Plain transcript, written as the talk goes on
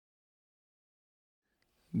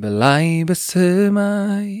በላይ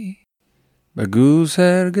በሰማይ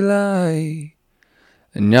በጉሰርግ ላይ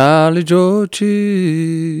እኛ ልጆች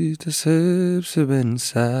ተሰብስበን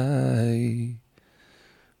ሳይ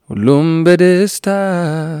ሁሉም በደስታ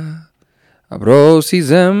አብሮ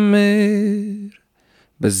ሲዘምር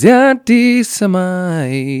በዚያ አዲስ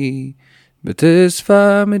ሰማይ በተስፋ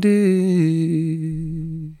ምድር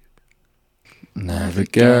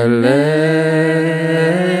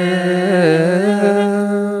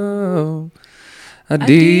ናፍቄያለሁ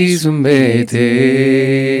አዲሱን ቤቴን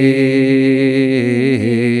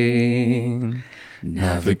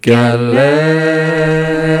ናፍቄያለሁ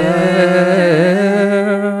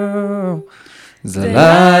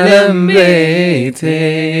ዘላለም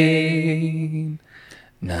ቤቴን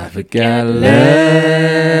ናፍቄያለሁ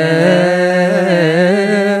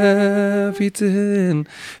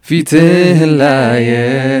ፊትህን ላየው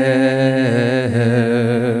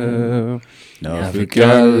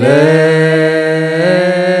ናፍቄያለሁ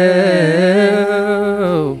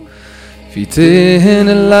ፊትህን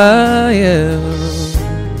ላየው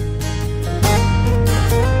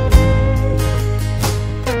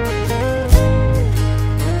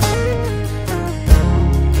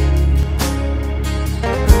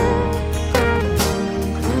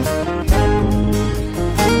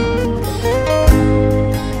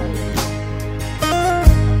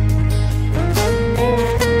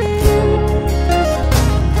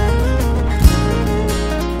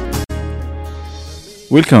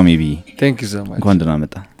Welcome maybe. Thank you so much. እንኳን ደህና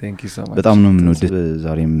መጣ. Thank you so much. በጣም ነው የምንወድህ.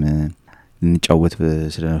 ዛሬም እንጫወት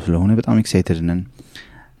ስለሆነ በጣም ኤክሳይትድ ነን.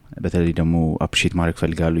 በተለይ ደግሞ አፕሪሺየት ማድረግ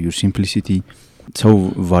ፈልጋለሁ your simplicity. ሰው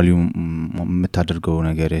ቫልዩ የምታደርገው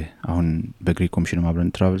ነገር አሁን በግሬት ኮሚሽን ማብረን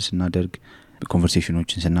ትራቨል ስናደርግ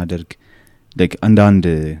ኮንቨርሴሽኖችን ስናደርግ አንድ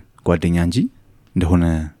ጓደኛ እንጂ እንደሆነ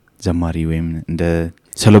ዘማሪ ወይም እንደ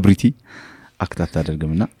ሴሌብሪቲ አክት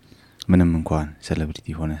አታደርግምና ምንም እንኳን ሴሌብሪቲ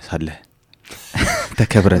ሆነ ሳለ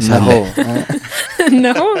ተከብረሳለ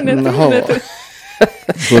ነው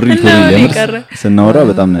ሶሪ ስናወራ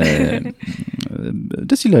በጣም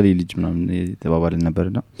ደስ ይላል ልጅ ምናምን ተባባልን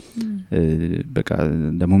ነበርና በቃ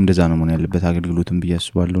ደግሞ እንደዛ ነው መሆን ያለበት አገልግሎትም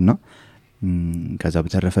በያስባሉና ከዛ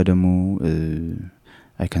በተረፈ ደግሞ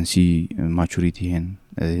I can see maturity and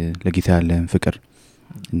ለጌታ ያለን ፍቅር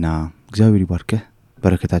እና እግዚአብሔር ይባርክህ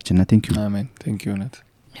በረከታችንና thank you አሜን thank you ነት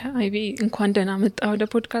አይቢ እንኳን ደህና መጣ ወደ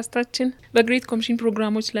ፖድካስታችን በግሬት ኮሚሽን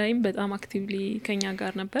ፕሮግራሞች ላይም በጣም አክቲቭሊ ከኛ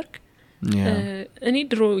ጋር ነበርክ እኔ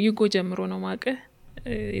ድሮ ይጎ ጀምሮ ነው ማቀህ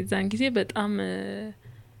የዛን ጊዜ በጣም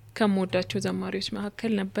ከመወዳቸው ዘማሪዎች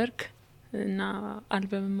መካከል ነበርክ እና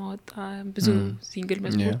አልበም ማወጣ ብዙ ሲንግል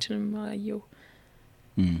መዝሙሮችንም አየው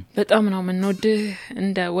በጣም ነው የምንወድህ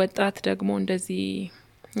እንደ ወጣት ደግሞ እንደዚህ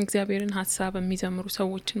እግዚአብሔርን ሐሳብ የሚዘምሩ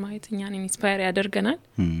ሰዎችን ማየት እኛን ኢንስፓየር ያደርገናል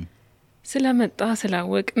ስለመጣ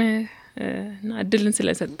ስላወቅነ እና እድልን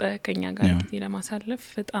ስለሰጠ ከኛ ጋር ጊዜ ለማሳለፍ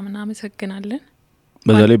በጣም እናመሰግናለን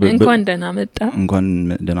በዛላይ እንኳን ደህና መጣ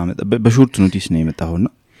በሾርት ኖቲስ ነው የመጣውና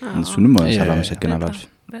እሱንም ሰላም አመሰግናለሁ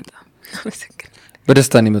በጣም አመሰግናለሁ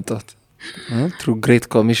በደስታ ነው የመጣሁት through great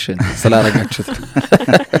commission ስላረጋችሁት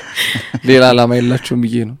ሌላ ዓላማ የላችሁም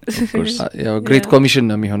ብዬ ነው ያው great commission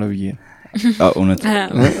ነው የሚሆነው ብዬ ነው እውነት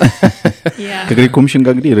ከግሬት ኮሚሽን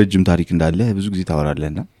ጋር እንግዲህ ረጅም ታሪክ እንዳለ ብዙ ጊዜ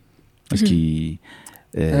ታወራለህና እስኪ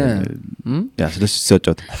ስለዚህ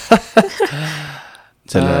ሰጫት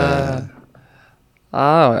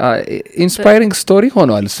ኢንስፓይሪንግ ስቶሪ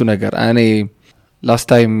ሆኗል እሱ ነገር እኔ ላስት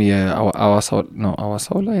ታይም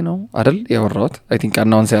አዋሳው ላይ ነው አይደል ያወራሁት አይ ቲንክ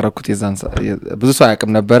አናውንስ ያረኩት የዛን ብዙ ሰው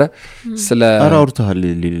ያቅም ነበር ስለ አራውርታል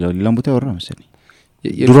ሌላም ቦታ ያወራ መሰለኝ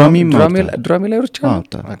ድራሚ ላይ ወርቻ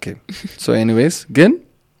ኦኬ ሶ ኤኒዌይስ ግን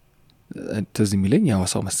ተዚህ ሚለኝ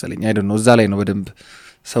ያዋሳው መሰለኝ አይ ዶንት ኖ እዛ ላይ ነው በደንብ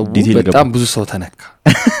ሰው በጣም ብዙ ሰው ተነካ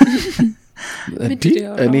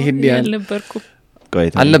እኔ ህንዲ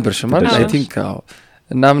አልነበርሽም ማለት አይ ቲንክ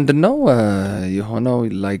እና ምንድነው የሆነው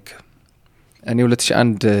ላይክ እኔ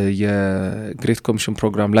 2001 የግሬት ኮሚሽን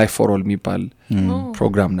ፕሮግራም ላይፍ ፎር ኦል የሚባል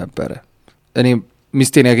ፕሮግራም ነበረ እኔ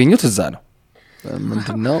ሚስቴን ያገኙት እዛ ነው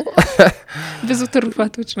ምንድነው ብዙ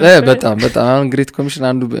ትርፋቶች ነው በጣም ግሬት ኮሚሽን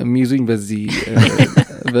አንዱ የሚይዙኝ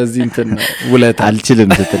በዚህ እንትን ነው ውለታ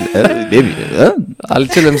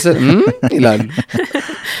አልችልም ይላሉ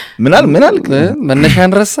ምናል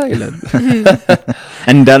መነሻን ረሳ ይላል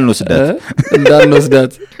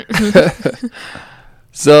እንዳልወስዳት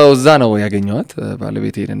እዛ ነው ያገኘዋት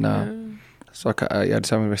ባለቤቴንና እሷ የአዲስ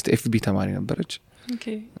አበባ ዩኒቨርሲቲ ኤፍቢ ተማሪ ነበረች ኦኬ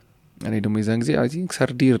እኔ ደግሞ የዛን ጊዜ አይ ቲንክ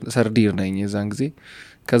ሰርዲር ነኝ የዛን ጊዜ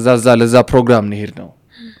ከዛ ለዛ ፕሮግራም ነው ሄድ ነው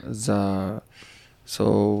እዛ ሶ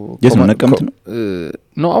ነቀምት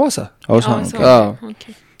ነው አዋሳ ኦኬ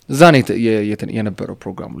እዛ ነው የነበረው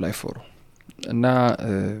ፕሮግራሙ ላይ ፎር እና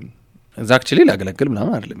እዛ አክቹሊ ላገለግል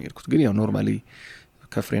ምናምን አይደለም የሄድኩት ግን ያው ኖርማሊ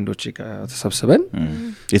ከፍሬንዶቼ ጋር ተሰብስበን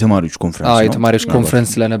የተማሪዎች ኮንፈረንስ ነው የተማሪዎች ኮንፈረንስ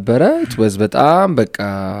ስለነበረ it was በጣም በቃ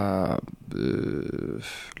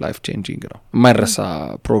ላይፍ ቼንጂንግ ነው የማይረሳ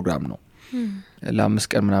ፕሮግራም ነው ለ5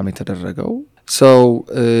 ቀን ምናምን የተደረገው so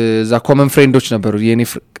እዛ ኮመን ፍሬንዶች ነበሩ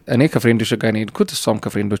እኔ ከፍሬንዶች ጋር ሄድኩት እሷም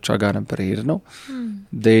ከፍሬንዶቿ ጋር ነበር ሄድ ነው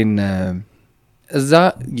then እዛ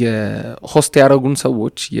የሆስት ያረጉን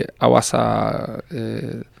ሰዎች የአዋሳ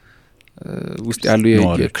ውስጥ ያሉ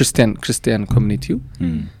የክርስቲያን ኮሚኒቲው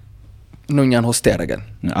ነው እኛን ሆስት ያረጋን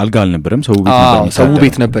አልጋ አልነበረም ሰው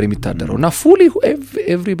ቤት ነበር የሚታደረው እና fully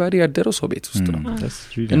everybody ያደረው ሰው ቤት ውስጥ ነው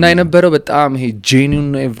እና የነበረው በጣም ይሄ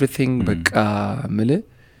genuine everything በቃ ምለ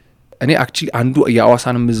እኔ actually አንዱ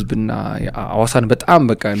የአዋሳን ህዝብና አዋሳን በጣም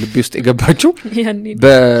በቃ ልቤ ውስጥ የገባቸው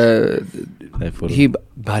ይሄ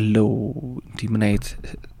ባለው እንዲ ምን አይነት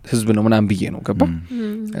ህዝብ ነው ምናም ብዬ ነው ገባ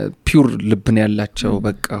ፒውር ልብን ያላቸው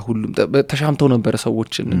በቃ ሁሉም ተሻምተው ነበር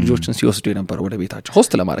ሰዎችን ልጆችን ሲወስዱ የነበረ ወደ ቤታቸው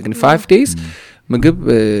ሆስት ለማድረግ 5 days ምግብ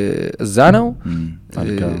እዛ ነው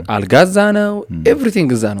አልጋ እዛ ነው ኤቭሪቲንግ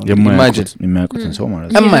እዛ ነው ኢማጂን የሚያውቁትን ሰው ማለት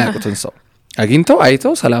ነው የማያውቁትን ሰው አግኝተው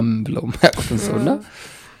አይተው ሰላም ብለው የማያውቁትን ሰውና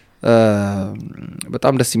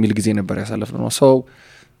በጣም ደስ የሚል ጊዜ ነበር ያሳለፍነው ሰው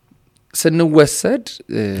ስንወሰድ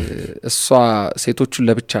እሷ ሴቶቹን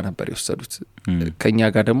ለብቻ ነበር የወሰዱት ከኛ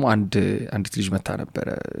ጋር ደግሞ አንዲት ልጅ መታ ነበር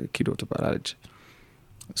ኪዶ ትባላለች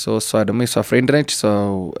እሷ ደግሞ የሷ ፍሬንድ ነች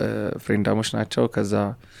ሰው ፍሬንዳሞች ናቸው ከዛ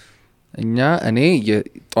እኔ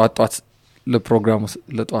የጧጧት ለፕሮግራሙ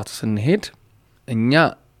ለጧቱ ስንሄድ እኛ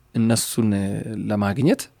እነሱን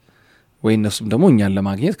ለማግኘት ወይ እነሱም ደግሞ እኛን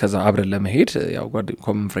ለማግኘት ከዛ አብረን ለመሄድ ያው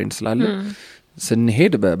ኮመን ፍሬንድ ስላለ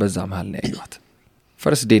ስንሄድ በዛ መሃል ነው ያዩት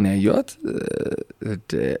ፈርስት ዴይ ነው ያዩት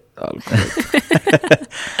አልኮል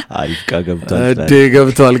አሪፍቃ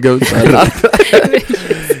ገብቷል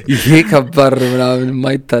ይሄ ከባድ ምናምን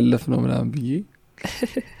የማይታለፍ ነው ምናምን ብዬ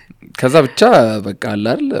ከዛ ብቻ በቃ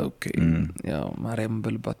አላል ኦኬ ያው ማርያም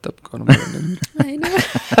በልባት ተጠብቀው ነው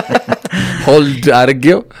ሆልድ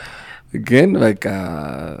አርጌው ግን በቃ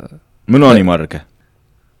ምን ሆነ ይማርከ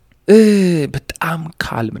በጣም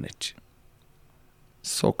ካልም ነች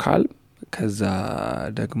ሶ ካልም ከዛ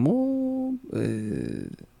ደግሞ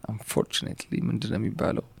unfortunately ምንድነው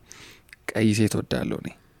የሚባለው ቀይ ሴት ወዳለው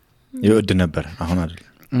ነው ይወድ ነበር አሁን አይደል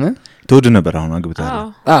ተወድ ነበር አሁን አግብታለሁ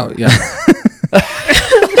አዎ ያ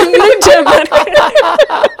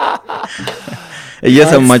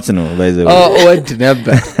እየሰማች ነው ባይዘው ወድ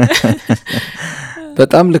ነበር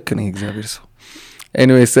በጣም ልክ ነው እግዚአብሔር ሰው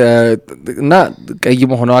anyways እና ቀይ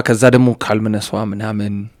መሆኗ ከዛ ደግሞ ካልምነሷ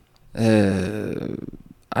ምናምን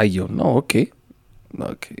አየው ነው okay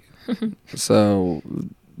so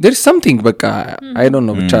there is something በቃ I don't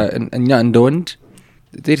know ብቻ እኛ እንደ ወንድ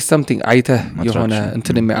there is something አይተህ የሆነ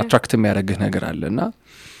እንትን አትራክት የሚያደርግህ ነገር አለና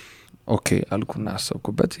okay አልኩና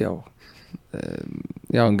አሰብኩበት ያው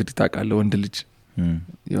እንግዲህ ታውቃለህ ወንድ ልጅ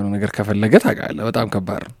የሆነ ነገር ከፈለገ ታውቃለህ በጣም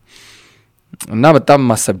ከባድ ነው እና በጣም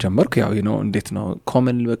ማሰብ ጀመርኩ ያው እንዴት ነው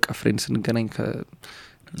ኮመን በቃ ፍሬንድስ እንገናኝ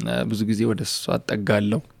ብዙ ጊዜ ወደ እሷ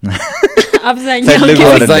አጠጋለሁ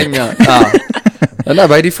አብዛኛው እና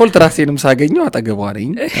ባይ ዲፎልት ራሴንም ሳገኘው አጠገቧ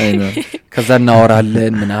ነኝ ከዛ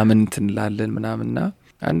እናወራለን ምናምን ትንላለን ምናምንና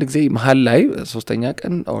አንድ ጊዜ መሃል ላይ 3ኛ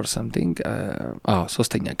ቀን or something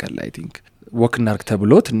ሶስተኛ ቀን ላይ I think ወክ እናርግ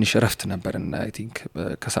ተብሎ ትንሽ ረፍት ነበርና I think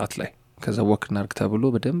ከሰዓት ላይ ከዛ ወክ እናርግ ተብሎ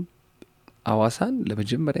በደንብ አዋሳን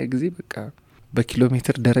ለመጀመሪያ ጊዜ በቃ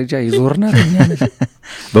በኪሎሜትር ደረጃ ይዞርናልኛ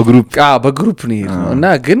በግሩፕ ነው እና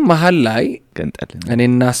ግን መሃል ላይ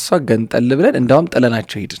እኔና እሷ ገንጠል ብለን እንዳውም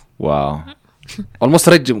ጠለናቸው ሄድን ዋው almost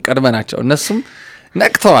ረጅም ቀድመናቸው እነሱም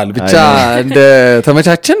ነቅተዋል ብቻ እንደ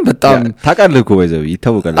ተመቻችን በጣም ታቃለልኩ ባይዘው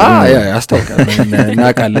ይታወቃል ያስታውቃል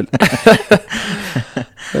እናቃለን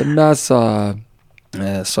እና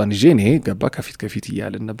እሷን ይዤ እኔ ገባ ከፊት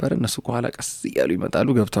እያልን ነበር እነሱ ከኋላ ቀስ እያሉ ይመጣሉ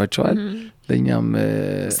ገብቷቸዋል ለኛም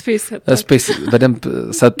ስፔስ በደንብ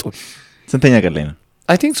ሰጡን ስንተኛ ቀን ላይ ነው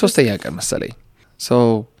I think 3ኛ ቀን መሰለኝ so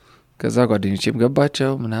ከዛ ጓደኞቼም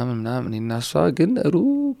ገባቸው ምናምን እኔና እሷ ግን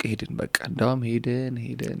ሩቅ ሄድን በቃ እንዳውም ሄደን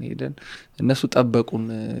እነሱ ጠበቁን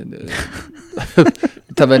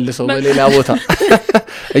ተመልሰው በሌላ ቦታ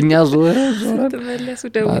እኛ ዞረን ተመለሱ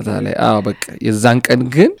ደውለው በቃ የዛን ቀን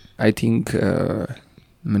ግን I think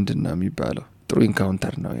ምንድነው የሚባለው ጥሩ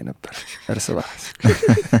ኢንካውንተር ነው የነበር እርስ በርስ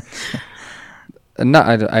እና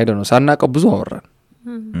I don't know ሳናቀው ብዙ አወራን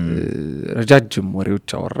ረጃጅም ወሬዎች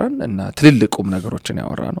አወራን እና ትልልቁም ነገሮችን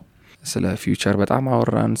ያወራነው ስለ ፊውቸር በጣም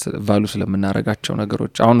አወራን ቫሉ ስለምናረጋቸው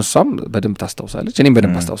ነገሮች አሁን እሷም በደንብ ታስታውሳለች እኔም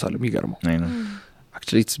በደንብ አስታውሳለሁ የሚገርመው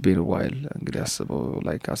actually it's been a while እንግዲህ አስበው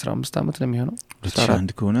like 15 አመት ነው የሚሆነው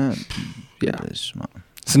 2001 ከሆነ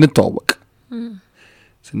ስንተዋወቅ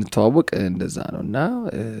ስንተዋወቅ እንደዛ ነውና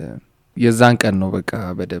የዛን ቀን ነው በቃ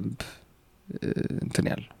በደንብ እንትን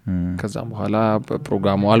ያለው ከዛ በኋላ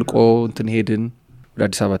ፕሮግራሙ አልቆ እንትን ሄድን ወደ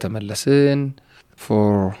አዲስ አበባ ተመለስን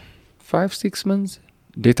for 5-6 months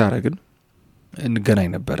ዴት አረግን እንገናኝ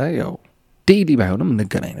ነበር ያው ዴይሊ ባይሆንም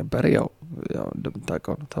እንገናኝ ነበር ያው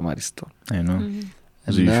እንደምታውቀው ነው ተማሪ ስትሆን አይ ነው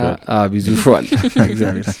ብዙ ሹዋል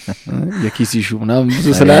እግዚአብሔር የኪስ ሹ ምናምን ብዙ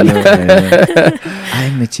ስላለ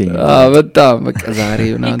አይመቸኝ በጣም በቃ ዛሬ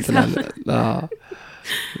ምናምን ስላለ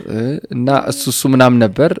እና እሱ ምናምን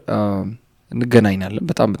ነበር እንገናኛለን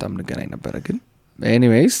በጣም እንገናኝ ነበር ግን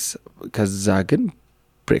ኤኒዌይስ ከዛ ግን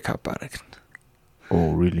ብሬክ አፕ አረግን oh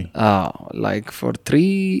really like for 3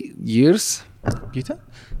 years ጌታ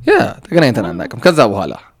ተገናኝተን አናውቅም ከዛ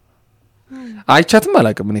በኋላ አይቻትም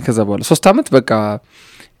አላውቅም እኔ ከዛ በኋላ 3 አመት በቃ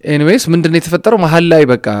ኤኒዌይስ ምንድነው የተፈጠረው መሐል ላይ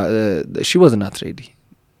በቃ she was not ready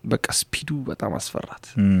በቃ ስፒዱ በጣም አስፈራት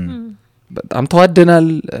በጣም ተዋደናል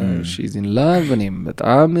she's in love እኔም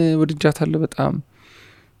በጣም ወድጃታለሁ በጣም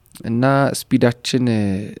እና ስፒዳችን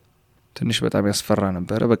ትንሽ በጣም ያስፈራ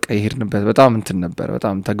ነበር በቃ ይሄድንበት በጣም እንትን ነበር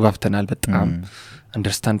በጣም ተግባብተናል በጣም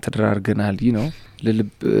አንደርስታንድ ተደራርገናል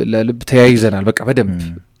ለልብ ተያይዘናል በቃ በደንብ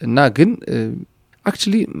እና ግን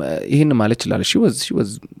actually ይሄን ማለት ይችላል she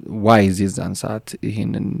was wise የዛን ሰዓት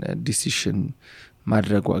ይሄንን ዲሲሽን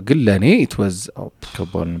ማድረጓ ግን ለኔ it was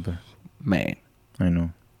ከባድ ነበር man I know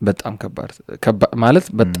በጣም ከባድ ማለት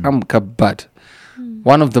በጣም ከባድ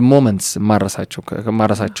one of the moments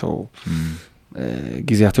ማረሳቸው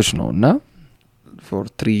ጊዜያቶች ነውና for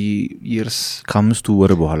 3 years ከአምስቱ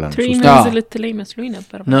ወር በኋላ ነው 3 months ልትለኝ መስሎኝ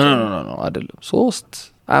ነበር no አይደለም 3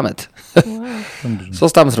 አመት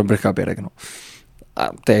 3 አመት ነው ብሬክ አፕ ያደረግነው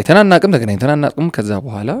ተገናኝተን አናውቅም ከዛ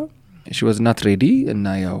በኋላ she was not ready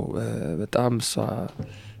እና ያው በጣም እሷ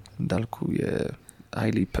እንዳልኩ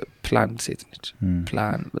highly planned ሴት ነች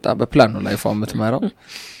ፕላን በጣም በፕላን ነው ላይፏ የምትመራው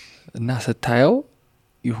እና ስታየው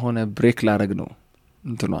የሆነ ብሬክ ላረግ ነው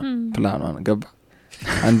እንትኗ ፕላኗን ገባ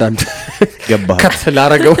አንዳንድ ገባ ከት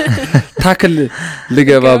ላረገው ታክል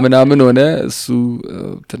ልገባ ምናምን ሆነ እሱ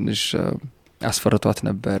ትንሽ አስፈርቷት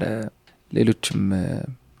ነበር ሌሎችም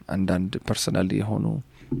አንዳንድ ፐርሰናል የሆኑ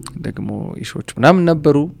ደግሞ ኢሹዎች ምናምን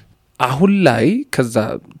ነበሩ አሁን ላይ ከዛ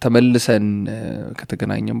ተመልሰን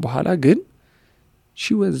ከተገናኘን በኋላ ግን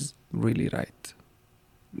she was really right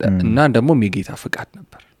እና ደግሞ የጌታ ፍቃድ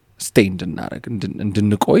ነበር ስቴይ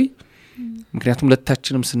እንድንቆይ ምክንያቱም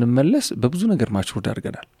ለታችንም ስንመለስ በብዙ ነገር ማቹርድ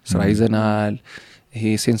አድርገናል ስራ ይዘናል ይሄ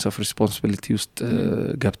ሴንስ ኦፍ ሪስፖንሲቢሊቲ ውስጥ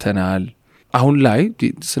ገብተናል አሁን ላይ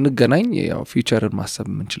ስንገናኝ ያው ፊውቸርን ማሰብ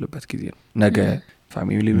የምንችልበት ጊዜ ነው ነገ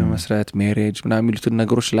ፋሚሊ መመስረት ሜሬጅ ምናምን የሚሉትን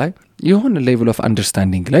ነገሮች ላይ የሆነ ሌቭል ኦፍ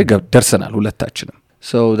አንደርስታንዲንግ ላይ ደርሰናል ሁለታችንም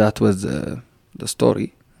so that was the story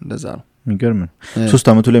እንደዛ ነው የሚገርም 3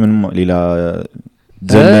 አመቱ ላይ ምንም ሌላ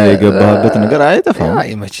ዘለ የገባበት ነገር አይጠፋም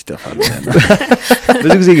አይመች ይጠፋል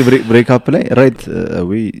ብዙ ጊዜ ብሬክ አፕ ላይ ራይት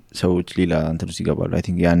ወይ ሰዎች ሌላ እንትኑ ሲገባሉ አይ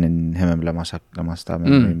ቲንክ ያንን ህመም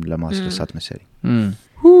ለማስታመም ወይም ለማስረሳት መሰለኝ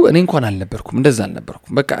እኔ እንኳን አልነበርኩም እንደዛ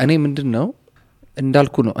አልነበርኩም በቃ እኔ ምንድነው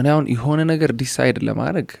እንዳልኩ ነው እኔ አሁን የሆነ ነገር ዲሳይድ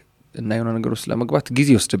ለማድረግ እና የሆነ ነገር ውስጥ ለመግባት ጊዜ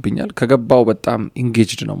ይወስድብኛል ከገባው በጣም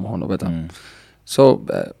ኢንጌጅድ ነው መሆኑ በጣም so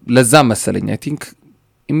ለዛ መሰለኝ አይ ቲንክ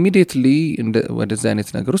immediately ወደዛ አይነት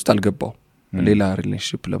ነገር ውስጥ አልገባው ሌላ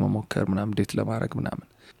ሪሌሽንሺፕ ለመሞከር ምናምን ዴት ለማድረግ ምናምን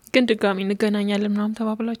ግን ድጋሚ እንገናኛለን ምናምን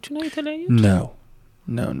ተባብላችሁ ነው የተለያዩ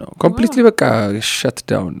no completely በቃ shut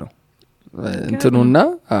down ነው እንትኑና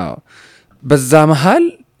በዛ መሃል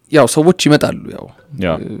ያው ሰዎች ይመጣሉ ያው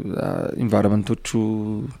ኢንቫይሮንመንቶቹ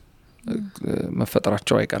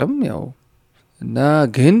መፈጠራቸው አይቀርም ያው እና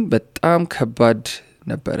ግን በጣም ከባድ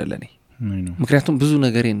ነበር ለኔ ምክንያቱም ብዙ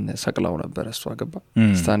ነገርን ሰቅላው ነበር እሷ ገባ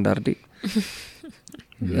ስታንዳርዴ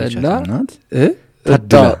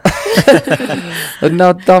እና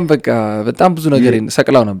በጣም ብዙ ነገርን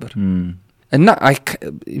ሰቅላው ነበር እና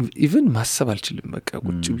ኢቭን ማሰብ አልችልም በቃ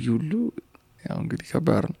ቁጭ ብዩሉ ያው እንግዲህ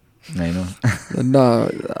ከባድ ነው እና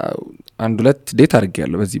አንድ ሁለት ዴት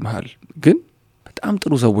አድርጌያለሁ በዚህ መሃል ግን በጣም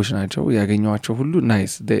ጥሩ ሰዎች ናቸው ያገኘዋቸው ሁሉ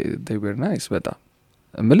ናይስ they were nice በጣም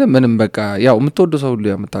ምንም በቃ ያው የምትወደው ሰው ሁሉ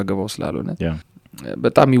የምታገባው ስላልሆነ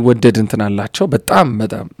በጣም ይወደድ እንትን አላቸው በጣም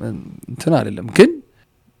እንትን አይደለም ግን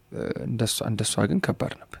እንደሷ ግን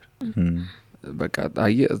ከባድ ነበር በቃ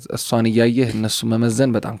እሷን እያየህ እነሱ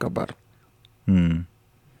መመዘን በጣም ከባድ ነው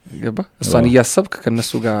ገባ እሷን እያሰብክ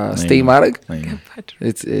ከነሱ ጋር ስቴይ ማድረግ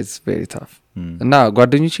it's very tough እና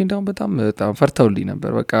ጓደኞቼ እንደውም በጣም ፈርተውልኝ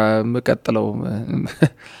ነበር በቃ መቀጠለው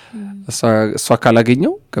እሷ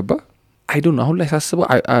ካላገኘው ገባ I don't know አሁን ላይ ሳስበው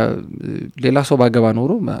ሌላ ሰው ባገባ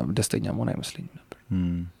ኖሮ ደስተኛ መሆን አይመስለኝም ነበር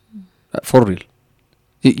for real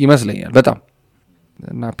ይመስለኛል በጣም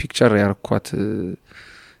እና ፒክቸር ያርኳት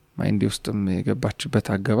ማይንዲ ውስጥም የገባችበት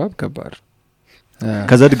አገባብ ከባድ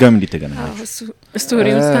ከዛ ድጋሚ እንዲተገናኛችሁ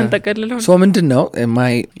ስቶሪው ስታንጠቀልለው ሶ ምንድነው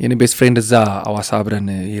ማይ የኔ ቤስት ፍሬንድ እዛ አዋሳ አብረን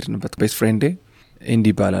ሄድንበት ቤስት ፍሬንዴ እንዲ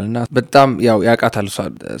ይባላልና በጣም ያው ያቃታል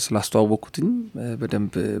ስላስተዋወኩትኝ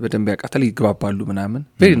በደንብ ያቃታል ይግባባሉ ምናምን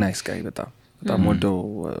very nice guy በጣም ወደው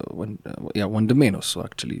ያ ወንድሜ ነው እሱ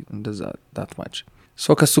actually እንደዛ that much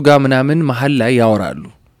ሶ ከሱ ጋር ምናምን መሃል ላይ ያወራሉ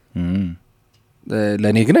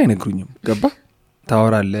ለኔ ግን አይነግሩኝም ገባ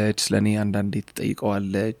ታወራለች ስለኔ አንዳንዴ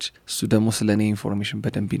ትጠይቀዋለች እሱ ደግሞ ስለኔ ኢንፎርሜሽን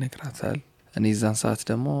በደንብ ይነግራታል እኔ ዛን ሰዓት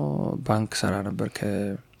ደግሞ ባንክ ሰራ ነበር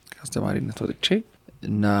ከአስተማሪነት ወጥቼ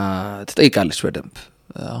እና ትጠይቃለች በደንብ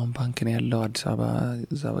አሁን ባንክ ነው ያለው አዲስ አበባ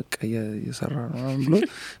እዛ በቃ እየሰራ ነው ብሎ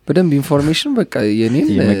በደንብ ኢንፎርሜሽን በቃ የኔን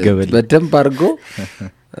በደንብ አድርጎ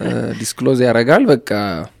ዲስክሎዝ ያደርጋል በቃ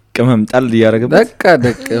ቅመም ጣል ያደርጋል በቃ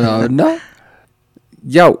እና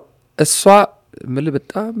ያው እሷ ምን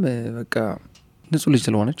በጣም በቃ ንጹህ ልጅ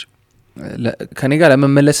ስለሆነች ከኔ ጋር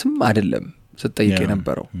ለመመለስም አይደለም ስትጠይቅ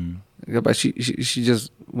የነበረው ገባ she just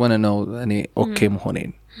want to know እኔ ኦኬ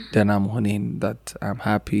መሆኔን ደና መሆኔን that I'm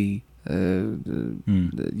happy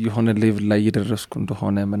የሆነ ሌቭል ላይ እየደረስኩ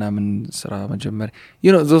እንደሆነ ምናምን ስራ መጀመር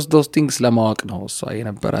you know those things ለማወቅ ነው እሷ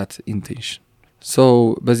የነበራት intention so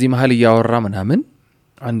በዚህ መሃል እያወራ ምናምን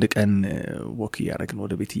አንድ ቀን ወክ ያረግን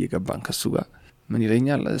ወደ ቤት እየገባን ከሱ ጋር ምን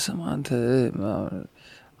ይለኛል ስማ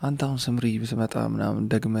አንተ አሁን ስምሪ ብትመጣ ምናምን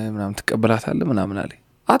ደግመ ምናምን ትቀበላታለህ ምናምን አለ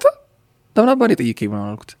አታ ተምናባሪ ጠይቀኝ ምናምን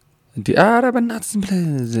አልኩት እንዴ አረ በእናትህ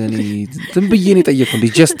ዝም ብዬ ነው ጠየቅኩ እንዴ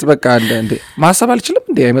ጀስት በቃ እንዴ ማሰብ አልችልም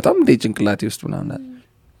እንዴ አይመጣም እንዴ ጭንቅላቴ ውስጥ ምናምን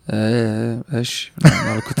እሺ ምናምን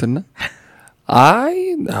አልኩትና አይ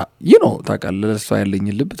ታውቃለህ ለእሷ ያለኝ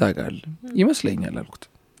ልብ ታውቃለህ ይመስለኛል አልኩት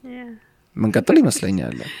ምን ቀጥል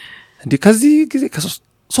ይመስለኛል እንዴ ከዚህ ጊዜ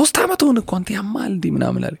ከ3 አመት ሆነ እኮ አንተ ያማል እንዴ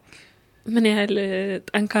ምናምን አለ ምን ያህል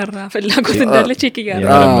ጠንካራ ፍላጎት እንዳለ ቼክ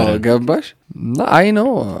ያደርጋል ገባሽ እና አይ ነው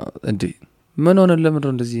እንዴ ምን ሆነ ለምን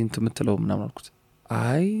እንደዚህ እንትምትለው ምናምን አልኩት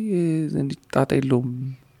አይ እንዴ ጣጣ የለውም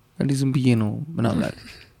እንዴ ዝም ብዬ ነው ምናምን አለ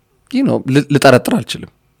ልጠረጥር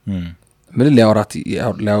አልችልም ምን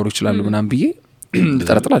ሊያወሩ ይችላሉ ምናምን ብዬ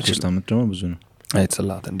ልጠረጥር አልችልም ታመት ደግሞ ብዙ ነው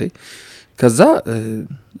አይጽላት እንዴ ከዛ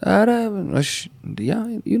አረ እሺ እንዴ ያ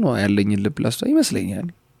ያለኝ ልብ ለሷ ይመስለኛል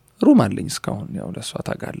ሩም አለኝ እስካሁን ያው ለሷ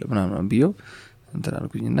ታጋለ ምናምን ቢየው እንትን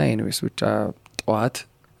አልኩኝና ኤኒዌይስ ብቻ ጧት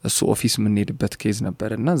እሱ ኦፊስ ምን ሄድበት ኬዝ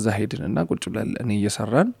ነበርና እዛ ሄድንና ቁጭ ብለን እኔ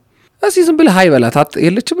እየሰራን እሺ ዝም ብለ ሃይ በላት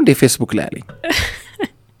የለችም እንደ ፌስቡክ ላይ አለኝ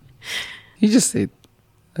ይjust said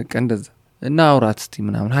በቃ እንደዛ እና አውራት እስቲ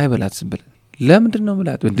ምናምን ሃይ በላት ዝም ብለ ለምንድን ነው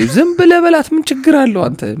ማለት እንዴ ዝም ብለ በላት ምን ችግር አለው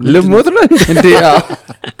አንተ ልሞት ነው እንዴ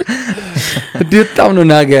በጣም ነው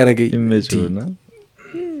ናጋ ያረገኝ ይመጭውና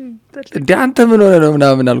እንዴ አንተ ምን ሆነ ነው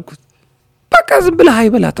ምናምን አልኩት በቃ ዝም ብለ ሃይ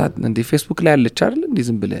በላት እንዴ ፌስቡክ ላይ አለች አይደል እንዴ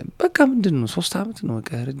ዝም ብለ በቃ ምንድነው 3 አመት ነው በቃ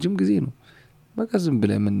ረጅም ጊዜ ነው በቃ ዝም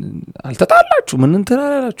ብለ ምን አልተጣላችሁ ምን እንትን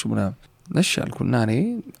አላላችሁ ምናምን እሺ አልኩና እኔ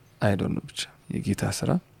አይ ዶንት ኖ ብቻ የጌታ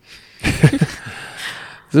ስራ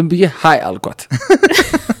ዝም ብዬ ሃይ አልኳት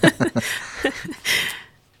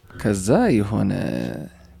ከዛ የሆነ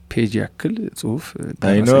ፔጅ ያክል ጽሁፍ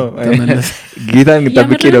ተመለሰ ጌታን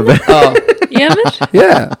እንጠብቅ ነበር ያምር ያ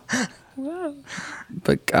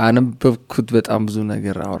በቃ አንበብኩት በጣም ብዙ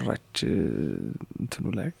ነገር አወራች እንትኑ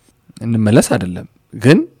ላይ እንመለስ አይደለም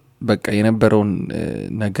ግን በቃ የነበረውን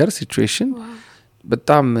ነገር ሲቹዌሽን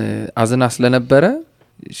በጣም አዝና ስለነበረ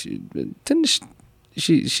ትንሽ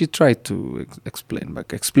she tried to explain በቃ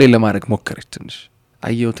explain ለማድረግ ሞከረች ትንሽ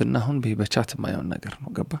አየውትና አሁን በቻት ማየውን ነገር ነው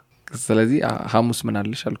ገባ ስለዚህ ሐሙስ ምን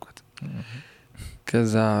አለሽ አልኳት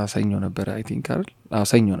ከዛ ሰኞ ነበር አይ ቲንክ አይደል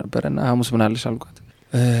ሰኞ ነበርና ሐሙስ ምን አለሽ አልኳት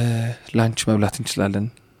ላንች መብላት እንችላለን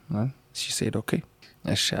she said okay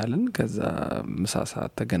እሺ አለን ከዛ ምሳ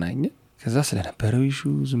ሰዓት ተገናኘ ከዛ ስለነበረው ኢሹ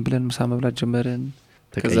ዝም ብለን ምሳ መብላት ጀመርን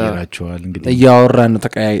ተቀይራቸዋል እንግዲህ ያወራን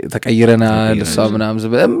ተቀይረናል እሷ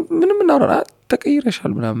ምንም እናወራ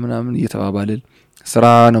ተቀይረሻል ምናምን እየተባባልን ስራ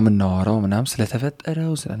ነው የምናወራው ምናምን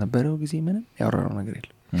ስለተፈጠረው ስለነበረው ጊዜ ምንም ያወራነው ነገር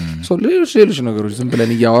የለም ሶ ሌሎች ነገሮች ዝም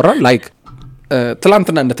ብለን እያወራን ላይክ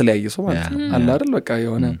ትላንትና እንደተለያየ ሰው ማለት አለ አይደል በቃ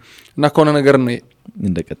የሆነ እና ከሆነ ነገር ነው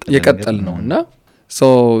የቀጠል ነውና so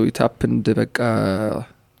it happened በቃ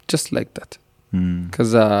just like that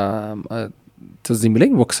ከዛ ትዝ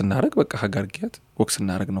የሚለኝ ወክስ እናረግ በቃ ሀጋርጊያት ወክስ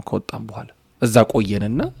እናረግ ነው ከወጣን በኋላ እዛ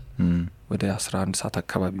ቆየንና ወደ 11 ሰዓት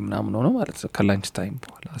አካባቢ ምናምን ነው ማለት ነው ከላንች ታይም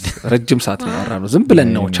በኋላ ረጅም ሰዓት ነው ያወራነው ዝም ብለን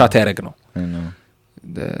ነው ቻት ያረግ ነው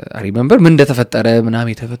I remember ምን እንደተፈጠረ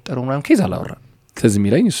ምናምን የተፈጠረው ምናምን ከዛ አላወራ ትዝ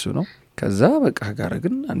የሚለኝ እሱ ነው ከዛ በቃ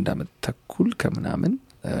ሀጋርግን 1 አመት ተኩል ከምናምን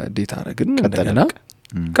ዴታ አረግን እንደገና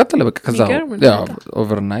ቀጥለ በቃ ከዛ ያው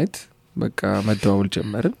ኦቨርናይት በቃ መደዋወል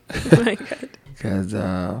ጀመርን ከዛ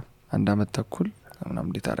 1 አመት ተኩል ምናምን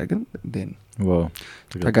እንዴት አደረግን ዴን ዋው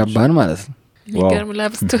ተጋባን ማለት ነው ይገርም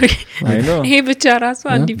ላቭ ስቶሪ ይሄ ብቻ ራሱ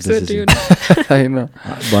አንድ ኤፒሶድ ይሆናል አይ ነው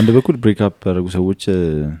በአንድ በኩል ብሬክ አፕ ያደረጉ ሰዎች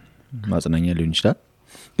ማጽናኛ ሊሆን ይችላል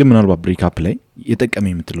ግን ምናልባት ብሬክ አፕ ላይ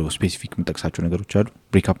የጠቀመኝ የምትለው ስፔሲፊክ የምጠቅሳቸው ነገሮች አሉ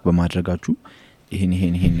ብሬክ አፕ በማድረጋችሁ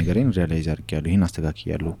ይሄን ነገርን ሪያላይዝ አድርጌያለሁ ይሄን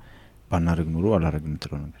አስተካክያለሁ ባናረግ ኑሮ አላረግም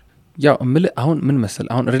የምትለው ነገር ያው አሁን ምን መሰል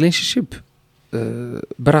አሁን ሪሌሽንሺፕ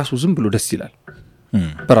በራሱ ዝም ብሎ ደስ ይላል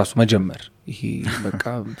በራሱ መጀመር ይሄ በቃ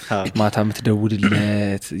ማታ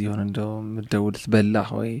ምትደውልለት ይሆን እንደው ምትደውልት በላ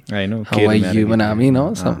ሆይ ሀዋይ ምናምን ነው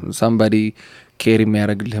somebody care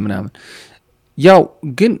የሚያደርግልህ ምናምን ያው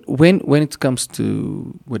ግን when it comes to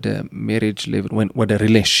ወደ marriage level ወደ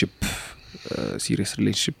relationship serious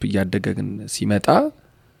relationship እያደገ ግን ሲመጣ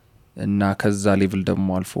እና ከዛ ሌቭል ደግሞ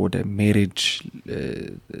አልፎ ወደ marriage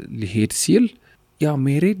ሊሄድ ሲል ያው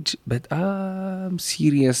marriage በጣም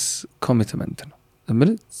serious commitment ነው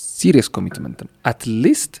serious commitment ነው at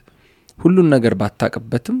least ሁሉን ነገር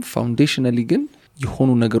ባታቀበትም foundationally ግን የሆኑ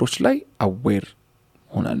ነገሮች ላይ aware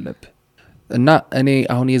ሆነ አለብ እና እኔ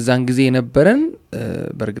አሁን የዛን ጊዜ የነበረን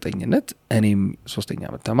በርግጠኝነት እኔም 3ኛ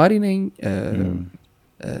ዓመት ተማሪ ነኝ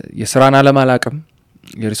የሥራን አለማላቅም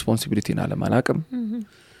የሪስፖንሲቢሊቲን አለማላቅም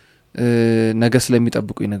ነገ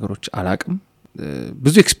ስለሚጠብቁኝ ነገሮች አላቅም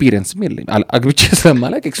ብዙ ኤክስፒሪየንስም የለኝም አግብቼ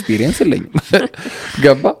ስለማላቅ ኤክስፒሪየንስ የለኝም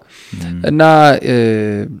ገባ እና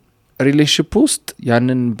ሪሌሽንሺፕ ውስጥ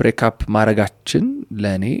ያንን ብሬክ አፕ ማረጋችን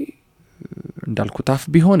ለኔ እንዳልኩት አፍ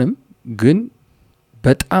ቢሆንም ግን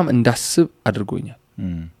በጣም እንዳስብ አድርጎኛል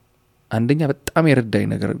አንደኛ በጣም የረዳኝ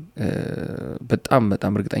ነገር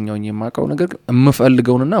በጣም እርግጠኛ ሆኜ የማውቀው ነገር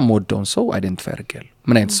የምፈልገውንና የምወደውን ሰው አይደንቲፋይ አድርጌያለሁ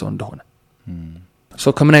ምን አይነት ሰው እንደሆነ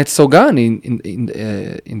ሶ ከምን አይነት ሰው ጋር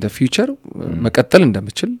in the future መቀጠል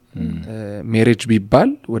እንደምችል ሜሬጅ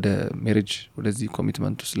ቢባል ወደ ሜሬጅ ወደዚህ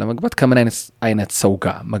ኮሚትመንት ውስጥ ለመግባት ከምን አይነት ሰው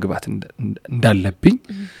ጋር መግባት እንዳለብኝ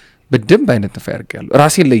በደንብ አይደንቲፋይ አድርጌያለሁ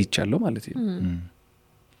ራሴን ለይቻለሁ ማለት ነው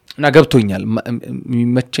እና ገብቶኛል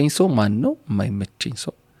የሚመቸኝ ሰው ማን ነው የማይመቸኝ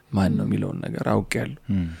ሰው ማን ነው የሚለውን ነገር አውቄያለሁ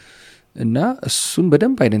እና እሱን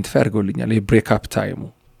በደንብ አይደንቲፋይ አድርጎልኛል የብሬክ አፕ ታይሙ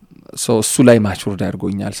ሶ እሱ ላይ ማቹርድ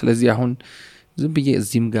አድርጎኛል ስለዚህ አሁን ዝም ብዬ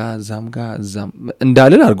እዚህም ጋር እዛም ጋር እዛም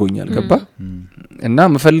እንዳልል አድርጎኛል ገባ እና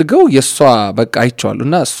መፈልገው የሷ በቃ አይቻለሁ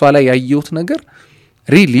እና እሷ ላይ ያየሁት ነገር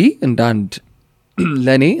ሪሊ እንደ አንድ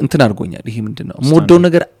ለኔ እንትን አድርጎኛል ይሄ ምንድነው ሞዶ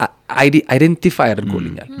ነገር አይደንቲፋይ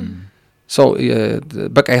አድርጎልኛል ሶ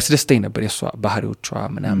በቃ ያስደስተኝ ነበር የሷ ባህሪዎቿ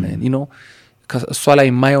ምናምን እሷ ላይ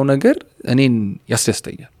የማየው ነገር እኔን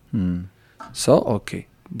ያስደስተኛል ሶ ኦኬ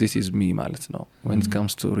this is me ማለት ነው when it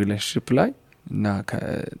comes to relationship ላይ እና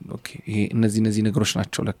ኦኬ ይሄ እነዚህ ነገሮች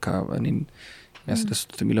ናቸው ለካ እኔን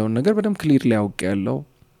ያስደስቱት የሚለውን ነገር በደንብ ክሊርሊ አውቄያለሁ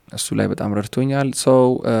እሱ ላይ በጣም ረድቶኛል ሶ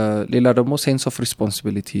ሌላ ደግሞ sense of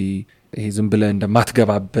responsibility ይሄ ዝም ብለህ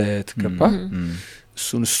እንደማትገባበት ገባ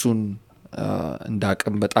እሱን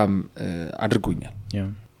እንዳቅም በጣም አድርጎኛል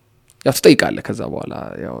ያው ትጠይቃለህ ከዛ በኋላ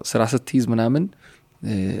ያው ስራ ስትይዝ ምናምን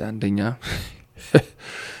አንደኛ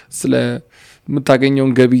ስለ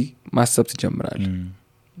የምታገኘውን ገቢ ማሰብ ትጀምራለህ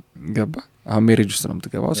ገባ አሁን ሜሬጅ ውስጥ ነው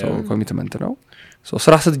የምትገባው ሰው ኮሚትመንት ነው ሰው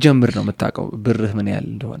ስራ ስትጀምር ነው የምታውቀው ብርህ ምን ያህል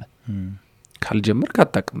እንደሆነ ካልጀመርክ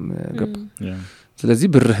አታውቅም ገባ ስለዚህ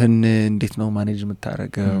ብርህን እንዴት ነው ማኔጅ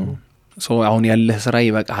የምታደርገው ሰው አሁን ያለህ ስራ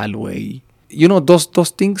ይበቃሃል ወይ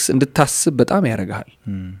those things እንድታስብ በጣም ያደርጋል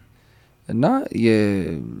እና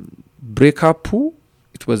የብሬክ አፑ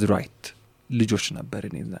it was right ልጆች ነበር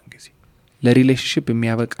እኔ ዛን ጊዜ ለሪሌሽንሺፕ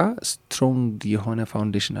የሚያበቃ ስትሮንግ የሆነ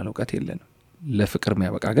ፋውንዴሽናል እውቀት የለንም ለፍቅር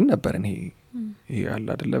የሚያበቃ ግን ነበር እኔ ያለ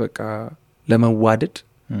አይደለ በቃ ለመዋደድ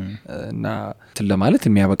እና ለማለት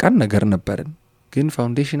የሚያበቃን ነገር ነበርን ግን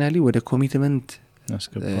ፋውንዴሽናሊ ወደ ኮሚትመንት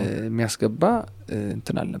የሚያስገባ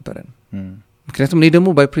እንትን አልነበረን ምክንያቱም እኔ ደግሞ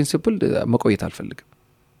ባይ ፕሪንሲፕል መቆየት አልፈልግም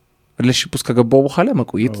ሪሌሽንሺፕ ውስጥ ከገባው በኋላ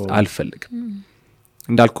መቆየት አልፈልግም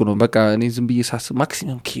እንዳልኩ ነው በቃ እኔ ዝም ብዬ ሳስብ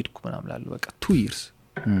ማክሲመም ከሄድኩ ምናምን ላለ በቃ 2 years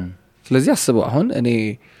ስለዚህ አስበው አሁን እኔ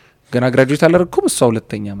ገና ግራጁዌት አላደረኩም እሷ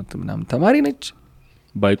 2ኛ ዓመት ምናምን ተማሪ ነች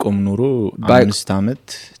ባይቆም ኑሮ 5 ዓመት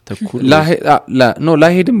ተኩል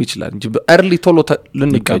ላሄድም ይችላል እንጂ early ቶሎ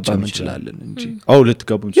ልንጋባ እንችላለን እንጂ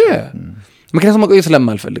ልትጋቡ ይችላል ምክንያቱም መቆየት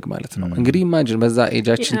ስለማልፈልግ ማለት ነው እንግዲህ ኢማጂን በዛ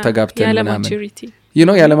ኤጃችን ተጋብተን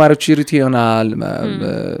ምናምን ያለ ማቹሪቲ ይሆናል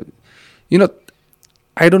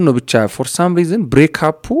I don't know ብቻ for some reason break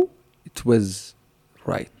up it was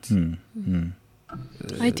right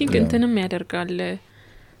I think እንትንም ያደርጋል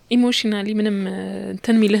ኢሞሽናሊ ምንም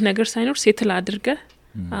እንትን ሚልህ ነገር ሳይኖር ሴትል አድርገህ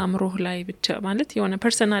አምሮህ ላይ ብቻ ማለት የሆነ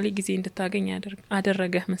ፐርሰናሊ ጊዜ እንድታገኝ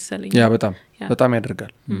አደረገህ መሰለኝ ያ በጣም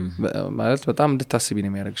ያደርጋል ማለት በጣም እንድታስቢ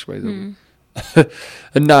ነው የሚያደርግሽ ባይዘው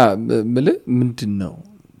እና ምንድነው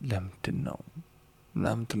ለምንድነው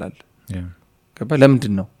ምናምን ትላለህ ገባ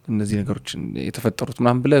ለምንድን ነው እነዚህ ነገሮች የተፈጠሩት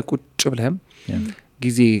ምናምን ብለህ ቁጭ ብለህም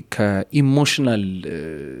ጊዜ ከኢሞሽናል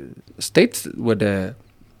ስቴት ወደ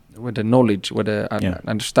ኖሌጅ ወደ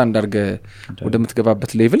አንደርስታንድ አድርገህ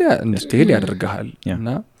ወደምትገባበት ሌቭል እንድትሄድ ያደርግሃል እና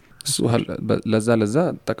እሱ ለዛ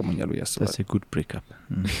ጠቅሞኛል ብዬ አስባለሁ። That's a good breakup.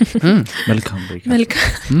 መልካም breakup.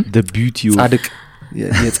 The beauty of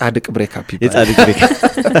የጻድቅ breakup ይባላል። የጻድቅ breakup.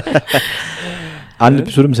 አንድ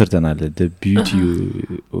ኤፒሶድም ሰርተናል the beauty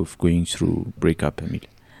of going through breakup የሚል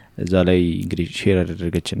እዛ ላይ እንግዲህ ሼር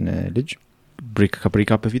ያደረገችን ልጅ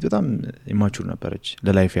ከብሬክአፕ በፊት በጣም ኢማቹር ነበረች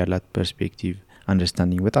ለላይፍ ያላት ፐርስፔክቲቭ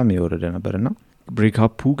አንደርስታንዲንግ በጣም የወረደ ነበርና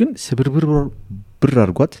ብሬክአፑ ግን ስብርብር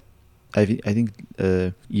አድርጓት I think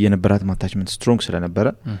የነበራት አታችመንት ስትሮንግ ስለነበረ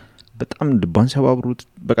በጣም ልቧን ሰባብሩት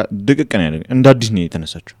በቃ ድቅቅ ነው ያደረገ እንደ አዲስ ነው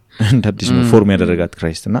የተነሳችው እንደ አዲስ ነው ፎርም ያደረጋት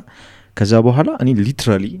ክራይስትና ከዛ በኋላ እኔ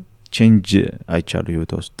ሊትራሊ ቼንጅ አይቻለሁ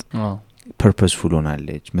ህይወቷ ውስጥ ፐርፐስፉል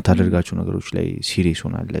ሆናለች መታደርጋቸው ነገሮች ላይ ሲሪየስ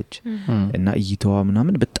ሆናለች እና እይታዋ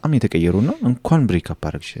ምናምን በጣም የተቀየሩና እንኳን ብሬክአፕ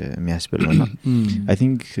አረግሽ የሚያስብል ነውና I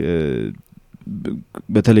think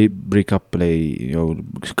በተለይ ብሬክአፕ ላይ ያው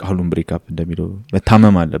ቃሉን ብሬክአፕ እንደሚለው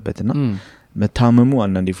መታመም አለበትና መታመሙ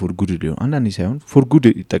አንዳንዴ ፎር ጉድ ሊሆን አንዳንዴ ሳይሆን ፎር ጉድ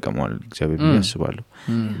ይጠቀማል እግዚአብሔር ያስባሉ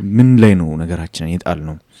ምን ላይ ነው ነገራችን የጣል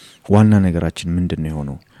ነው ዋና ነገራችን ምንድነው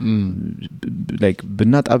የሆነው ላይክ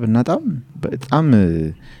ብናጣም በጣም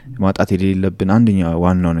ማጣት የሌለብን አንደኛ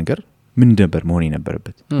ዋናው ነገር ምን ነበር መሆን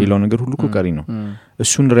የነበረበት ሌላው ነገር ሁሉ ቀሪ ነው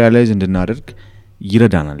እሱን ሪያላይዝ እንድናደርግ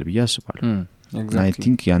ይረዳናል ብዬ አስባለሁ I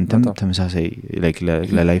think ያንተም ተመሳሳይ ላይክ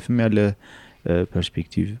ለላይፍም ያለ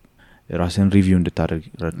ፐርስፔክቲቭ ራስን ሪቪው እንድታደርግ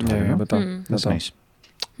ረድቷል በጣም ናይስ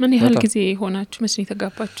ምን ያህል ጊዜ ሆናችሁ መስኒ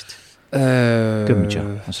ተጋባችሁት ገምቻ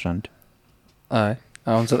 11 አይ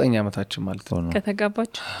አሁን 9 አመታችን ማለት ነው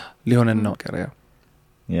ከተጋባችሁ ሊሆነን ነው ቀረው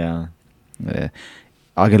ያ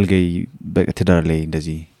አገልጋይ በትዳር ላይ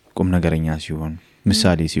እንደዚህ ቁም ነገረኛ ሲሆን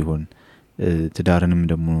ምሳሌ ሲሆን ትዳርንም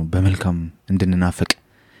ደግሞ በመልካም እንድንናፈቅ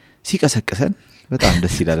ሲቀሰቀሰን በጣም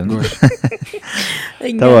ደስ ይላል ነው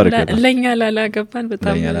ተባረከ ለኛ ላላገባን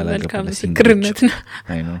በጣም መልካም ምስክርነት ነው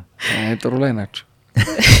አይ ነው ጥሩ ላይ ናችሁ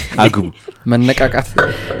አግቡ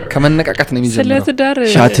ከመነቃቃት ነው የሚጀምረው ስለ ትዳር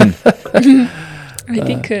ሻትን I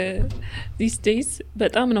think these days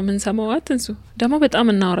በጣም ነው ምንሰማዋት እንሱ ደግሞ በጣም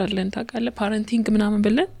እናወራለን ታውቃለህ ፓረንቲንግ ምናምን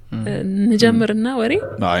ብለን እንጀምርና ወሬ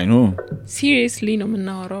አይ ነው ሲሪየስሊ ነው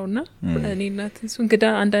ምናወራውና እኔና እንሱ እንግዳ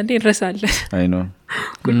አንዳንዴ እንረሳለን አይ ነው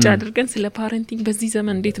ቁጭ አድርገን ስለ ፓረንቲንግ በዚህ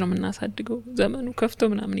ዘመን እንዴት ነው ምናሳድገው ዘመኑ ከፍቶ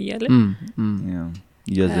ምናምን ይያለ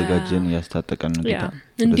ያዘጋጀን ያስታጠቀን ነው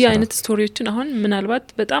እንዲህ አይነት ስቶሪዎችን አሁን ምናልባት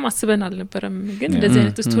በጣም አስበን አልነበረም ግን እንደዚህ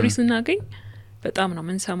አይነት ስቶሪ ስናገኝ በጣም ነው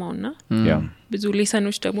ምንሰማውና ብዙ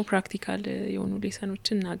ሌሰኖች ደግሞ ፕራክቲካል የሆኑ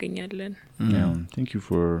ሌሰኖችን እናገኛለን thank you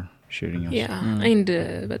for sharing us and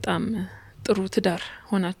በጣም ጥሩ ትዳር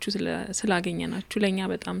ሆናችሁ ስላገኘናችሁ ለኛ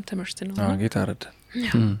በጣም ትምህርት ነው ጌታ ረዳ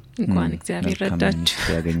እንኳን እግዚአብሔር ረዳችሁ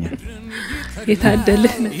ያገኛል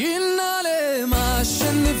የታደለህ ይናለ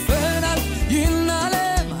ማሸንፈናል ይናለ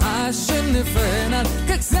አሸንፈናል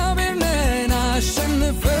ከእግዚአብሔር ነን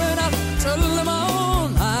አሸንፈናል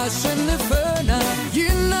ጨለማውን አሸንፈናል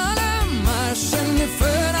ይናለ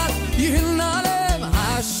አሸንፈናል ይናለ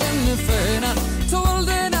አሸንፈናል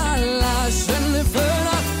ተወልደናል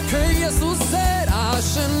አሸንፈናል ከኢየሱስ ዘር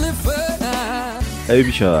አሸንፈናል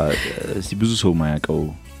አይቢሻ ብዙ ሰው ማያውቀው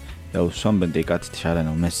ያው እሷም በንጠይቃት ተሻለ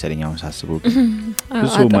ነው መሰለኝ አሁን ሳስበው ብዙ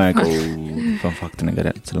ሰው ማያውቀው ፋክት ነገር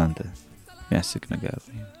ስላንተ የሚያስቅ ነገር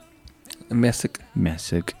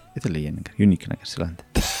የሚያስቅ የተለየ ነገር ዩኒክ ነገር ስላንተ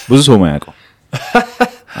ብዙ ሰው ማያውቀው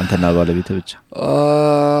አንተና ባለቤት ብቻ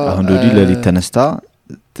አሁን ዶዲ ለሊት ተነስታ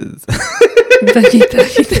በጌታ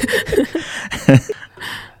ፊት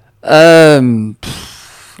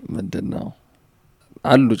ምንድነው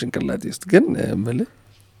አሉ ጭንቅላቴ ውስጥ ግን ማለት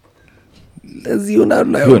ለዚህ ይሆናል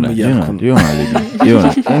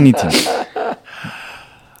anything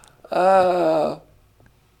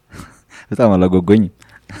በጣም አላጓጓኝ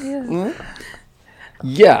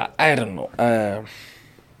I don't know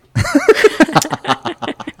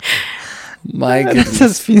my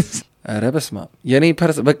goodness ኧረ በስመ አብ የኔ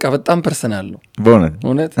በቃ በጣም ፐርሰናል ነው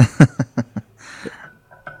በእውነት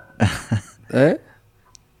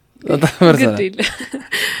በጣም ፐርሰናል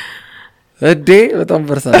በጣም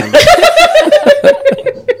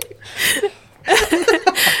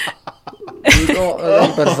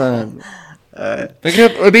ፐርሰናል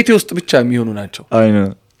ምክንያቱም ቤቴ ውስጥ ብቻ የሚሆኑ ናቸው አይ ነው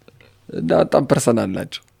በጣም ፐርሰናል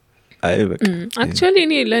ናቸው አይ በቃ አክቹአሊ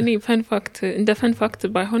እኔ ለኔ ፈን ፋክት እንደ ፈን ፋክት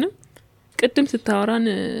ባይሆንም ቅድም ስታወራን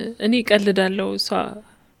እኔ ቀልዳለሁ እሷ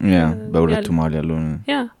በሁለቱ መሀል ያለው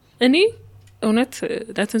እኔ እውነት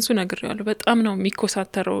ለተንሱ ነግሬዋለሁ በጣም ነው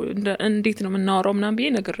የሚኮሳተረው እንዴት ነው የምናወራው ምናምን ብዬ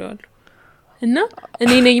ነግሬዋለሁ እና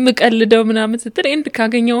እኔ ነኝ ምቀልደው ምናምን ስትል ኤንድ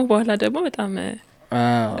ካገኘው በኋላ ደግሞ በጣም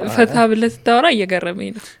ፈታ ብለህ ስታወራ እየገረመኝ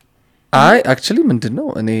ነው። አይ አክቹሊ ምንድነው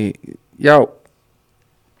እኔ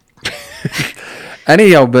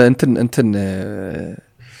ያው በእንትን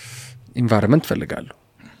ኢንቫይሮንመንት ፈልጋለሁ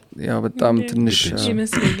ያው በጣም ትንሽ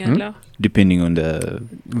ይመስለኛል ዲፔንዲንግ ኦን ዘ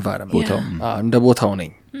ኢንቫይሮንመንት እንደ ቦታው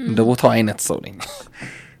ነኝ እንደ ቦታው አይነት ሰው ነኝ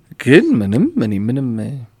ግን ምንም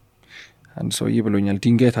አንድ ሰው ይብሎኛል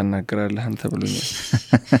ድንጋይ ታናገራለህ አንተ ብሎኛል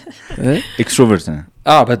ኤክስትሮቨርት ነህ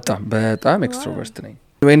በጣም ኤክስትሮቨርት ነኝ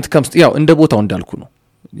when it comes to ያው እንደ ቦታው እንዳልኩ ነው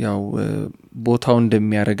ያው ቦታው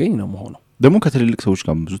እንደሚያረጋኝ ነው መሆኑ ደግሞ ከትልልቅ ሰዎች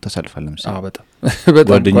ጋር ብዙ ተሳልፋለህ ለምሳሌ በጣም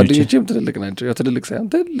ጓደኞቼም ትልልቅ ናቸው ያው ትልልቅ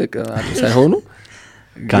ሳይሆኑ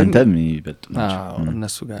ካንተም ይበልጥ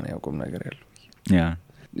እነሱ ጋር ነው ያቆም ነገር ያለው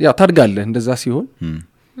ያው ታድጋለህ እንደዛ ሲሆን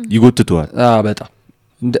ይጎትቷል በጣም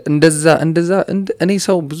እንደዛ እኔ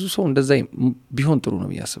ሰው ብዙ ሰው እንደዛ ቢሆን ጥሩ ነው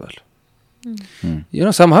ያስባለሁ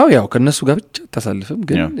somehow ያው ከነሱ ጋር ብቻ ተሳልፈም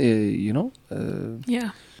ግን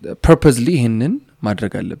purposely ይሄንን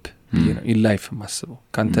ማድረግ አለብህ in life ማስበው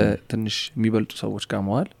ካንተ ትንሽ የሚበልጡ ሰዎች ጋር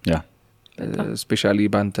መዋል especially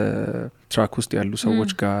ባንተ ትራክ ውስጥ ያሉ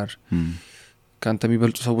ሰዎች ጋር ካንተ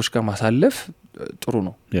የሚበልጡ ሰዎች ጋር ማሳለፍ ጥሩ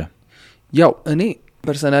ነው ያው እኔ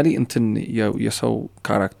ፐርሰናሊ እንትን የሰው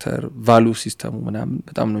ካራክተር ቫሉ ሲስተሙ ምናምን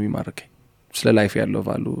በጣም ነው የሚማርከኝ ስለ ላይፍ ያለው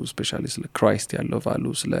ቫሉ ስፔሻሊ ስለ ክራይስት ያለው ቫሉ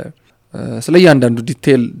ስለ ያንዳንዱ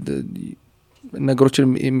ዲቴል ነገሮችን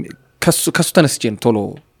ከሱ ተነስቼን ቶሎ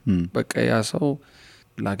በቃ ያ ሰው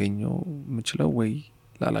ላገኘው ምችለው ወይ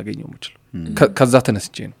ላላገኘው ምችለው ከዛ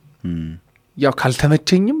ተነስቼ ነው ያው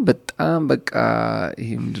ካልተመቸኝም በጣም በቃ ይሄ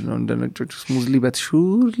ምንድነው እንደነጮች ስሙዝሊ በት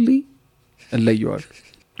ሹርሊ እንለየዋል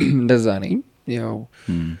እንደዛ ነኝ ያው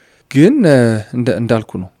ግን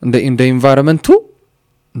እንዳልኩ ነው እንደ ኢንቫይሮንመንቱ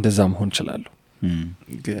እንደዛ መሆን ይችላል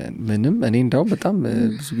ግን ምንም እኔ እንዳው በጣም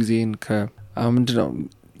ብዙ ጊዜን ምንድነው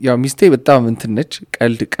ያው ሚስቴ በጣም እንትን ነች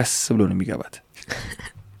ቀልድ ቀስ ብሎ ነው የሚገባት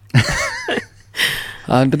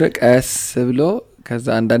አንድ ነው ቀስ ብሎ ከዛ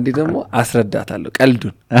አንዳንዴ ደግሞ አስረዳታለሁ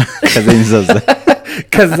ቀልዱን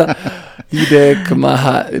ከዛ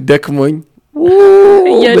ደክሞኝ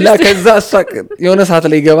ብላ ከዛ እሷ የሆነ ሰዓት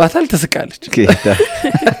ላይ ይገባታል ትስቃለች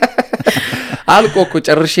አልቆኩ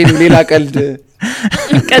ጨርሼ ሌላ ቀልድ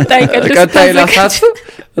ቀጣይ ላሳት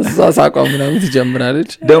እዛ ሳቋም ምናምን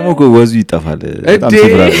ትጀምራለች ደግሞ ወዙ ይጣፋል በጣም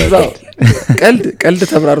ትብራራለች ቀልድ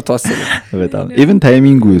ተብራርቶ አሰለ በጣም ኢቭን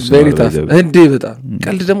ታይሚንጉ በጣም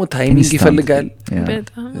ቀልድ ደግሞ ታይሚንግ ይፈልጋል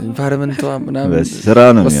በጣም ኢንቫይሮንመንቷ ምናምን ስራ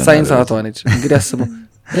ነው ወሳኝ ሰዓቷ ነች እንግዲህ አስበው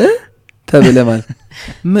ተብለ ማለት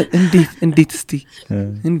እንዴት እስቲ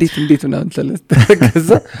እንዴት ምናምን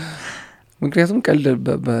ከዛ ምክንያቱም ቀልድ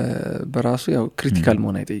በራሱ ያው ክሪቲካል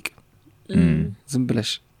መሆን አይጠይቅም ዝም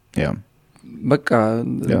ብለሽ በቃ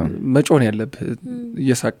መጮን ያለብህ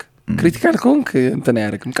እየሳቅ ክሪቲካል ኮንክ እንትን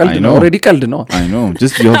ያረክም ቀልድ ነው ኦሬዲ ቀልድ ነው I know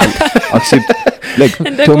just you have to accept like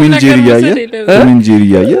ቶም and jerry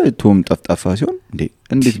ያየ ቶም ጠፍጣፋ ሲሆን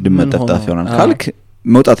እንዴት ድመጠፍጣፋ ይሆናል ካልክ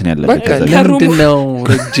መውጣት ነው ያለበት ከዛ ለምንድነው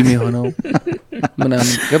ረጅም የሆነው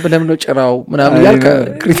ምናምን ለምንድነው ጭራው ምናምን ያልከ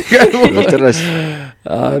ክሪቲካል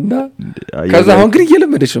እና ከዛ አሁን ግን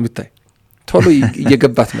እየለመደች ነው የምታይ ቶሎ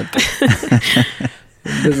እየገባት መጣ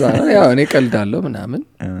እንደዛ ያው እኔ ቀልዳለሁ ምናምን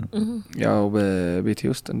ያው በቤቴ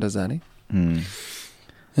ውስጥ እንደዛ ነኝ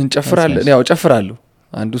እንጨፍራለን ያው ጨፍራለሁ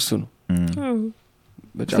አንዱ እሱ ነው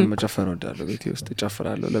በጣም መጨፈር ወዳለሁ ቤቴ ውስጥ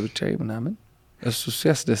ጨፍራለሁ ለብቻዬ ምናምን እሱ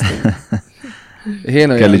ያስደስተኛል ይሄ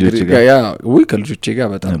ነው ከልጆቼ ጋር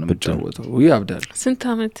በጣም ነው የምጫወተው አብዳል ስንት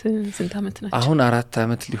አመት ናቸው አሁን 4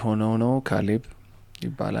 አመት ሊሆነው ነው ካሌብ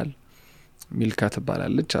ይባላል ሚልካ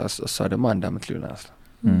ትባላለች እሷ ደግሞ 1 አመት ሊሆናት ነው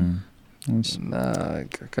እና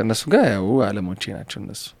ከነሱ ጋር ያው አለሞቼ ናቸው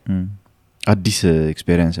እነሱ አዲስ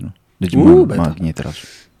ኤክስፒሪየንስ ነው ልጅ ማግኘት ራሱ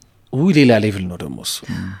ሌላ ሌቭል ነው ደግሞ እሱ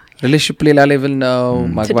ሪሌሽንሺፕ ሌላ ሌቭል ነው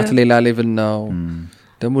ማግባት ሌላ ሌቭል ነው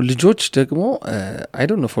ደግሞ ልጆች ደግሞ I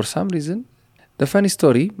don't know for some reason the funny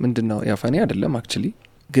story ምንድነው ያ funny አይደለም actually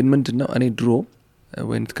ግን ምንድነው እኔ ድሮ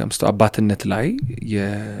when it comes to አባትነት ላይ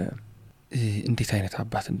እንዴት አይነት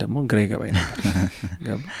አባት እንደሞ ግሬ ገባኝ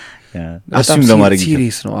ነበር አሱም ለማድረግ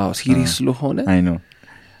ሲሪየስ ነው ሲሪየስ ስለሆነ አይ ነው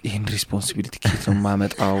ይሄን ሪስፖንሲቢሊቲ ከየት ነው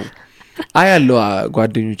ማመጣው አያለው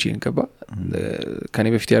ጓደኞቼን ገባ ከኔ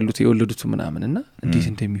በፊት ያሉት የወለዱት ምናምንና እንዴት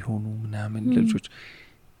እንደሚሆኑ ምናምን ልጆች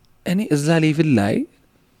እኔ እዛ ሌቭል ላይ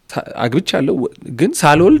አግብቻለሁ ግን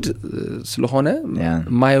ሳልወልድ ስለሆነ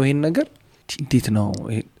ማየው ይሄን ነገር እንዴት ነው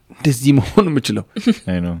እንደዚህ መሆን የምችለው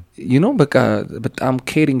አይ ነው በቃ በጣም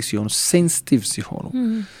ኬሪንግ ሲሆኑ ሴንሲቲቭ ሲሆኑ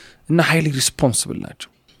እና ሃይሊ ሪስፖንሲብል ናቸው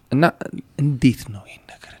እና እንዴት ነው ይሄን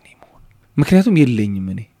ነገር እኔ መሆን ምክንያቱም የለኝም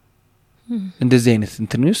እኔ እንደዚህ አይነት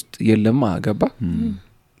እንትን ውስጥ የለም አገባ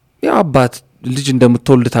ያ አባት ልጅ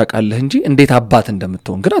እንደምትወልድ ታውቃለህ እንጂ እንዴት አባት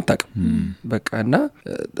እንደምትሆን ግን አታውቅም በቃና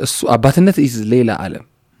እሱ አባትነት is ሌላ ዓለም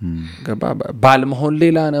ገባ ባል መሆን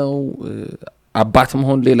ሌላ ነው አባት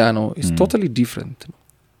መሆን ሌላ ነው is totally different ነው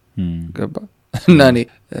ገባ እና እኔ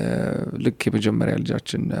ልክ የመጀመሪያ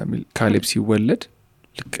ልጃችን ካሌብ ሲወለድ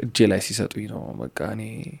ልክ እጄ ላይ ሲሰጡኝ ነው በቃ እኔ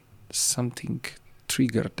something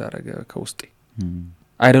triggered አደረገ ከውስጤ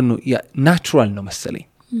I don't know natural ነው መሰለኝ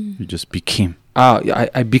you just became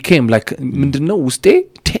I became like ምንድነው ውስጤ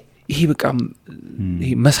ይሄ በቃ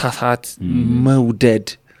ይሄ መሳሳት መውደድ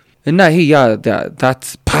እና ይሄ that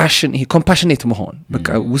passion ይሄ compassionate መሆን በቃ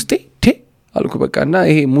ውስጤ አልኩ በቃና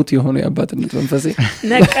ይሄ ሙት የሆነ የአባትነት መንፈሴ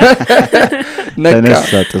ነቃ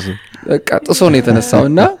በቃ ጥሶ ነው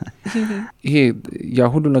የተነሳውና ይሄ ያ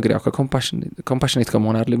ሁሉ ነገር ያው compassionate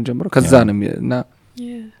ከመሆን አይደለም ጀምሮ ከዛ ነው እና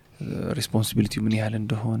responsibility ምን ያህል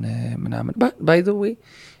እንደሆነ ምናምን by the way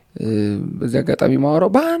በዛ አጋጣሚ ማወራው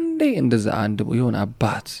ባንዴ እንደዛ አንድ የሆነ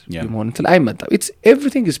አባት የሆነ እንትን አይመጣም it's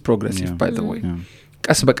everything is progressive by the way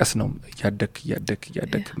ቀስ በቀስ ነው ያደክ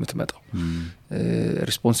የምትመጣው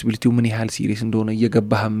responsibility ምን ያህል ሲሪየስ እንደሆነ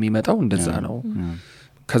እየገባህ የሚመጣው እንደዛ ነው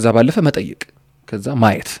ከዛ ባለፈ መጠየቅ ከዛ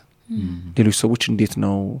ማየት ሌሎች ሰዎች እንዴት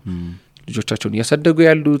ነው ልጆቻቸውን ያሳደጉ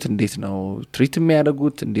ያሉት እንዴት ነው ትሪት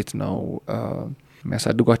የሚያደርጉት እንዴት ነው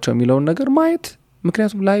የሚያሳድጓቸው የሚለውን ነገር ማየት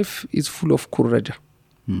ምክንያቱም life is full of ኩረጃ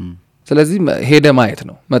ስለዚህ ሄደ ማየት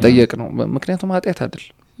ነው መጠየቅ ነው ምክንያቱም ኃጢአት አይደል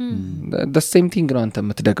the same thing ነው አንተ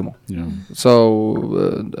የምትደግመው so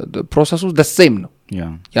the process is the same ነው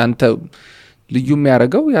ያንተ ልዩ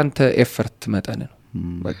የሚያደርገው ያንተ ኤፈርት መጠን ነው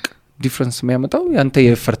በቃ ዲፈረንስ የሚያመጣው ያንተ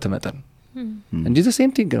የኤፈርት መጠን እንጂ the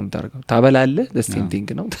same thing ነው የምታደርገው ታበላለህ the same thing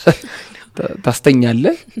ነው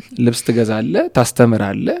ታስተኛለህ ልብስ ትገዛለህ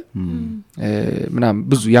ታስተምራለህ ምናምን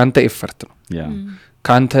ብዙ ያንተ ኤፈርት ነው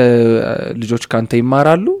ካንተ ልጆች ካንተ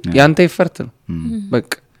ይማራሉ ያንተ ኤፈርት ነው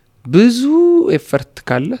በቃ ብዙ ኤፈርት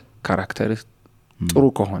ካለ ካራክተር ጥሩ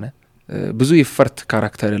ከሆነ ብዙ ኤፈርት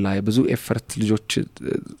ካራክተር ላይ ብዙ ኤፈርት ልጆች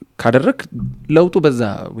ካደረክ ለውጡ በዛ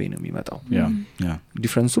ወይ ነው የሚመጣው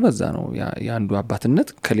ዲፈረንሱ በዛ ነው ያንዱ አባትነት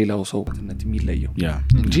ከሌላው ሰው አባትነት የሚለየው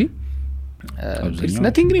እንጂ it's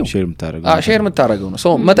nothing new ሼር የምታረገው ነው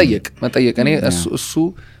ሰው መጠየቅ እኔ እሱ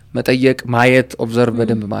መጠየቅ ማየት ኦብዘርቭ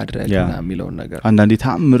በደንብ ማድረግ እና የሚለው ነገር አንዳንዴ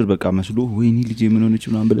ታምር በቃ መስሎ ወይኔ ልጅ ምን ሆነች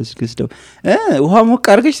ምናምን ብለህ ስከስደው ውሃ ሞቅ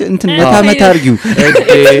አርገሽ እንትን መታ አርጊው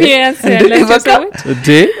እንዴ በቃ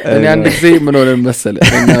እኔ አንድ ጊዜ ምን ሆነ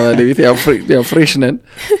መሰለህ እና ባለቤት ያው ፍሬሽነን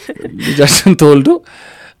ልጃችን ተወልዶ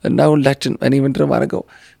እና ሁላችን እኔ ምንድነው ማድረገው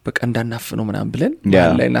በቃ እንዳናፍነው ምናምን ብለን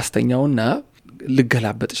ላይ እናስተኛውና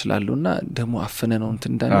ልገላበጥ ይችላልውና ደሞ አፍነ ነው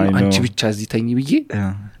እንትን እንዳለው አንቺ ብቻ እዚህ ተኝ ብዬ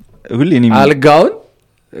ሁሌ እኔ አልጋውን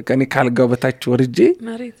ከኔ ካልጋው በታች ወርጄ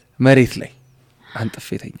መሬት ላይ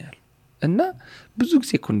አንጥፌተኛል እና ብዙ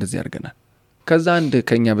ጊዜ እኮ እንደዚህ ያርገናል ከዛ አንድ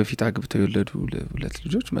ከኛ በፊት አግብተው የወለዱ ሁለት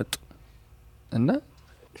ልጆች መጡ እና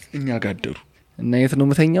እኛ ጋደሩ እና የት ነው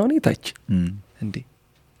መተኛው ነው ታች እንዴ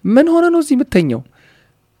ምን ሆነ ነው እዚህ መተኛው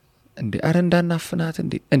እንዴ አረ እንዳናፍናት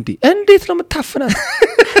እንዴት ነው መታፍናት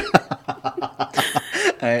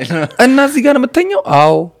እና እዚህ ጋር መተኛው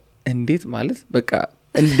አዎ እንዴት ማለት በቃ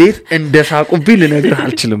እንዴት እንደሳቁብኝ ልነግርህ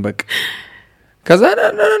አልችልም በቃ ከዛ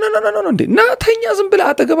ነው እንዴ ና ተኛ ዝም ብለህ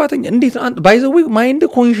አጠገባተኛ እንዴት ባይ ዘ ዌይ ማይንድ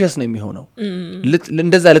ኮንሺየስ ነው የሚሆነው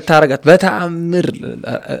እንደዛ ልታረጋት በተአምር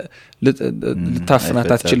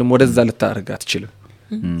ልታፍናት አትችልም ወደዛ ልታረጋት አትችልም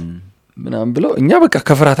ምናምን ብለው እኛ በቃ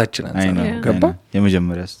ከፍራታችን አንፃር ገባ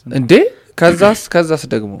የመጀመሪያስ እንዴ ከዛስ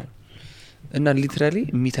ደግሞ እና ሊትራሊ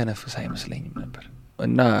የሚተነፍስ አይመስለኝም ነበር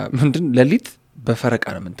እና ምንድን ለሊት በፈረቃ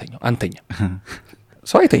ነው የምንተኛው አንተኛ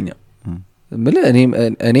ሰው አይተኛም ምለ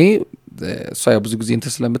እኔ ሰው ብዙ ጊዜ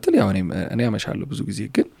እንትን ስለምትል ያው እኔ ያመሻለሁ ብዙ ጊዜ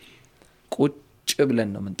ግን ቁጭ ብለን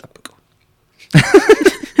ነው የምንጠብቀው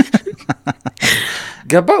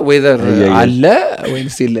ገባ ዌዘር አለ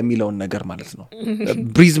ወይስ የለም የሚለውን ነገር ማለት ነው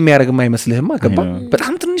ብሪዝ የሚያደርግም አይመስልህማ ገባ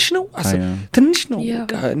በጣም ትንሽ ነው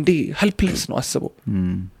እንዴ ሄልፕለስ ነው አስበው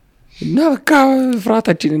እና በቃ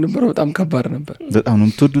ፍራታችን የነበረው በጣም ከባድ ነበር በጣም ነው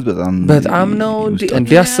የምትወዱት በጣም ነው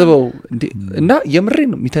እንዴ አስበው እና የምሬን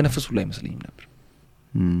ነው የሚተነፍሱ ላይ መስለኝ ነበር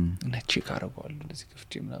እና ቼክ አረጋዋለሁ እንደዚህ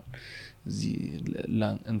ከፍቼ ምናምን እዚህ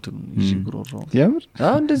እንትኑ ይግሮሮ ያምር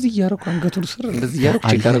እንደዚህ ያረኩ አንገቱን ስር እንደዚህ ያረኩ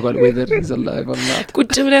ቼክ አረጋዋለሁ ወይዘር ይዘላ ይባላል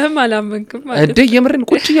ቁጭ ብለህም አላመንክም ማለት እንዴ የምሬን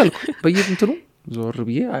ቁጭ እያልኩ በየእንትኑ ዞር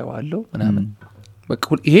ብዬ አይዋለሁ ምናምን በቃ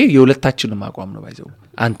ይሄ የሁለታችንም አቋም ነው ባይዘው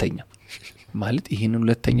አንተኛ ማለት ይሄን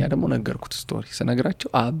ሁለተኛ ደግሞ ነገርኩት ስቶሪ ሰነግራቸው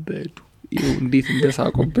አበዱ ይሄው እንዴት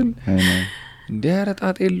እንደሳቆብን እንዴ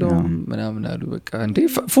አረጣጥ የለውም ምናምን አሉ በቃ እንዴ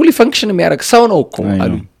ፉሊ ፈንክሽን የሚያደርግ ሰው ነው እኮ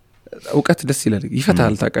አሉ እውቀት ደስ ይላል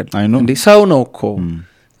ይፈታል ታቀድ እንዴ ሰው ነው እኮ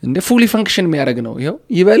እንደ ፉሊ ፈንክሽን የሚያደርግ ነው ይሄው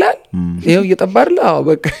ይበላል ይሄው እየጠባርላ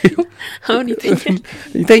በቃ ይሄው አሁን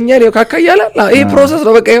ይተኛል ይሄው ካካያላ ይሄ ፕሮሰስ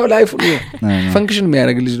ነው በቃ ይሄው ላይፍ ነው ፈንክሽን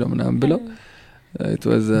የሚያደርግ ልጅ ነው ምናምን ብለው it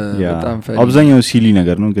was በጣም ፈሪ አብዛኛው ሲሊ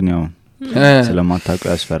ነገር ነው ግን ያው ስለማታውቁ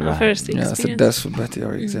ያስፈራል ስዳስበት ያው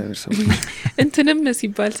እግዚአብሔር ሰው እንትንም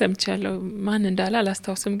ሲባል ሰምቻለሁ ማን እንዳለ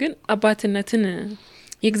አላስታውስም ግን አባትነትን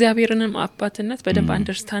የእግዚአብሔርንም አባትነት በደንብ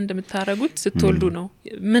አንደርስታንድ የምታረጉት ስትወልዱ ነው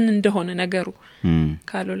ምን እንደሆነ ነገሩ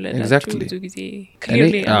ካልወለዳችሁ ብዙ ጊዜ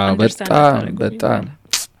ክሊርሊ አንደርስታንድ ታረጉ በጣም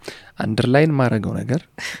አንደርላይን ማረገው ነገር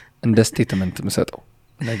እንደ ስቴትመንት መስጠው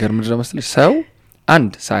ነገር ምንድነው መስለሽ ሰው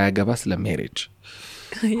አንድ ሳያገባ ስለ ሜሬጅ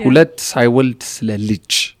ሁለት ሳይወልድ ስለ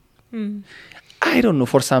ልጅ I don't know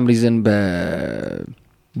for some reason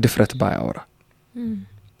በድፍረት ባያወራ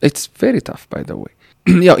it's very tough by the way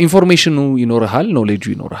ያው ኢንፎርሜሽኑ ይኖርሃል ኖሌጁ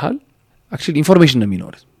ይኖርሃል actually ኢንፎርሜሽን ነው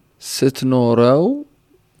የሚኖርህ ስትኖረው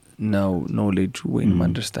ነው ኖሌጁ ወይም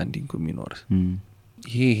አንደርስታንዲንጉ የሚኖርህ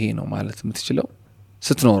ይሄ ነው ማለት የምትችለው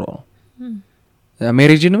ስትኖረው ነው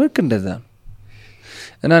ሜሬጅን ምክ እንደዛ ነው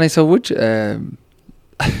እና እኔ ሰዎች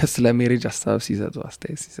ስለ ሜሬጅ ሐሳብ ሲሰጡ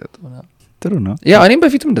አስተያየት ሲሰጡ ጥሩ ነው ያው እኔም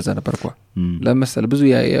በፊትም እንደዛ ነበርኩ ለምሳሌ ብዙ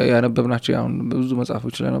ያነበብናቸው ያው ብዙ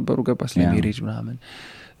መጽሐፎች ስለነበሩ ገባ ስለ ሜሬጅ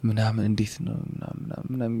ምናምን እንዴት ነው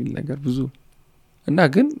ምናምን የሚል ነገር ብዙ እና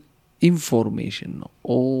ግን ኢንፎርሜሽን ነው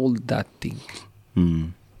all that thing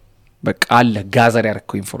በቃ አለ ጋዘር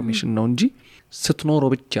ያረከው ኢንፎርሜሽን ነው እንጂ ስትኖረው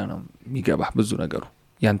ብቻ ነው የሚገባ ብዙ ነገሩ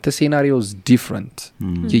ያንተ ሴናሪዮስ ዲፈረንት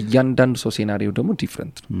የእያንዳንዱ ሰው ሴናሪዮ ደግሞ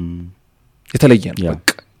ዲፈረንት ነው የተለየ ነው በቃ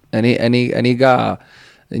እኔ ጋር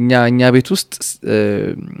እኛ ቤት ውስጥ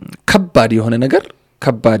ከባድ የሆነ ነገር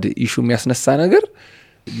ከባድ ኢሹ የሚያስነሳ ነገር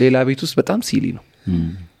ሌላ ቤት ውስጥ በጣም ሲሊ ነው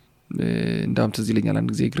እንዳውም ትዝ ይለኛል አንድ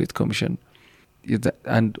ጊዜ ግሬት ኮሚሽን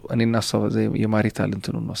አንድ እኔና ሰው የማሪታል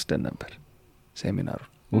እንትኑን ወስደን ነበር ሴሚናሩ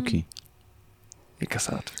ኦኬ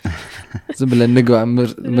የከሳቱ ዝም ብለን ንግባ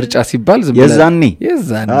ምርጫ ሲባል ዝም ብለን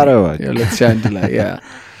የዛኔ አረዋክ 2001 ላይ ያ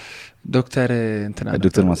ዶክተር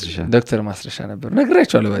ማስረሻ ነበር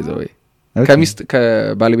ነግራቸዋለሁ ባይዘው ከሚስት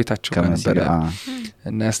ከባለቤታቸው ጋር ነበር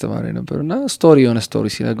እና ያስተማሩ ነበርና ስቶሪ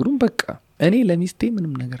ሲነግሩን በቃ እኔ ለሚስቴ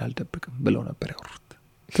ምንም ነገር አልደብቅም ብለው ነበር ያወሩት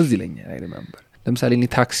ትዝ ይለኛል አይ ሪሜምበር ለምሳሌ እኔ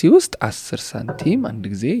ታክሲ ውስጥ 10 ሳንቲም አንድ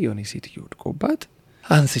ጊዜ የሆነ ሴትዮ ወድቆባት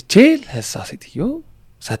አንስቼ ለሷ ሴትዮ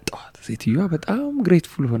ሰጠዋት ሴትዮዋ በጣም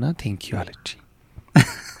ግሬትፉል ሆና ቴንክ ዩ አለች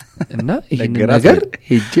እና ይሄን ነገር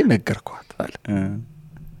ሄጄ ነገርኳት አለ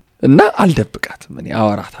እና አልደብቃትም እኔ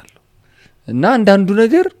አወራታለሁ እና አንዳንዱ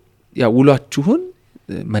ነገር ያው ውሏችሁን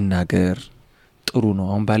መናገር ጥሩ ነው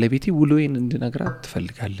አሁን ባለቤቴ ውሎዬን እንድነግራት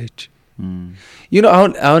ትፈልጋለች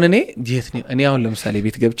አሁን እኔ አሁን ለምሳሌ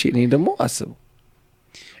ቤት ገብቼ እኔ ደግሞ አስበው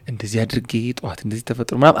እንደዚህ አድርጌ ጧት እንደዚህ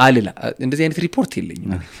ተፈጥሮ ምናምን አልላ እንደዚህ አይነት ሪፖርት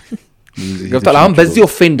የለኝም ገብቷል አሁን በዚህ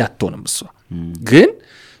ኦፌንድ አትሆንም እሷ ግን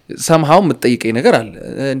somehow የምትጠይቀኝ ነገር አለ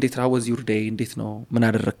እንዴት was your day እንዴት ነው ምን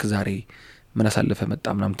አደረክ ዛሬ ምን አሳልፈ መጣ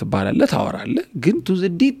ምናምን ትባላለህ ታወራለህ ግን to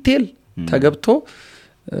the detail ተገብቶ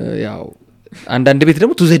ያው አንዳንድ ቤት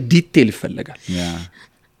ደግሞ to the detail ይፈልጋል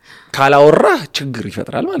ካላወራ ችግር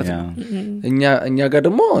ይፈጥራል ማለት ነው እኛ ጋር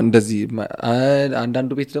ደግሞ እንደዚህ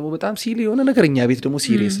አንዳንዱ ቤት ደግሞ በጣም ሲሊ የሆነ ነገር እኛ ቤት ደግሞ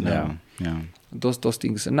ሲሪየስ ነው those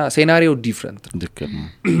things እና ሴናሪዮ ዲፈረንት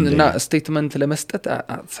እና ስቴትመንት ለመስጠት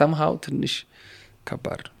somehow ትንሽ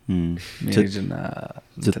ከባድ ሜሬጅና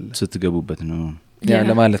ስትገቡበት ነው ያ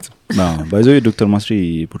ለማለት ነው ባይዘው ዶክተር ማስሪ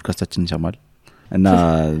ፖድካስታችን ይሰማል እና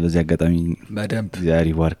በዚህ አጋጣሚ በደንብ ዛሬ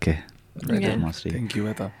ዋርከ ዶክተር ማስሪ thank you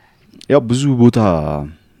በጣም ያው ብዙ ቦታ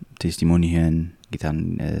ቴስቲሞኒህን ጌታን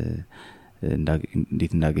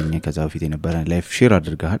እንዴት እንዳገኘ ከዛ በፊት የነበረ ላይፍ ሼር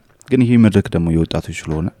አድርገሃል ግን ይሄ መድረክ ደግሞ የወጣቶች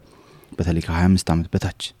ስለሆነ በተለይ ከ25 ዓመት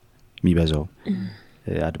በታች የሚበዛው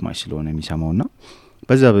አድማጭ ስለሆነ የሚሰማውና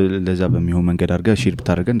ለዛ በሚሆን መንገድ አድርገህ ሼር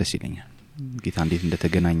ብታደርገን ደስ ይለኛል ጌታ እንዴት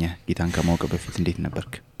እንደተገናኘ ጌታን ከማወቅ በፊት እንዴት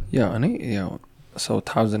ነበርክ ያው እኔ ያው ሰው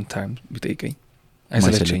 1000 ታይም ቢጠይቀኝ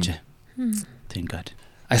አይሰለቸኝ thank god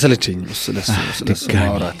አይሰለቸኝም ስለሱ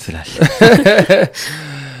ማውራት ስላል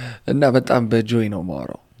እና በጣም በጆይ ነው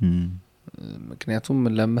ማውራው ምክንያቱም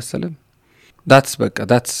ለምሳሌም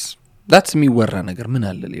that's የሚወራ ነገር ምን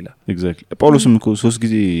አለ ሌላ exactly ጳውሎስም እኮ 3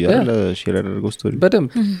 ጊዜ ያለ ሼር ያደረገው ስቶሪ በደንብ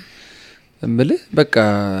እምልህ በቃ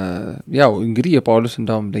ያው እንግዲህ የጳውሎስ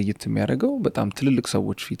እንዳውም ለየት የሚያደርገው በጣም ትልልቅ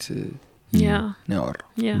ሰዎች ፊት ነው ያወራው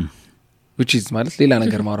which is ማለት ሌላ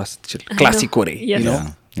ነገር ማውራት ስትችል ክላሲክ ወሬ you know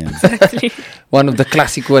exactly one of the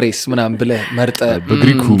classic words ምናምን ብለህ መርጠህ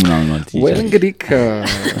በግሪኩ ምናምን ማለት ወይ እንግዲህ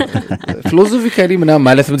ፊሎሶፊካሊ ምናምን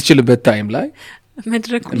ማለት የምትችልበት ታይም ላይ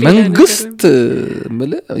መድረኩ መንግስት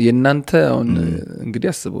ማለት የናንተ አሁን እንግዲህ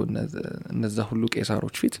አስበው እነዛ ሁሉ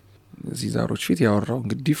ቄሳሮች ፊት ዚዛሮች ፊት ያወራው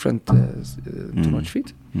እንግዲህ ዲፈረንት እንትኖች ፊት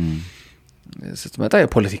ስትመጣ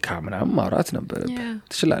የፖለቲካ ምናምን ማውራት ነበር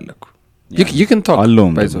ትችላለህ you can talk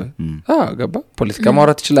by the way ገባ ፖለቲካ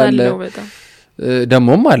ማውራት ትችላለህ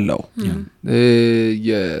ደሞም አለው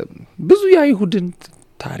ብዙ የአይሁድን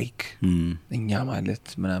ታሪክ እኛ ማለት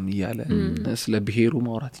ምናምን ይያለ ስለ ብሄሩ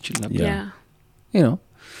ማውራት ይችል ነበር you know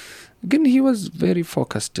ግን he was very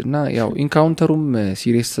focused እና ያው ኢንካውንተሩም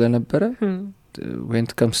ሲሪየስ ስለነበረ when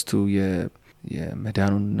it comes to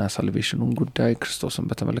የመዳኑንና ሳልቬሽኑን ጉዳይ ክርስቶስን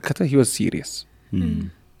በተመለከተ he was serious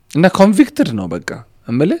እና convicted ነው በቃ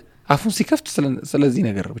እምልህ አፉን ሲከፍት ስለዚህ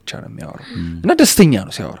ነገር ብቻ ነው የሚያወራው እና ደስተኛ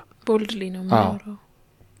ነው ሲያወራ boldly ነው የሚያወራው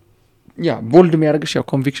bold የሚያደርግሽ ያው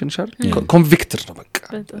conviction ሻል convicted ነው በቃ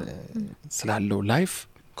ስላለው ላይፍ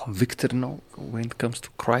convicted ነው when it comes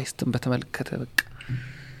to Christ በተመለከተ በቃ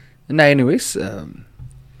እና anyways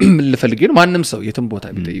ምን ልፈልግ ነው ማንንም ሰው የትም ቦታ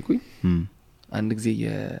ቢጠይቁኝ አንድ ጊዜ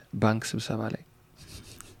የባንክ ስብሰባ ላይ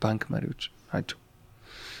ባንክ መሪዎች ናቸው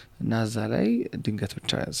እና እዛ ላይ ድንገት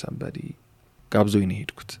ብቻ somebody ጋብዞኝ ነው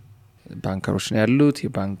ሄድኩት ባንከሮች ነው ያሉት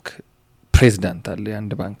የባንክ ፕሬዝዳንት አለ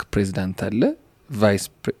አንድ ባንክ ፕሬዝዳንት አለ ቫይስ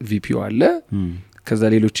ቪፒ አለ ከዛ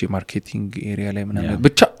ሌሎች የማርኬቲንግ ኤሪያ ላይ ምናምን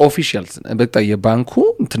ብቻ ኦፊሻልስ በቃ የባንኩ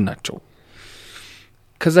እንትን ናቸው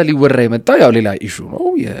ከዛ ሊወራ የመጣ ያው ሌላ ኢሹ ነው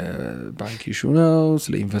የባንክ ኢሹ ነው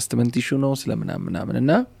ስለ ኢንቨስትመንት ኢሹ ነው ስለ ምናምን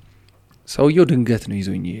እና ሰውየው ድንገት ነው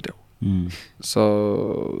ይዞኝ ሄደው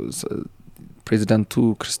ፕሬዝዳንቱ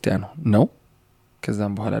ክርስቲያን ነው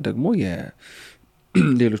ከዛም በኋላ ደግሞ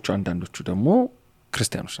የሌሎቹ አንዳንዶቹ ደግሞ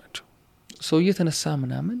ክርስቲያኖች ናቸው ሰውየው ተነሳ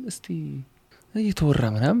ምናምን እስቲ እየተወራ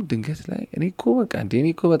ምናምን ድንገት ላይ እኔኮ በቃ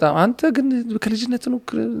እኔኮ በጣም አንተ ግን ከልጅነት ነው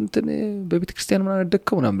እንትን በቤተ ክርስቲያን ምናምን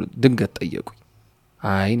ደከው ምናምን ድንገት ጠየቁኝ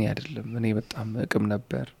አይ እኔ አይደለም እኔ በጣም እቅም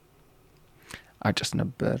ነበር አጨስ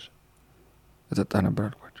ነበር እጠጣ ነበር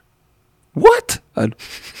አልኳቸው what አሉ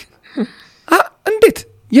እንዴት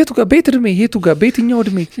የቱ ጋር ቤት እድሜ የቱ ጋር ቤትኛው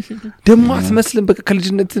እድሜ ደሞ አትመስልም በቃ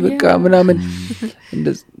ከልጅነት በቃ ምናምን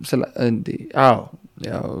እንዴ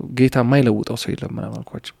ያው ጌታ ማይለውጠው ሰው የለም ምናምን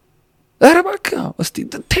አልኳቸው ኧረ እባክህ እስቲ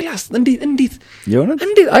ቴላስ እንዴት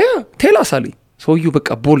አያ ቴላስ አለኝ ሰውዬው በቃ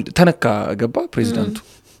ቦልድ ተነካ ገባ ፕሬዝዳንቱ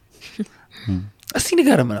እስቲ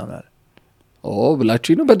ንገረን ምናምን አለ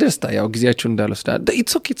ብላችሁ ነው በደስታ ያው ጊዜያችሁን እንዳልወስዳ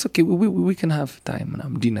it's okay we can have time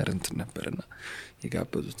ምናምን ዲነር እንትን ነበርና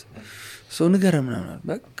የጋበዙት ሰው ንገረን ምናምን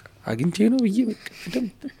በቃ አግኝቼ ነው ብዬ በቃ ደም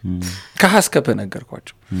ከሐስከፈ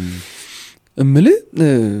ነገርኳቸው እምልህ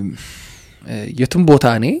የትም ቦታ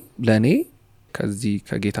ለኔ ከዚህ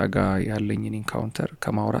ከጌታ ጋር ያለኝን ኢንካውንተር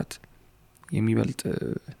ከማውራት የሚበልጥ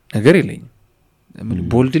ነገር የለኝም እምልህ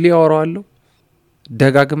ቦልድሊ ያወራዋለሁ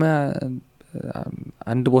ደጋግመ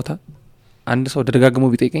አንድ ቦታ አንድ ሰው ደጋግሞ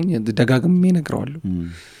ቢጠይቀኝ ደጋግሜ ነግረዋለሁ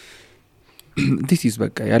this is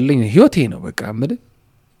በቃ ያለኝ ህይወቴ ነው በቃ እምልህ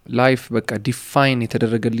ላይፍ በቃ ዲፋይን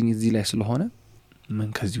የተደረገልኝ እዚህ ላይ ስለሆነ ምን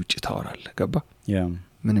ከዚህ ውጪ ታወራለህ ገባ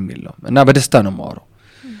ምንም የለውም እና በደስታ ነው የማወራው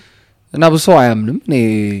እና ብዙ ሰው አያምንም እኔ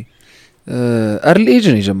early age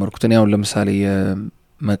ነው የጀመርኩት እኔ አሁን ለምሳሌ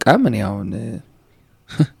መቃም እኔ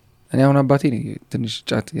አሁን አባቴ ነው ትንሽ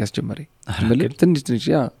ጫት ያስጀመረኝ ማለት ትንሽ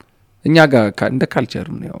እኛ ጋር እንደ ካልቸር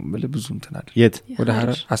ነው ማለት ብዙ እንትን አይደል የት ወደ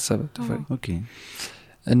ሐረር አሰበ ተፈሪ ኦኬ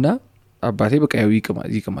እና አባቴ በቃ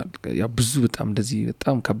ይቅማል ያው ብዙ በጣም እንደዚህ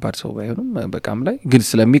በጣም ከባድ ሰው ባይሆንም በቃም ላይ ግን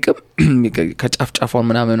ስለሚቅም ከጫፍጫፏን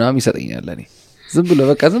ምናምን ይሰጠኛል እኔ ዝም ብሎ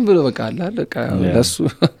በቃ አለ በቃ ለሱ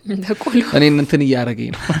እኔ እንትን ያያረገኝ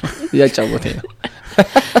ነው ያጫወተኝ ነው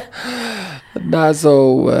እና ሰው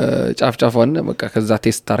ጫፍጫፏን በቃ ከዛ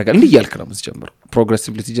ቴስት ታረጋል እንዴ ያልክ ነው የምትጀምረው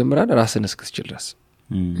ፕሮግሬሲቭሊ ትጀምራለህ ራስን እስክትችል ድረስ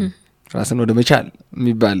ራስን ወደ መቻል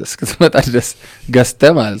የሚባል እስክትመጣ ድረስ ገስተ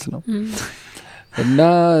ማለት ነው እና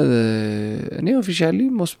እኔ ኦፊሻሊ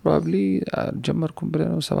most probably ጀመርኩም ብለ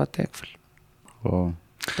ነው 7ኛ ክፍል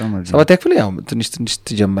 7ኛ ክፍል ያው ትንሽ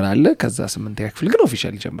ትጀምራለህ ከዛ 8ኛ ክፍል ግን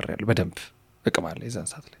ኦፊሻሊ ጀምራለሁ በደንብ እቀማለሁ የዛን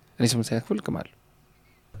ሰዓት ላይ እኔ 8ኛ ክፍል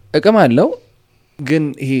እቀማለሁ ግን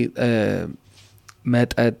ይሄ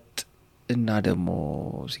መጠጥ እና ደግሞ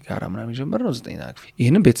ሲጋራ ምናምን ጀመርነው 9ኛ ክፍል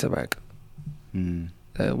ይሄንን ቤተሰብ አያውቅም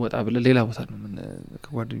ወጣ ብለ ሌላ ቦታ ነው ምን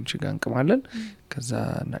ከጓደኞች ጋር እንቀማለን ከዛ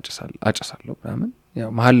አጨሳለሁ ምናምን ያው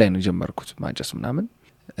መሃል ላይ ነው ጀመርኩት ማጨስ ምናምን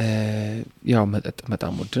ያው መጠጥ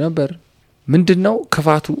በጣም ወድ ነበር ምንድነው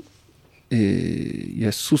ክፋቱ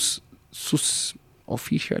የሱስ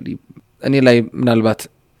ኦፊሻሊ እኔ ላይ ምናልባት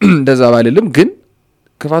እንደዛ ባልልም ግን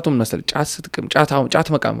ክፋቱም መሰል ጫት ስትቅም ጫት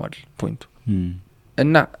መቃማል ፖይንቱ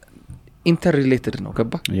እና ኢንተር ሪሌትድ ነው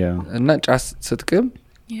ገባ እና ጫት ስትቅም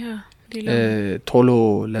ቶሎ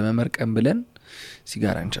ለመመርቀም ብለን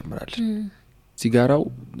ሲጋራ እንጨምራለን ሲጋራው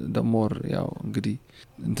ደሞር ያው እንግዲህ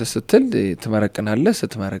እንተ ስትል ትመረቅናለህ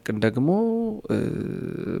ስትመረቅን ደግሞ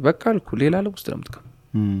በቃ አልኩ ሌላ ዓለም ውስጥ ነው የምትከም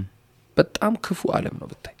በጣም ክፉ ዓለም ነው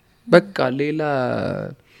ብታይ በቃ ሌላ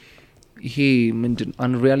ይሄ ምንድን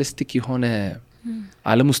አንሪያሊስቲክ የሆነ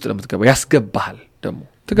ዓለም ውስጥ ነው የምትገባው። ያስገባሃል ደግሞ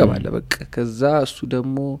ትገባለህ በቃ። ከዛ እሱ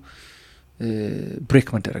ደግሞ ብሬክ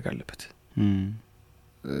መደረግ አለበት።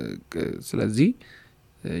 ስለዚህ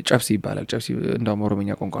ጨብሲ ይባላል። ጨብሲ እንደውም ኦሮምኛ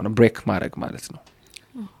ቋንቋ ነው፣ ብሬክ ማድረግ ማለት ነው።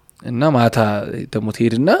 እና ማታ ደግሞ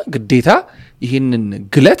ትሄድና ግዴታ ይሄንን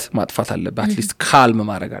ግለት ማጥፋት አለበት። አትሊስት ካልም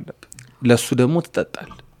ማድረግ አለበት። ለሱ ደግሞ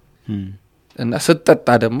ትጠጣል። እና ስትጠጣ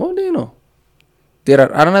ደግሞ ነው there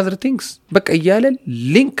are another things በቃ እያለ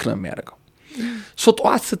ሊንክ ነው የሚያደርገው።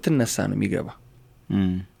 ጠዋት ስትነሳ ነው የሚገባ።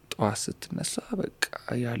 ጠዋት ስትነሳ በቃ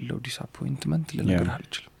ያለው ዲስአፖይንትመንት ልነግርህ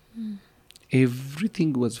አልችልም።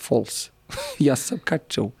 everything was false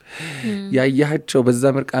ያሰብካቸው ያያቸው በዛ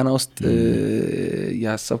ምርቃና ውስጥ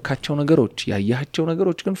ያሰብካቸው ነገሮች ያያቸው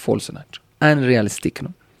ነገሮች ግን ፎልስ ናቸው። አንሪያሊስቲክ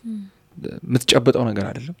ነው። የምትጨብጠው ነገር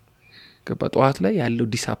አይደለም። ጠዋት ላይ ያለው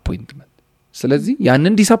ዲስአፖይንትመንት። ስለዚህ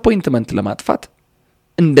ያንን ዲስአፖይንትመንት ለማጥፋት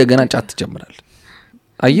እንደገና ጫት ትጀምራል።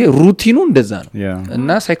 አየህ ሩቲኑ እንደዛ ነው።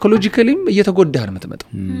 እና ሳይኮሎጂካሊም እየተጎዳህ ነው የምትመጣው።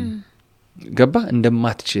 ገባ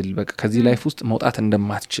እንደማትችል በቃ ከዚህ ላይፍ ውስጥ መውጣት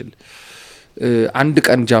እንደማትችል አንድ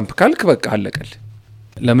ቀን ጃምፕ ካልክ በቃ አለቀል።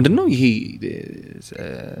 ለምንድነው ይሄ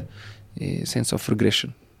ሴንስ ኦፍ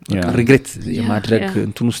ሪግሬሽን ሪግሬት የማድረግ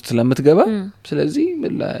እንትን ውስጥ ስለምትገባ። ስለዚህ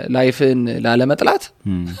ላይፍን ላለመጥላት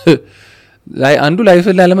አንዱ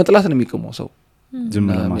ላይፍን ላለመጥላት ነው የሚቆመው ሰው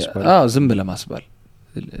ዝም ለማስባል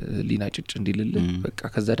ሊናጭጭ እንዲልል በቃ።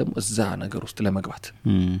 ከዛ ደግሞ እዛ ነገር ውስጥ ለመግባት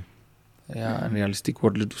ያ ሪያሊስቲክ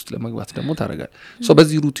ወርልድ ውስጥ ለመግባት ደግሞ ታረጋል።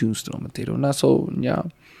 በዚህ ሩቲን ውስጥ ነው የምትሄደው። እና እኛ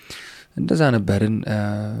እንደዛ ነበርን።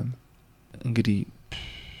 እንግዲህ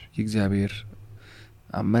የእግዚአብሔር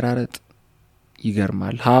አመራረጥ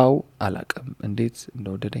ይገርማል። ሃው አላቅም፣ እንዴት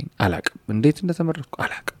እንደወደደኝ አላቅም፣ እንዴት እንደተመረጥኩ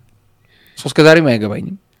አላቅም። ከዛሬም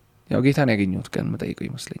አይገባኝም። ያው ጌታን ያገኘሁት ቀን መጠይቀው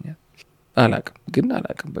ይመስለኛል። አላቅም ግን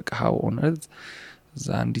አላቅም በቃ ሃው ኦን እርዝ እዛ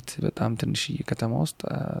አንዲት በጣም ትንሽዬ ከተማ ውስጥ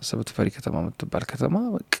ሰብትፈሪ ከተማ የምትባል ከተማ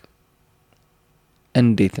በቃ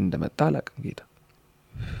እንዴት እንደመጣ አላቅም ጌታ።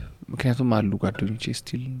 ምክንያቱም አሉ ጓደኞቼ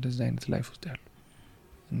ስቲል እንደዛ አይነት ላይፍ ውስጥ ያሉ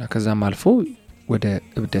እና ከዛም አልፎ ወደ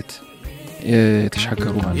እብደት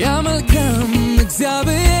የተሻገሩ ማለት ያ መልካም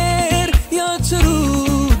እግዚአብሔር ያ ቸሩ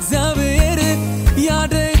እግዚአብሔር ያ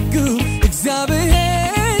ደጉ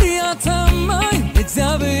እግዚአብሔር ያ ታማኝ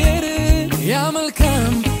እግዚአብሔር ያ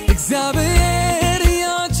መልካም እግዚአብሔር ያ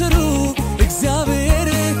ቸሩ እግዚአብሔር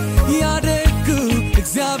ያ ደጉ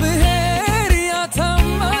እግዚአብሔር ያ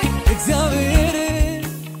ታማኝ እግዚአብሔር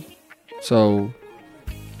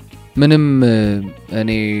ምንም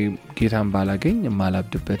እኔ ጌታን ባላገኝ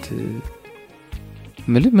የማላብድበት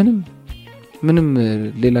ምንም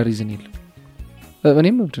ሌላ ሪዝን የለም።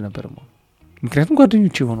 እኔም እብድ ነበር ማለት ምክንያቱም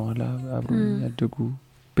ጓደኞቼ ሆነዋል አብሮ ያደጉ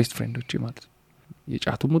ቤስት ፍሬንዶቼ ማለት ነው።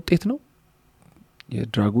 የጫቱም ውጤት ነው፣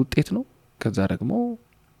 የድራግ ውጤት ነው። ከዛ ደግሞ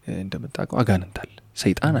እንደምታውቀው አጋንንት አለ፣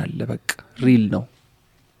 ሰይጣን አለ። በቃ ሪል ነው።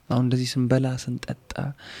 አሁን እንደዚህ ስንበላ ስንጠጣ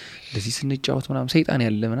እንደዚህ ስንጫወት ምናምን ሰይጣን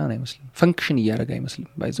ያለ ምናምን አይመስልም። ፈንክሽን እያደረገ አይመስልም።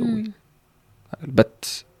 ባይዘው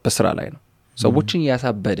በስራ ላይ ነው። ሰዎችን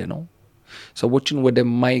ያሳበደ ነው። ሰዎችን ወደ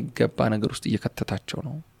ማይገባ ነገር ውስጥ እየከተታቸው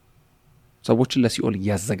ነው። ሰዎችን ለሲኦል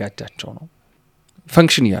እያዘጋጃቸው ነው።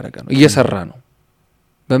 ፈንክሽን እያደረገ ነው፣ እየሰራ ነው።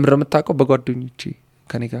 በምድር የምታውቀው በጓደኞቼ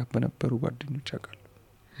ከኔ ጋር በነበሩ ጓደኞቼ አውቃለሁ።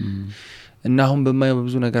 እና አሁን በማየው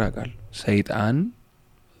ብዙ ነገር አውቃለሁ። ሰይጣን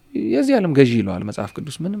የዚህ ዓለም ገዢ ይለዋል መጽሐፍ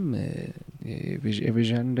ቅዱስ። ምንም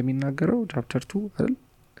ኤፌዥያን እንደሚናገረው ቻፕተር 2 አይደል?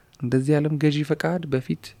 እንደዚህ ዓለም ገዢ ፈቃድ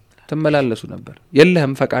በፊት ተመላለሱ ነበር።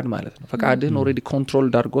 የለህም ፈቃድ ማለት ነው። ፈቃድህን ኦሬዲ ኮንትሮል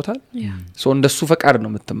ዳርጎታል። እንደሱ ፈቃድ ነው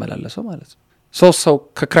የምትመላለሰው ማለት ነው። ሰው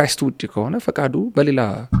ከክራይስት ውጪ ከሆነ ፈቃዱ በሌላ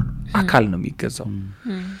አካል ነው የሚገዛው።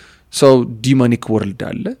 ዲሞኒክ ወርልድ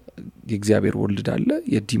አለ፣ የእግዚአብሔር ወርልድ አለ፣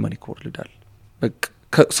 የዲሞኒክ ወርልድ አለ። በቃ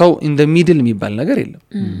ሰው ኢን ዘ ሚድል የሚባል ነገር የለም።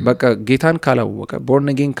 በቃ ጌታን ካላወቀ ቦርን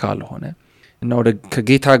አጌን ካልሆነ እና ወደ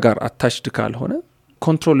ከጌታ ጋር አታችድ ካልሆነ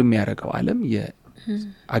ኮንትሮል የሚያደርገው ዓለም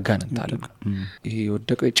የአጋንንት ዓለም ነው። ይሄ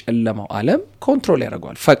የወደቀው የጨለማው ዓለም ኮንትሮል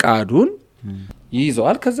ያደርገዋል፣ ፈቃዱን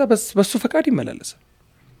ይይዘዋል። ከዛ በሱ ፈቃድ ይመላለሳል።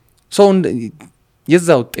 የዛ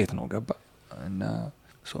ውጤት ነው። ገባ እና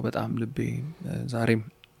በጣም ልቤ ዛሬም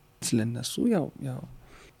ስለነሱ ያው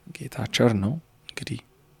ጌታ ቸር ነው። እንግዲህ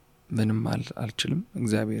ምንም አልችልም።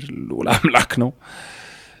 እግዚአብሔር ልዑል አምላክ ነው።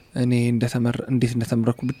 እኔ እንዴት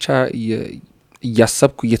እንደተመረኩ ብቻ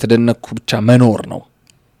እያሰብኩ እየተደነቅኩ ብቻ መኖር ነው።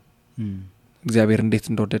 እግዚአብሔር እንዴት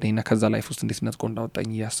እንደወደደኝና ከዛ ላይፍ ውስጥ እንዴት ነጥቆ እንዳወጣኝ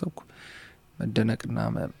እያሰብኩ መደነቅና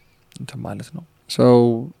እንትን ማለት ነው።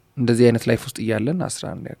 እንደዚህ አይነት ላይፍ ውስጥ እያለን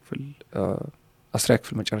 11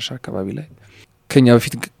 ክፍል መጨረሻ አካባቢ ላይ ከኛ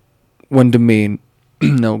በፊት ወንድሜ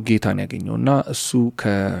ነው ጌታን ያገኘውና እሱ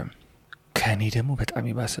ከኔ ደግሞ በጣም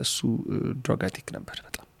የባሰ እሱ ድራግ አዲክት ነበር።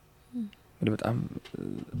 በጣም በጣም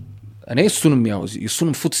እኔ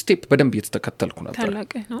እሱንም ፉት ስቴፕ በደንብ እየተከተልኩ ነበር።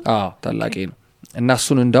 ታላቄ ነው እና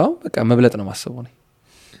እሱን እንዳው በቃ መብለጥ ነው ማሰበው ነው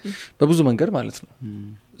በብዙ መንገድ ማለት ነው።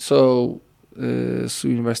 ሶ እሱ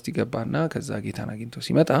ዩኒቨርሲቲ ገባና ከዛ ጌታን አግኝቶ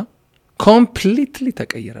ሲመጣ ኮምፕሊትሊ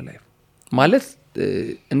ተቀየረ ላይፍ ማለት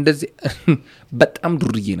እንደዚህ በጣም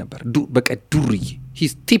ዱርዬ ነበር። በቃ ዱርዬ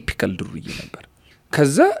ሂስ ቲፒካል ዱርዬ ነበር።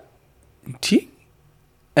 ከዛ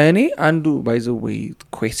እኔ አንዱ ባይ ዘ ዌይ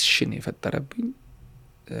ኩዌስችን የፈጠረብኝ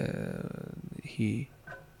ይሄ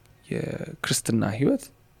የክርስትና ህይወት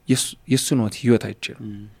የሱን ህይወት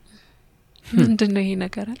አይችልም ምንድነው ይሄ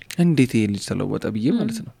ነገር አለ እንዴት ይሄ ልጅ ተለወጠ ብዬ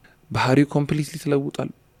ማለት ነው። ባህሪው ኮምፕሊትሊ ተለውጧል።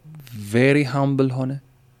 ቬሪ ሃምብል ሆነ።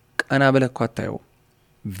 ቀና ብለህ አታየው።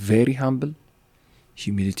 ቬሪ ሃምብል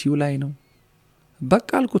ሂዩሚሊቲው ላይ ነው። በቃ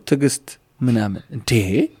አልኩት ትግስት ምናምን እንዴ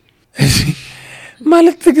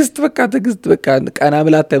ማለት ትግስት በቃ ቀና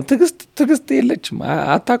ብለህ አታየው። ትግስት የለችም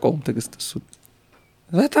አታውቀውም ትግስት። እሱ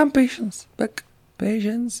በጣም ፔሽንስ በቃ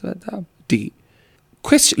ፔሽንስ በጣም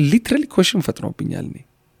ሊትራሊ ኩዌስችን ፈጥሮብኛል እኔ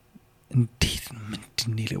እንዴት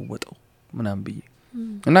ምንድን የለወጠው ምናምን ብዬ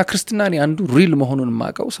እና ክርስትና እኔ አንዱ ሪል መሆኑን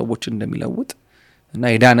ማቀው ሰዎችን እንደሚለውጥ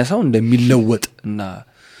እና የዳነ ሰው እንደሚለወጥ እና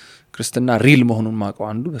ክርስትና ሪል መሆኑን ማቀው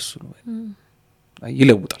አንዱ በሱ ነው።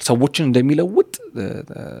 ይለውጣል ሰዎችን እንደሚለውጥ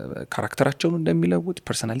ካራክተራቸውን እንደሚለውጥ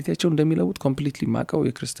ፐርሰናሊቲያቸውን እንደሚለውጥ ኮምፕሊትሊ ማቀው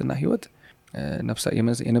የክርስትና ህይወት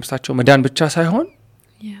የነፍሳቸው መዳን ብቻ ሳይሆን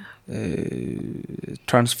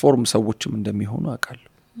ትራንስፎርም ሰዎችም እንደሚሆኑ አውቃለሁ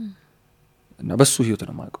እና በሱ ህይወት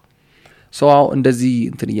ነው ማቀው። ሶ እንደዚህ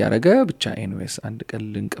እንትን ያረጋ ብቻ ኤኒዌይስ አንድ ቀን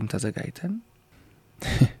ልንቅም ተዘጋጅተን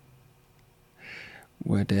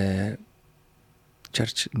ወደ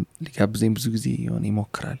ቸርች ሊጋብዘኝ ብዙ ጊዜ ይሆን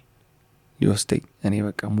ይሞክራል ሊወስደኝ። እኔ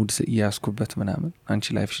በቃ ሙድ ያስኩበት ምናምን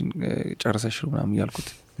አንቺ ላይፍሽን ጨርሰሽ ምናምን ያልኩት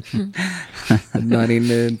እና እኔን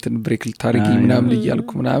እንትን ብሬክ ታሪክ ምናምን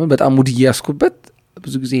ይያልኩ ምናምን በጣም ሙድ ያስኩበት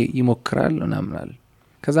ብዙ ጊዜ ይሞክራል ምናምን አለ።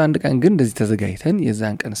 ከዛ አንድ ቀን ግን እንደዚህ ተዘጋጅተን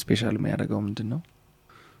የዛን ቀን ስፔሻል የሚያደርገው ምንድነው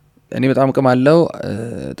እኔ በጣም ቀማለው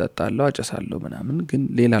ጠጣለው አጨሳለው ምናምን ግን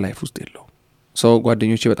ሌላ ላይፍ ውስጥ የለው። ሶ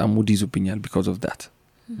ጓደኞቼ በጣም ሙድ ይዙብኛል because of that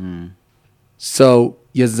ሶ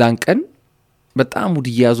የዛን ቀን በጣም ሙድ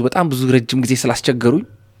ይያዙ በጣም ብዙ ረጅም ጊዜ ስላስቸገሩኝ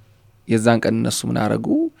የዛን ቀን እነሱ ምን አረጉ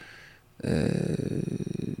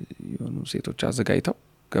የሆኑ ሴቶች አዘጋጅተው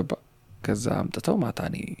ገባ ከዛ አምጥተው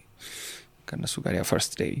ማታኔ ከነሱ ጋር ያ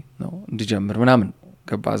ፈርስት ዴይ ነው እንድጀምር ምናምን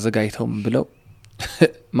ገባ አዘጋጅተው ብለው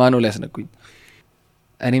ማኖ ሊያስነኩኝ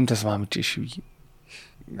እኔም ተስማምቼ እሺ ብዬ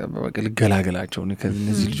ገባ በቃ ልገላገላቸው ነው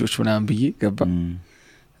ከነዚህ ልጆች ምናምን ብዬ ገባ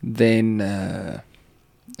then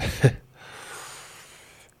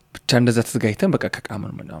ብቻ እንደዛ ተዘጋጅተን በቃ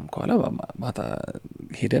ከቃመን ምናምን ከኋላ ማታ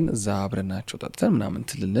ሄደን እዛ አብረናቸው ጠጥተን ምናምን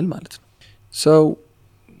ትልልል ማለት ነው። so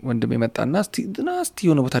ወንድሜ መጣና እስቲ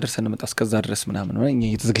የሆነ ቦታ ደርሰን እንመጣ እስከዛ ድረስ ምናምን ነው እኛ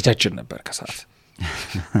እየተዘጋጀን ነበር ከሰዓት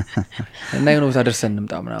እና የሆነ ቦታ ደርሰን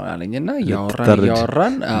እንምጣ ምናምን አለኝና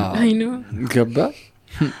ያወራን አይ ነው ገባ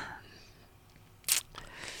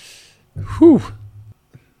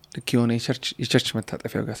ልክ የሆነ የቸርች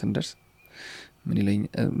መታጠፊያው ጋር ስንደርስ ምን ይለኝ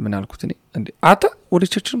ምን አልኩት እኔ እንዴ አታ ወደ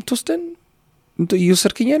ቸርችም ተወስደን እንት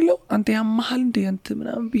ይወሰርክኝ ያለው አንተ ያማሃል እንዴ አንተ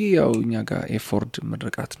ምናምን ብዬ ያው እኛ ጋር ኤፎርድ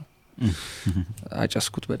መድረቃት ነው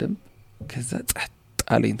አጫስኩት በደም ከዛ ጸጥ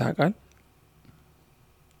አለኝ ታውቃል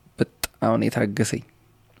በጣም ነው የታገሰኝ።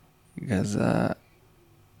 ከዛ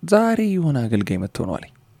ዛሬ የሆነ አገልጋይ መጥቶ ነው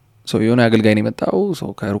አለኝ። የሆነ አገልጋይ ነው የመጣው ሰው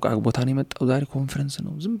ከሩቅ ቦታ ነው የመጣው ዛሬ ኮንፈረንስ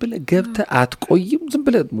ነው ዝም ብለህ ገብተህ አትቆይም ዝም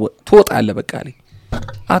ብለህ ትወጣለህ በቃ አለኝ።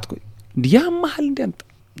 አትቆይ እንዲያማሃል እንዴ አንተ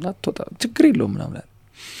አትወጣ ችግር የለውም ምናምን አለ።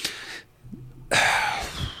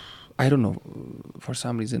 I don't know for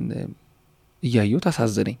some reason እያየሁት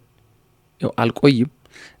አሳዘነኝ። ያው አልቆይም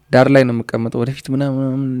ዳር ላይ ነው የምቀመጠው ወደፊት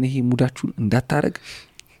ምናምን ይሄ ሙዳችሁን እንዳታረግ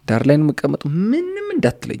ዳር ላይ ነው የምቀመጠው ምንም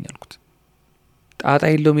እንዳትለኝ አልኩት። ጣጣ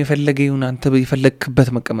የለውም የፈለገውን አንተ በፈለክበት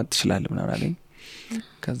መቀመጥ ትችላለህ ምናምን አለኝ።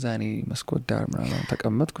 ከዛ እኔ መስኮት ዳር ምናምን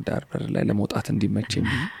ተቀመጥኩ ዳር በር ላይ ለመውጣት እንዲመቸኝ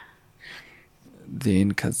ዜን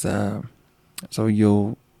ከዛ ሰውየው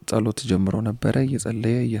ጸሎት ጀምሮ ነበረ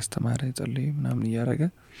እየጸለየ እያስተማረ እየጸለየ ምናምን እያረገ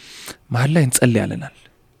መሀል ላይ እንጸልያለናል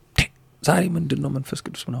ዛሬ ምንድነው መንፈስ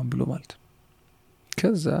ቅዱስ ምናምን ብሎ ማለት።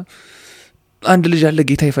 ከዛ አንድ ልጅ አለ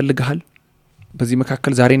ጌታ ይፈልግሃል በዚህ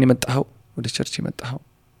መካከል ዛሬ ነው የመጣኸው ወደ ቸርች የመጣኸው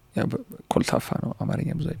ያ ኮልታፋ ነው አማርኛ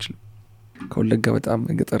ብዙ አይችልም ከወለጋ በጣም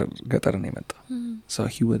ገጠር ነው የመጣው። so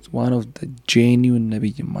he was one of the genuine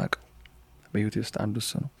ነብይ ማቀ በህይወቴ ውስጥ አንዱ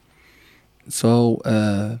እሱ ነው። so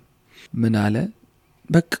ምን አለ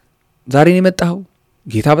በቃ ዛሬ ነው የመጣኸው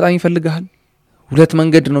ጌታ በጣም ይፈልግሃል ሁለት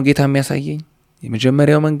መንገድ ነው ጌታ የሚያሳየኝ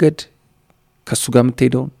የመጀመሪያው መንገድ ከሱ ጋር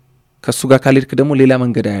የምትሄደው ከሱ ጋር ካልሄድክ ደግሞ ሌላ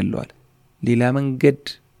መንገድ ያለው አለ ሌላ መንገድ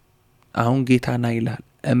አሁን ጌታ ና ይላል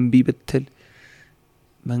እምቢ ብትል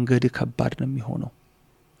መንገድ ከባድ ነው የሚሆነው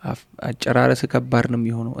አጨራረስ ከባድ ነው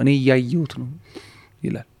የሚሆነው እኔ ያየሁት ነው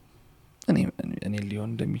ይላል እኔ ሊሆን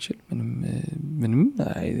እንደሚችል ምንም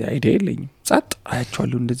አይዲያ የለኝም ጻጥ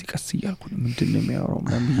አያቸዋለሁ እንደዚህ ቀስ እያልኩ ምንድነው የሚያወራው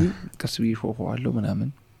ምናምን ቀስ ብዬ ሾፈዋለሁ ምናምን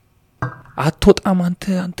አትወጣም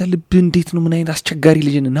አንተ ልብ እንዴት ነው ምን አይነት አስቸጋሪ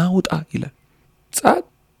ልጅ ነህ ናውጣ ይላል ጻጥ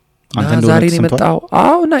ዛሬ ነው የመጣው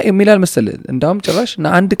አውና የሚላል መሰለህ እንዳውም ጭራሽ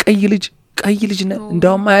ና አንድ ቀይ ልጅ ነህ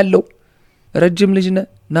እንዳውም ያለው ረጅም ልጅ ነህ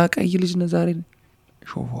ና ቀይ ልጅ ነህ ዛሬ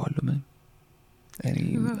ሾፈዋለሁ ምን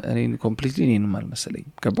እኔ ኮምፕሊትሊ እኔንም አልመሰለኝ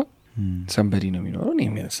ገባ somebody ነው የሚኖረው እኔ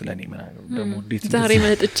የሚመስለኝ ምናምን ደግሞ እንዴት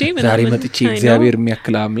ዛሬ መጥቼ እግዚአብሔር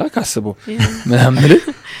የሚያክል አምላክ አስቦ ምናምን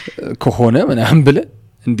ከሆነ ምናምን ብለ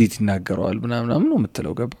እንዴት ይናገረዋል ምናምን ነው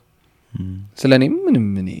የምትለው ገባ ስለኔ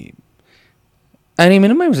እኔ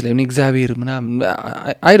ምንም አይመስለኝ እኔ እግዚአብሔር ምናምን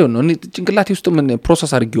I don't know እኔ ጭንቅላቴ ውስጥ ምን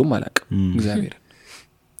ፕሮሰስ አድርጌው ማላቅ እግዚአብሔር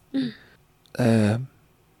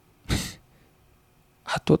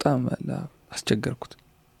አትወጣም አስቸገርኩት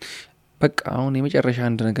በቃ አሁን የመጨረሻ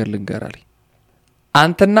አንድ ነገር ልንገር አለኝ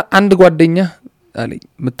አንተና አንድ ጓደኛ አለኝ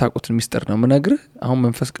የምታውቁትን ሚስጥር ነው ምነግርህ አሁን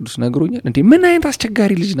መንፈስ ቅዱስ ነግሮኛል እንዴ ምን አይነት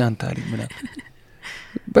አስቸጋሪ ልጅ ነህ አንተ አለኝ ምናምን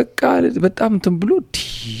በቃ በጣም እንትን ብሎ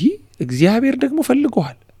እግዚአብሔር ደግሞ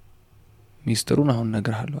ፈልጎሃል ሚስጥሩን አሁን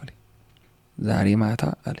ነግርሃለሁ አለኝ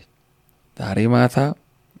ዛሬ ማታ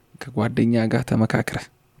ከጓደኛ ጋር ተመካክረህ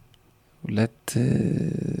 2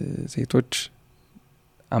 ሴቶች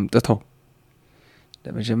አምጥተው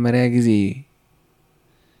ለመጀመሪያ ጊዜ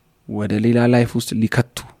ወደ ሌላ ላይፍ ውስጥ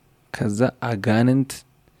ሊከቱ ከዛ አጋንንት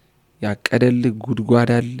ያቀደልህ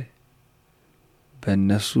ጉድጓድ አለ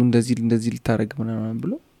በእነሱ እንደዚህ ልታረግ ምናምን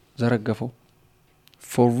ብሎ ዘረገፈው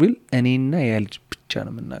for real እኔና ያልጅ ብቻ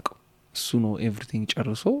ነው የምናውቀው እሱ ነው ኤቭሪቲንግ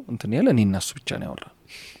ጨርሶ እንትን ያለ እኔና እሱ ብቻ ነው ያወራ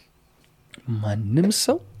ማንም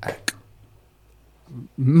ሰው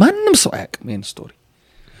አያውቅም ይሄን ስቶሪ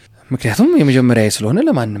ምክንያቱም የመጀመሪያ ስለሆነ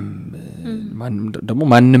ለማንም ደግሞ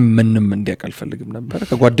ምንም እንዲያውቅ አልፈልግም ነበር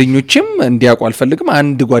ከጓደኞቼም እንዲያውቁ አልፈልግም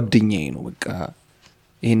አንድ ጓደኛዬ ነው በቃ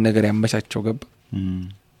ይሄን ነገር ያመቻቸው ገባ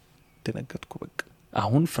ደነገጥኩ በቃ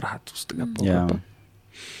አሁን ፍርሃት ውስጥ ገባ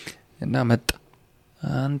እና መጣ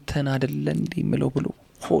አንተን አይደለ እንዴ ምለው ብሎ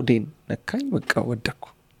ሆዴን ነካኝ በቃ ወደኩ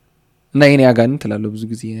እና የኔ አጋንንት እላለሁ ብዙ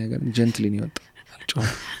ጊዜ የኔ አጋንንት ጀንትሊ ነው የወጣው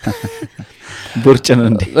ቦርጭ ነው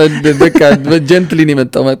እንዴ በቃ ጀንትሊ ነው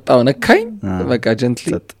የመጣው ነካኝ በቃ ጀንትሊ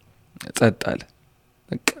ጸጥ አለ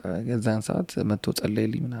በቃ ገዛን ሰዓት መጥቶ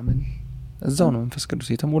ጸለይልኝ ምናምን እዛው ነው መንፈስ ቅዱስ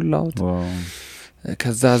የተሞላሁት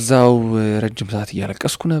ከዛው ረጅም ሰዓት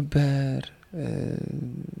እያለቀስኩ ነበር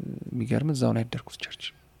የሚገርም እዛው ነው ያደርኩት ቸርች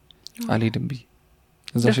አልሄድም ብዬ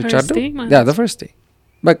እዛው ሸቻለሁ the first day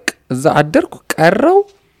በቃ እዛ አደርኩ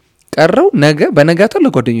ቀረው ነገ በነጋታው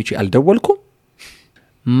ለጓደኞቼ አልደወልኩም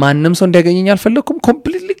ማንንም ሰው እንዲያገኘኝ አልፈለኩም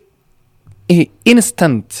ኮምፕሊትሊ ይሄ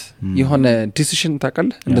ኢንስታንት የሆነ ዲሲዥን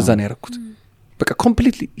ታውቃለህ እንደዛ ነው ያደረኩት በቃ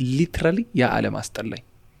ኮምፕሊትሊ ሊትራሊ ያ ዓለም አስጠላኝ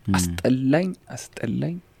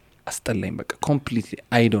በቃ ኮምፕሊትሊ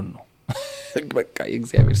I don't know በቃ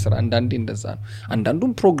የእግዚአብሔር ስራ አንዳንዴ እንደዛ ነው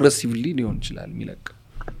አንዳንዱም ፕሮግሬሲቭሊ ሊሆን ይችላል የሚለቅ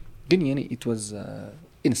ግን የኔ it was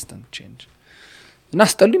instant change እና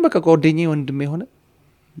አስጠሉኝ በቃ ጓደኛዬ ወንድሜ ሆነ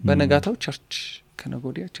በነጋታው ቸርች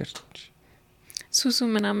ከነጎዲያ ቸርች ሱሱ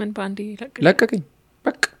ምናምን ባንዴ ለቀቀኝ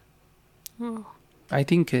በቃ I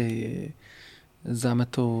think እዛ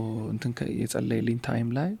መጥቶ እንትን የጸለይልኝ ታይም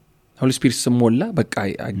ላይ ሆሊ ስፒሪት ስሞላ በቃ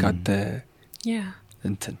I got the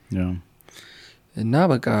እንትን እና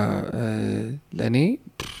በቃ ለኔ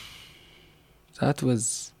that was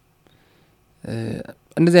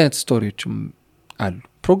እንደዚህ አይነት ስቶሪዎችም አሉ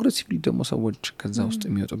ፕሮግሬሲቭሊ ደግሞ ሰዎች ከዛ ውስጥ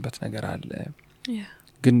የሚወጡበት ነገር አለ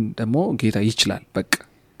ግን ደግሞ ጌታ ይችላል በቃ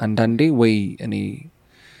አንዳንዴ ወይ እኔ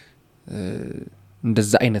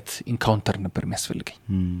እንደዛ አይነት ኢንካውንተር ነበር የሚያስፈልገኝ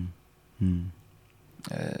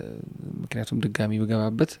ምክንያቱም ድጋሚ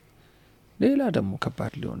በገባበት ሌላ ደግሞ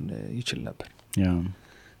ከባድ ሊሆን ይችል ነበር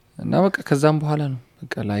እና በቃ ከዛም በኋላ ነው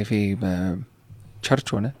በቃ ላይፌ በቸርች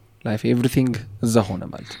ሆነ ላይፌ ኤቭሪቲንግ እዛ ሆነ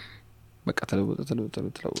ማለት በቃ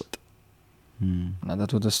ተለወጠ እና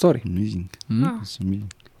that was the story amazing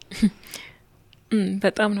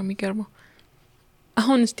በጣም ነው የሚገርመው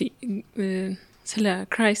አሁን እስቲ ስለ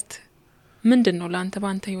ክራይስት ምንድነው ለአንተ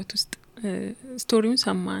ባንተ ህይወት ውስጥ ስቶሪውን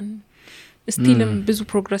ሰማን ስቲልም ብዙ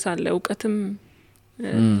ፕሮግረስ አለ እውቀትም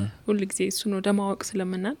ሁሉ ጊዜ እሱ ነው ደማወቅ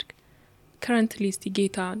ስለምናድግ currently እስቲ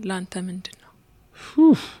ጌታ ለአንተ ምንድነው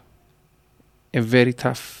a very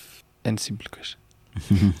tough and simple question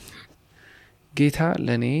ጌታ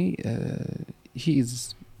ለኔ he is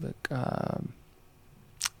በቃ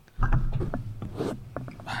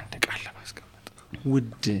አንድ ቃል ለማስቀመጥ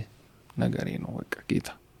ውድ ነገሬ ነው በቃ ጌታ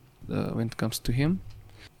when it comes to him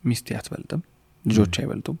ሚስቴ አትበልጥም፣ ልጆች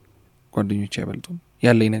አይበልጡም፣ ጓደኞች አይበልጡም፣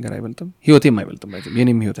 ያለኝ ነገር አይበልጥም፣ ህይወቴም አይበልጥም፣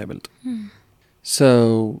 የኔም ህይወት አይበልጥም።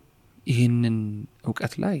 ሰው ይህንን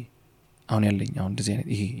እውቀት ላይ አሁን ያለኝ አሁን እንደዚህ አይነት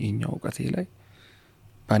ይሄኛው እውቀት ላይ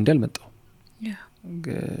ባንዴ አልመጣው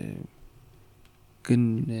ግን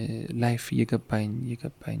ላይፍ እየገባኝ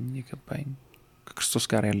ከክርስቶስ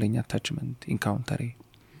ጋር ያለኝ አታችመንት ኢንካውንተሬ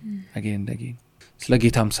አገኝ እንደገኝ ስለ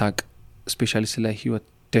ጌታም ሳቅ ስፔሻሊ ስለ ህይወት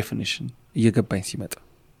ዴፊኒሽን እየገባኝ ሲመጣ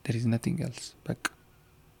there is nothing else በቃ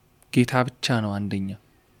ጌታ ብቻ ነው አንደኛ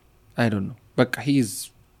I don't know በቃ he is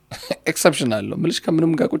exceptional ነው ምልሽ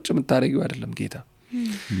ከምንም ጋር ቁጭ የምታረጊው አይደለም ጌታ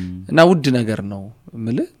እና ውድ ነገር ነው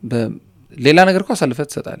ምል ሌላ ነገር እኮ አሳልፈት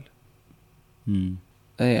ተሰጣለ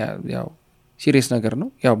ያው ሲሪየስ ነገር ነው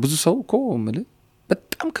ያው ብዙ ሰው እኮ ምል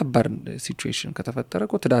በጣም ከባድ ሲቹዌሽን ከተፈጠረ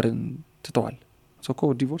እኮ ትዳርን ትተዋል ሰው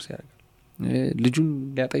እኮ ዲቮርስ ያደርጋል ልጁን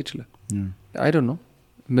ሊያጣ ይችላል I don't know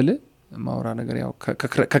ምል ማውራ ነገር ያው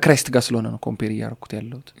ከክራይስት ጋር ስለሆነ ነው ኮምፔር ያርኩት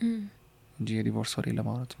ያለውት እንጂ የዲቮርስ ወሬ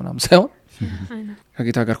ለማውራት ምናምን ሳይሆን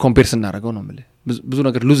ከጌታ ጋር ኮምፔር ስናደርገው ነው ምል ብዙ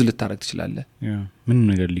ነገር ሉዝ ልታረግ ትችላለህ ምንም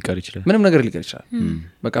ነገር ሊቀር ይችላል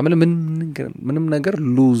በቃ ምንም ነገር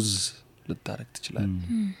ሉዝ ልታረግ ትችላለህ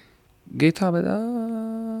ጌታ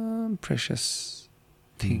በጣም precious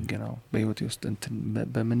thing ነው በህይወቴ ውስጥ እንትን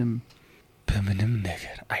በምንም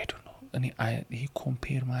ነገር I don't know እኔ ይሄ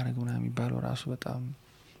ኮምፔር ማድረግ ምናምን የሚባለው ራሱ በጣም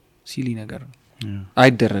ሲሊ ነገር ነው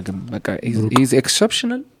አይደረግም በቃ he is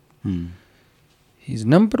exceptional he is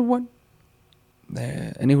number 1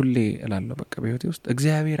 እኔ ሁሌ እላለሁ በቃ በህይወቴ ውስጥ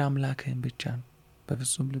እግዚአብሔር አምላክህን ብቻ ነው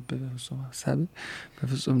በፍጹም ልብ በፍጹም ሐሳብ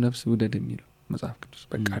በፍጹም ነፍስ ውደድ የሚለው መጽሐፍ ቅዱስ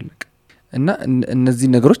በቃ አለቀ እና እነዚህ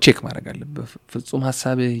ነገሮች ቼክ ማድረግ አለበት ፍጹም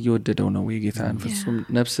ሐሳብ እየወደደው ነው ወይ ጌታን ፍጹም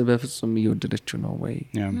ነፍስ በፍጹም እየወደደችው ነው ወይ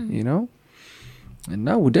you know እና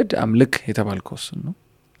ውደድ አምልክ የተባልከው እሱ ነው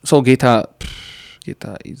so ጌታ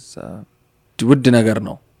is ውድ ነገር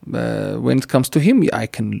ነው when it comes to him I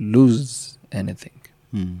can lose anything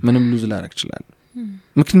ምንም ሉዝ ላረግ ይችላል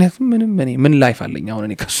ምክንያቱም ምን ላይፍ አለኝ አሁን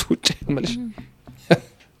እኔ ከሱ ውጭ ማለት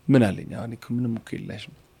ምን አለኝ አሁን እኮ ምንም እኮ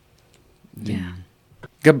የለሽም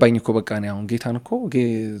ገባኝ እኮ በቃ እኔ አሁን ጌታን እኮ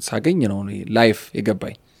ሳገኝ ነው ላይፍ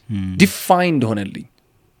የገባኝ ዲፋይንድ ሆነልኝ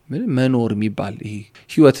መኖር የሚባል ይሄ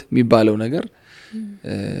ህይወት የሚባለው ነገር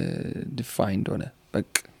ዲፋይንድ ሆነ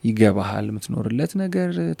በቃ ይገባሃል የምትኖርለት ነገር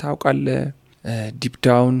ታውቃለህ ዲፕ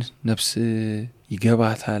ዳውን ነፍስ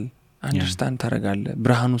ይገባታል አንደርስታንድ ታረጋለህ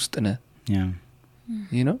ብርሃን ውስጥ ነህ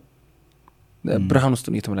you know ብርሃን ውስጥ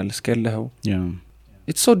ነው የተመላለስክ ያለኸው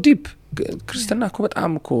it's so deep ክርስትና እኮ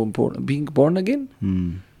በጣም እኮ being born again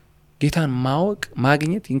ጌታን ማወቅ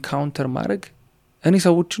ማግኘት ኢንካውንተር ማድረግ እኔ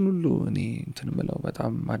ሰዎችን ሁሉ እኔ እንትን ምለው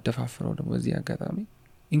በጣም ማደፋፍረው ደግሞ በዚህ አጋጣሚ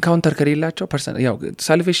ኢንካውንተር ከሌላቸው ፐርሰናል ያው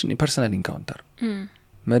ሳልቬሽን ፐርሰናል ኢንካውንተር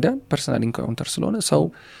መዳን ፐርሰናል ኢንካውንተር ስለሆነ ሰው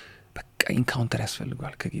በቃ ኢንካውንተር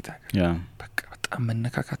ያስፈልጋል ከጌታ ጋር በቃ በጣም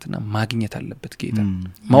መነካካትና ማግኘት አለበት ጌታ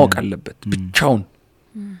ማወቅ አለበት ብቻውን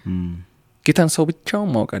ጌታን ሰው ብቻውን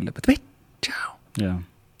ማወቅ አለበት ብቻው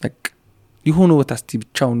በቃ ይሁን ወታስቲ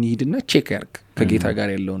ብቻውን ይሄድና ቼክ ያርግ ከጌታ ጋር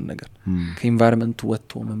ያለውን ነገር ከኢንቫይሮንመንቱ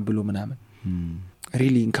ወጥቶ ምን ብሎ ምናምን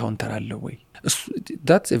ሪሊ ኢንካውንተር አለ ወይ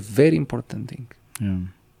that's a very important thing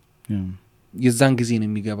የዛን ጊዜ ነው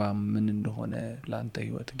የሚገባ ምን እንደሆነ ላንተ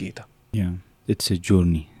ህይወት ጌታ it's a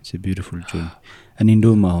journey it's a beautiful journey እኔ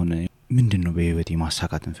እንደውም አሁን ምንድነው በህይወቴ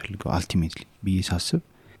ማሳካት እንፈልገው ultimately በየሳስብ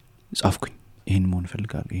ጻፍኩኝ ይሄን መሆን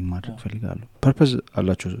ፈልጋለሁ ይሄን ማድረግ ፈልጋለሁ ፐርፐዝ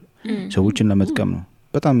አላቸው ሰዎችን ለመጥቀም ነው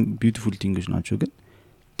በጣም ቢዩቲፉል ቲንግስ ናቸው ግን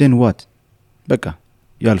then what በቃ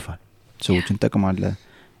ያልፋል ሰዎችን ተጠቅማለህ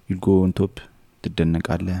you'll go on top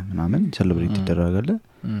ትደነቃለህ ምናምን ሴሌብሬት ትደረጋለህ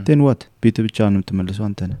then what ቤት ብቻ ነው ተመልሰው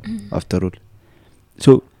አንተ ነህ after all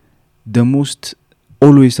so the most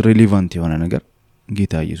always relevant የሆነ ነገር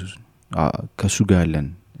ጌታ ኢየሱስ ነው ከሱ ጋር ያለን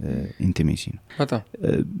ኢንቲሜሲ ነው በጣም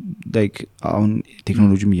like አሁን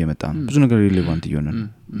ቴክኖሎጂም እየመጣ ነው ብዙ ነገር ሪሌቫንት እየሆነ ነው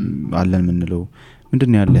አለን ምንለው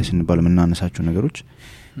ምንድነው ያለ ስንባል ምናነሳቸው ነገሮች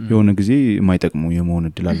የሆነ ጊዜ የማይጠቅሙ የመሆን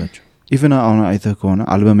እድል አላቸው ኢቭን አሁን አይተህ ከሆነ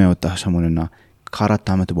አልበም ያወጣ ሰሞንና ከአራት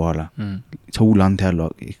አመት በኋላ ሰው ላንተ ያለው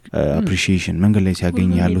አፕሪሺዬሽን መንገድ ላይ ሲያገኝ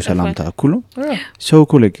ያለው ሰላምታ እኩል ነው ሰው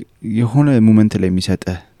እኮ like የሆነ ሞመንት ላይ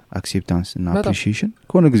የሚሰጠህ አክሴፕታንስ እና አፕሪሺዬሽን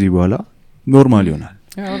ከሆነ ጊዜ በኋላ ኖርማል ይሆናል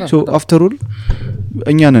so after all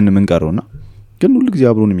እኛንን የምንቀረውና ግን ሁሉ ጊዜ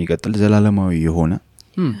አብሮን የሚቀጥል ዘላለማዊ የሆነ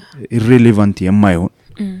irrelevant የማይሆን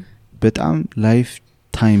በጣም ላይፍ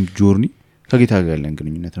ታይም ጆርኒ ከጌታ ጋር ያለን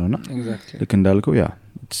ግንኙነት ነውና ልክ እንዳልከው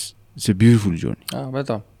it's a beautiful journey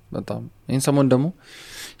በጣም ይሄን ሰሞን ደግሞ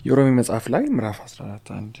የሮሜ መጽሐፍ ላይ ምዕራፍ 14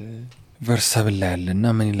 አንድ ቨርስ 7 ላይ ያለና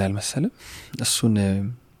ምን ይላል መሰለም እሱን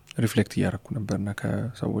ሪፍሌክት ያደረኩ ነበርና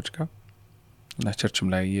ከሰዎች ጋር እና ቸርችም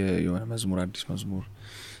ላይ የሆነ መዝሙር አዲስ መዝሙር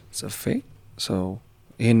ጽፌ ሰው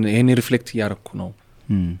ይሄን ሪፍሌክት ያረኩ ነው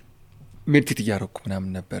ሜዲቴት ያረኩ ምናምን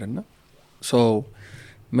ነበርና ሶ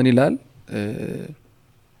ምን ይላል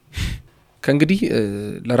ከእንግዲህ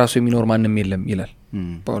ለራሱ የሚኖር ማንንም የለም ይላል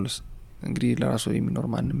ጳውሎስ እንግዲህ ለራሱ የሚኖር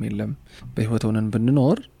ማንንም የለም በህይወት ሆነን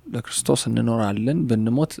ብንኖር ለክርስቶስ እንኖራለን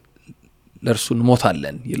ብንሞት ለርሱ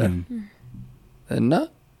እንሞታለን ይላል እና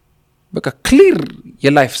በቃ ክሊር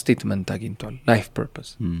የላይፍ ስቴትመንት አግኝቷል ላይፍ ፐርፐስ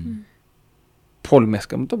ፖል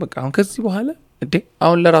የሚያስቀምጠው በቃ አሁን ከዚህ በኋላ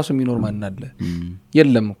አሁን ለራሱ የሚኖር ማን አለ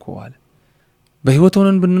የለም እኮ አለ በህይወት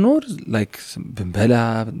ሆነን ብንኖር ላይክ ብንበላ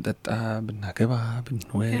ብንጠጣ ብናገባ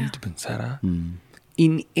ብንወልድ ብንሰራ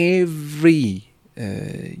in every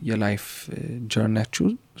የላይፍ ጆርኒያችሁ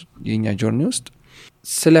የኛ ጆርኒ ውስጥ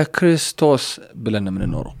ስለ ክርስቶስ ብለን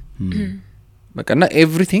የምንኖረው በቃና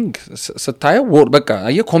ኤቭሪቲንግ ስታየው በቃ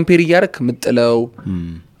አየ ኮምፔር ያርክ ምጥለው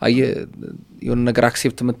አየ የሆነ ነገር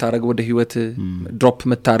አክሴፕት የምታረገው ወደ ህይወት ድሮፕ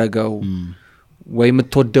የምታረገው ወይ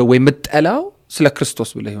የምትወደው ወይ የምትጠላው ስለ ክርስቶስ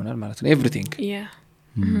ብለህ ይሆናል ማለት ነው ኤቭሪቲንግ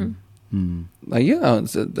አየ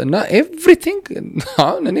እና ኤቭሪቲንግ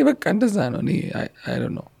አሁን እኔ በቃ እንደዛ ነው እኔ አይ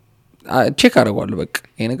ዶንት ኖ ቼክ አደርጋለሁ በቃ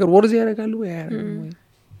ይሄ ነገር ወርዝ ያደርጋሉ ወይ አያደርጉም ወይ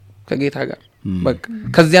ከጌታ ጋር በቃ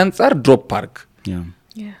ከዚህ አንፃር ድሮፕ ፓርክ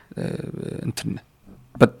እንትን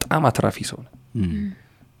በጣም አትራፊ ሰው ነው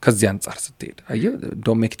ከዚህ አንፃር ስትሄድ አየ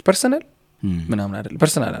ዶንት ሜክ ኢት ፐርሰናል ምናምን አይደለም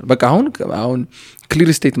ፐርሰናል በቃ አሁን ክሊር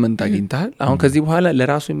ስቴትመንት አግኝተሃል አሁን ከዚህ በኋላ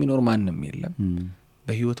ለራሱ የሚኖር ማንንም የለም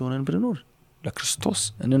በህይወት ሆነን ብንኖር ለክርስቶስ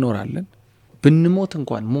እንኖራለን ብንሞት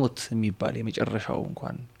እንኳን ሞት የሚባል የመጨረሻው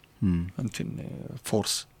እንኳን እንትን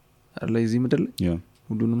ፎርስ ለዚህ ምድር ላይ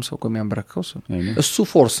ሁሉንም ሰው ከሚያንበረከው እሱ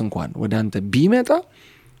ፎርስ እንኳን ወደ አንተ ቢመጣ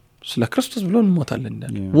ስለ ክርስቶስ ብሎ እንሞታለን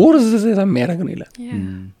እንዳለ ወርዝ የሚያደርግ ነው ይላል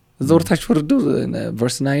ዘወርታች ወርዱ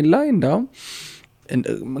ቨርስ 9 ላይ እንዳውም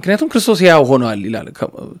ምክንያቱም ክርስቶስ ሕያው ሆኗል ይላል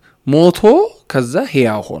ሞቶ ከዛ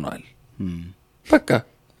ሕያው ሆኗል በቃ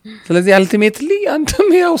ስለዚህ አልቲሜትሊ አንተም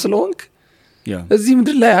ሕያው ስለሆንክ እዚህ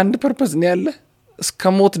ምድር ላይ አንድ ፐርፐስ ነው ያለ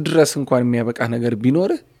እስከ ሞት ድረስ እንኳን የሚያበቃ ነገር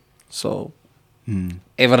ቢኖር ሶ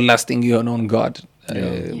ኤቨርላስቲንግ የሆነውን ጋድ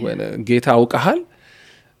ጌታ አውቀሃል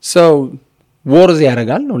ሶ ወርዝ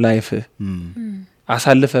ያደርጋል ነው ላይፍ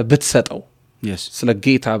አሳልፈ ብትሰጠው ስለ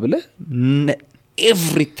ጌታ ብለ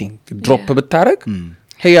ኤቭሪቲንግ ድሮፕ ብታረግ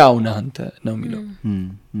ሕያው ነህ አንተ ነው የሚለው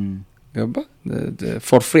ገባ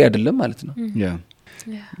ፎር ፍሪ አይደለም ማለት ነው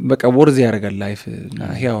በቃ ወርዝ ያደርጋል ላይፍ እና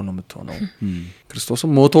ሕያው ነው የምትሆነው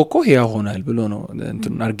ክርስቶስም ሞቶ እኮ ሕያው ሆናል ብሎ ነው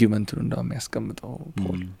እንትን አርጊውመንቱን እንዳው የሚያስቀምጠው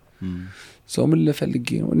ፖል ሶ ምን ለፈልጌ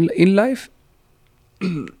ነው in life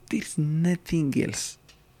there is nothing else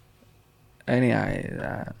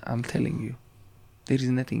I'm telling you there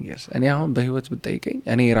is nothing else እኔ አሁን በህይወት ብትጠይቀኝ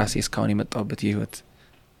እኔ ራሴ እስካሁን የመጣሁበት የህይወት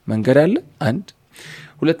መንገድ አለ አንድ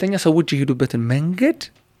ሁለተኛ ሰዎች ይሄዱበትን መንገድ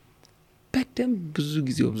በደም ብዙ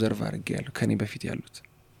ጊዜ ኦብዘርቭ አድርጌያለሁ ከኔ በፊት ያሉት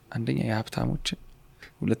አንደኛ የሀብታሞችን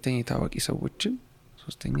ሁለተኛ የታዋቂ ሰዎችን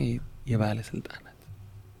ሶስተኛ የባለስልጣናት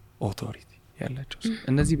ኦቶሪቲ ያላቸው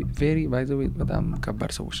እነዚህ very by the way በጣም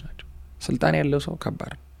ከባድ ሰዎች ናቸው ስልጣን ያለው ሰው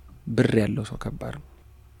ከባድ ብር ያለው ሰው ከባድ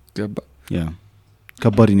ገባ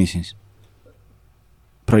ከባድ ኢኔሴንስ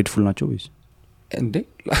ፕራይድፉል ናቸው ወይስ እንዴ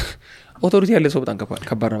ኦቶሪቲ ያለው ሰው በጣም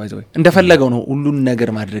ከባድ ነው by the way እንደፈለገው ነው ሁሉን ነገር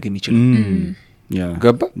ማድረግ የሚችል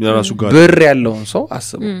ገባ የራሱ ጋር ብር ያለው ሰው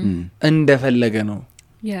አስበው እንደፈለገ ነው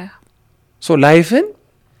ሶ ላይፍን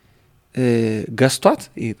ገስቷት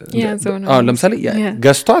ለምሳሌ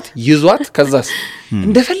ገስቷት ይዟት ከዛስ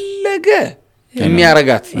እንደፈለገ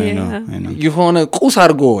የሚያረጋት የሆነ ቁስ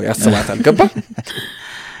አድርጎ ያስባታል ገባ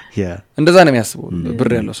እንደዛ ነው የሚያስበው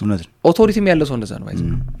ብር ያለው ሰው ኦቶሪቲም ያለው ሰው እንደዛ ነው ባይዘው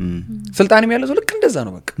ስልጣንም ያለው ሰው ልክ እንደዛ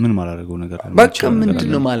ነው በቃ ምን ማላረገው ነገር በቃ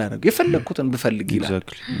ምንድነው ማላረገው የፈለኩትን ብፈልግ ይላል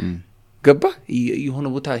ገባ የሆነ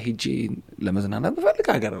ቦታ ሄጄ ለመዝናናት ብፈልግ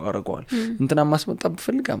አረጋዋል እንትና ማስመጣ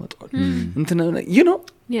ብፈልግ አመጣዋል እንትና you know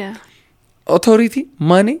authority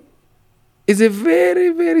money is a very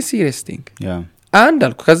very serious thing አንድ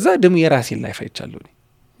አልኩ ከዛ ደም የራሴን ላይፍ አይቻለሁ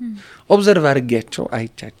ኦብዘርቭ አድርጌያቸው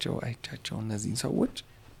አይቻቸው እነዚህ ሰዎች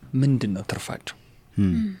ምንድነው ትርፋቸው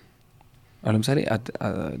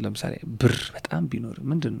ለምሳሌ ብር በጣም ቢኖር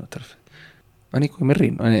ምንድነው ትርፍ እኔ እኮ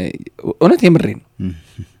ምሬን ነው እውነት የምሬን ነው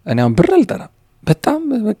እኔ አሁን ብር አልጠራም በጣም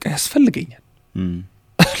በቃ ያስፈልገኛል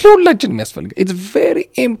ለሁላችንም ያስፈልጋል it's very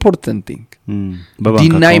important thing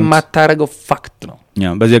ዲናይ ማታረገው ፋክት ነው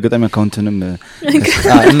በዚህ አጋጣሚ አካውንትንም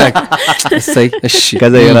እና እሺ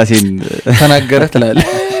ከዛ የራሴን ተናገረ ትላለህ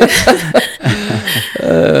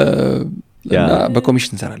እና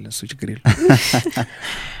በኮሚሽን እንሰራለን እሱ ችግር የለም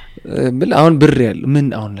ምን አሁን ብር ያለ ምን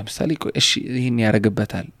አሁን ለምሳሌ እሺ ይሄን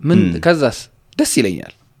ያረጋግበታል ምን ከዛስ ደስ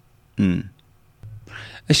ይለኛል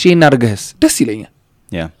እሺ እናርገህስ ደስ ይለኛል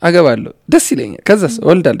አገባለሁ ደስ ይለኛል ከዛስ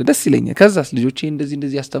ወልዳለሁ ደስ ይለኛል ከዛስ ልጆቼ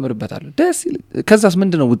እንደዚህ ያስተምርበታለሁ ደስ ይለኛል ከዛስ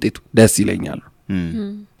ምንድነው ውጤቱ ደስ ይለኛል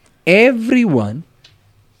everyone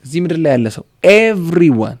እዚህ ምድር ላይ ያለ ሰው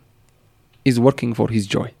everyone is working for his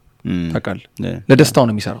joy ታውቃል ለደስታው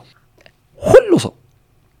ነው የሚሰራው ሁሉ ሰው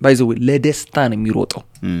by the way ለደስታ ነው የሚሮጠው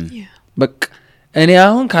በቃ እኔ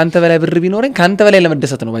አሁን ካንተ በላይ ብር ቢኖርኝ ካንተ በላይ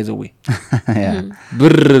ለመደሰት ነው by the way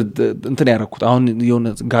ብር እንትን ያረኩት አሁን የሆነ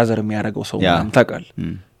ጋዘር የሚያረጋው ሰው ታውቃል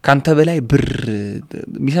ካንተ በላይ ብር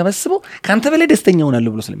የሚሰበስበው ካንተ በላይ ደስተኛ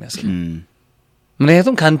ሆናለሁ ብሎ ስለሚያስብ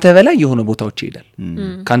ምክንያቱም ካንተ በላይ የሆነ ቦታዎች ይሄዳል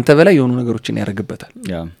ካንተ በላይ የሆኑ ነገሮችን ያረጋግበታል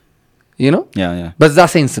you know በዛ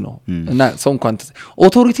ሴንስ ነው እና ሰው እንኳን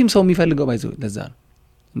ኦቶሪቲም ሰው የሚፈልገው by the way ለዛ ነው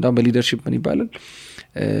እንደውም በሊደርሺፕ ምን ይባላል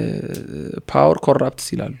ፓወር ኮራፕትስ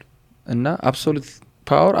ይላሉ እና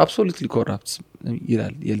absolutely corrupts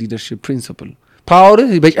ይላል የሊደርሺፕ ፕሪንሲፕል ፓወር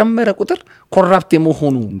በጨመረ ቁጥር ኮራፕት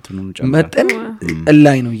የመሆኑ መጠን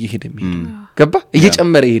ላይ ነው እየሄደ የሚሄድ ገባ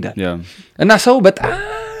እየጨመረ ይሄዳል እና ሰው በጣም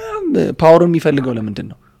ፓወር የሚፈልገው ለምንድን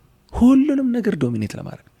ነው ሁሉንም ነገር ዶሚኔት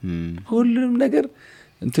ለማድረግ ሁሉንም ነገር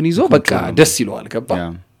እንትን ይዞ በቃ ደስ ይለዋል ገባ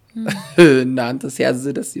እና አንተ ሲያዝ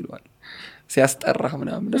ደስ ይለዋል ሲያስጠራህ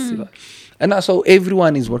ምናምን ደስ ይለዋል እና so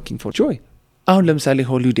everyone is working for joy አሁን ለምሳሌ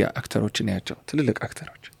ሆሊውድ አክተሮችን ያቸው ትልልቅ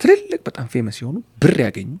አክተሮች ትልልቅ በጣም ፌመስ የሆኑ ብር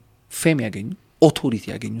ያገኙ ፌም ያገኙ ኦቶሪቲ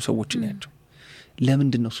ያገኙ ሰዎችን ያቸው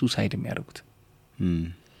ለምንድን ነው ሱሳይድ የሚያደርጉት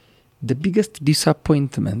the biggest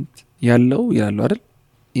disappointment ያለው ይላሉ አይደል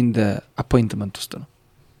in the appointment ውስጥ ነው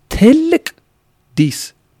ትልቅ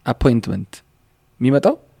disappointment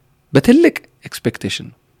የሚመጣው በትልቅ expectation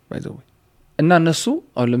ነው by the way እና እነሱ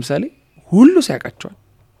አሁን ለምሳሌ ሁሉ ሲያቃቸዋል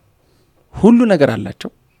ሁሉ ነገር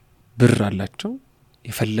አላቸው ብር አላቸው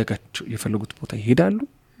የፈለጉት ቦታ ይሄዳሉ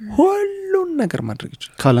ሁሉን ነገር ማድረግ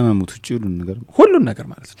ይችላል ካለመሞት ውጪ ሁሉን ነገር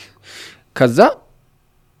ማለት ነው ከዛ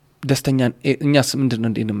ደስተኛ እኛስ ምንድነው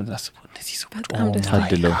እንደምናስበው እነዚህ ሰዎች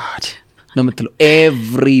ታድለው ነው የምትለው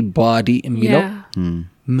everybody የሚለው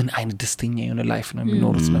ምን አይነት ደስተኛ የሆነ ላይፍ ነው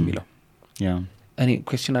የሚኖሩት ነው የሚለው እኔ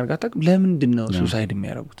ኩዌስችን አርጋታ ለምንድን ነው ሱሳይድ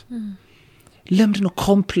የሚያደርጉት ለምንድን ነው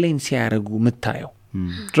ኮምፕሌን ሲያደርጉ የምታየው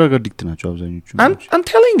ድራግ አዲክት ናቸው አብዛኞቹ I'm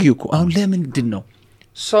telling you አሁን ለምንድን ነው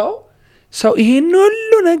ሰው ይሄን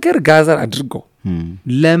ሁሉ ነገር ጋዘር አድርጎ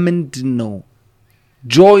ለምንድን ነው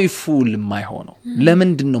joyful የማይሆነው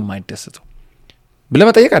ለምንድን ነው የማይደሰተው ብለህ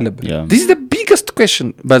መጠየቅ አለብህ this is the biggest question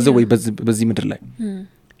by the way በዚህ ምድር ላይ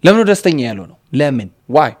ለምን ነው ደስተኛ ያለው ነው ለምን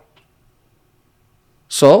why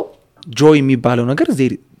so joy የሚባለው ነገር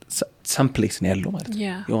some place ነው ያለው ማለት ነው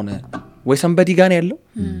የሆነ ወይ somebody ጋር ነው ያለው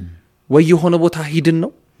ወይ የሆነ ቦታ ሂድን ነው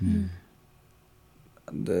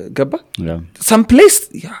ገባ some place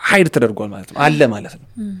hide ተደርጓል ማለት ነው አለ ማለት ነው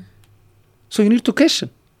so you need to question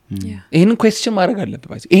ይሄንን question ማድረግ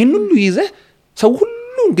አለበት ይሄን ሁሉ ይዘህ ሰው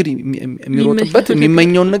ሁሉ እንግዲህ የሚሮጥበት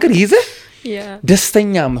የሚመኘውን ነገር ይዘህ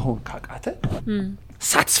ደስተኛ መሆን ካቃተ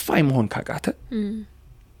satisfy መሆን ካቃተ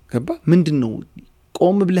ገባ ምንድነው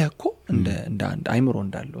ቆም ብለህ እኮ እንደ አንድ አይምሮ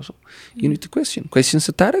እንዳለው ሰው you need to question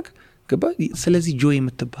ስታደርግ ገባ ስለዚህ joy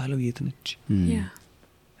የምትባለው የት ነች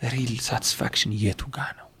real satisfaction የቱ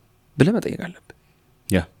ጋር ነው ብለህ መጠየቅ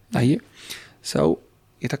አለብህ አየህ ሰው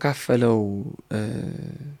የተካፈለው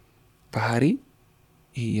ባህሪ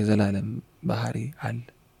ይሄ የዘላለም ባህሪ አለ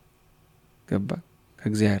ገባ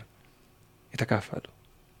ከእግዚአብሔር የተካፈለው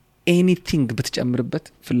anything ብትጨምርበት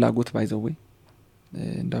ፍላጎት ባይዘው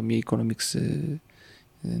እንደም የኢኮኖሚክስ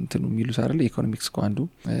እንትኑ የሚሉት አይደል ኢኮኖሚክስ ቋንዱ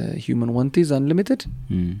human want is unlimited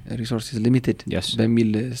resources limited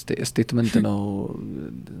በሚል ስቴትመንት ነው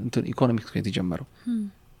እንትን ኢኮኖሚክስ የተጀመረው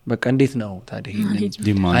በቃ እንዴት ነው ታዲያ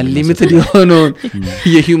ይሄን unlimited የሆነው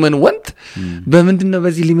የhuman want በምንድነው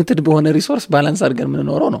በዚህ ሊሚትድ በሆነ ሪሶርስ ባላንስ አድርገን ምን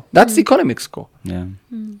ኖሮ ነው that's economics እኮ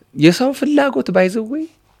የሰው ፍላጎት ባይዘው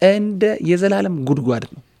እንደ የዘላለም ጉድጓድ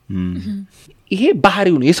ነው ይሄ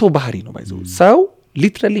ባህሪው ነው የሰው ባህሪ ነው ባይዘው ሰው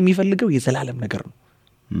ሊትራሊ የሚፈልገው የዘላለም ነገር ነው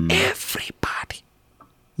everybody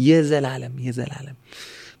የዘላለም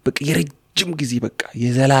በቃ የረጅም ጊዜ በቃ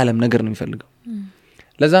የዘላለም ነገር ነው የሚፈልገው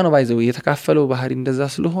ለዛ ነው ባይዘው የተካፈለው ባህሪ እንደዛ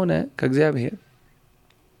ስለሆነ ከእግዚአብሔር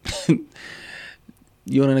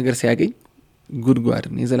የሆነ ነገር ሲያገኝ ጉድጓድ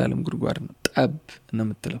ነው የዘላለም ጉድጓድ ነው ጠብ ነው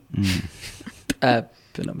የምትለው ጠብ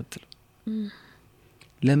ነው የምትለው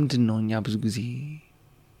ለምንድን ነው እኛ ብዙ ጊዜ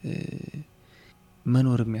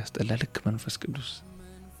መኖር የሚያስጠላ ልክ መንፈስ ቅዱስ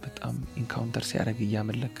በጣም ኢንካውንተር ሲያደርግ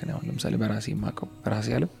እያመለከ ነው ለምሳሌ በራሴ ማቀው በራሴ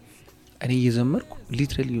ያለው እኔ እየዘመርኩ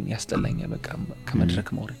ሊትራሊ ያስጠላኛል በቃ ከመድረክ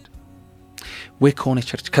መውረድ ወይ ከሆነ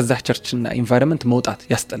ቸርች ከዛ ቸርችና ኢንቫይሮንመንት መውጣት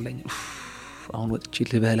ያስጠላኛል አሁን ወጥቼ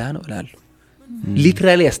ልበላ ነው እላለሁ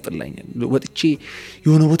ሊትራሊ ያስጠላኛል ወጥቼ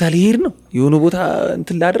የሆነ ቦታ ልሄድ ነው የሆነ ቦታ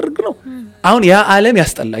እንትን ላደርግ ነው አሁን ያ ዓለም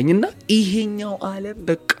ያስጠላኝና ይሄኛው ዓለም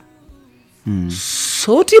በቃ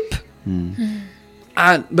so deep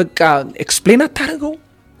በቃ ኤክስፕሌን አታረገው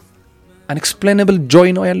unexplainable joy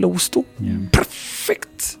ነው ያለው ውስጡ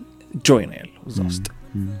perfect joy ነው ያለው እዛ ውስጥ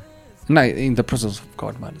እና in the presence of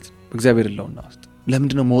God ማለት ነው እግዚአብሔር ለውና ውስጥ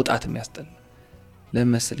ለምንድነው መውጣት የሚያስጠላ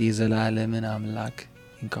ለምሳሌ የዘላለምን አምላክ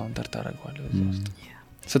ኢንካውንተር ታረጋለህ እዛ ውስጥ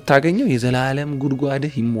ስታገኘው የዘላለም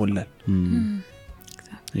ጉድጓድህ ይሞላል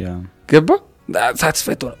ያ ገባ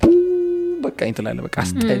ሳትስፋይቶ በቃ እንትላለ በቃ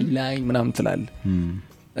አስጠላኝ ምናምን ትላለ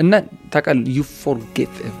እና ታውቃል you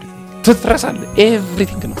forget everything ትትረሳለህ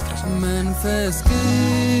everything ነው ትትረሳለህ መንፈስ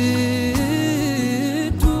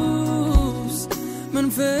ቅዱስ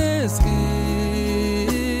መንፈስ ቅዱስ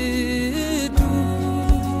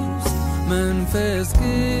መንፈስ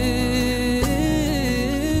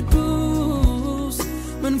ቅዱስ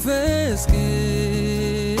መንፈስ ቅዱስ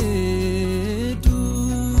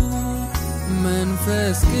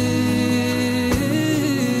መንፈስ ቅዱስ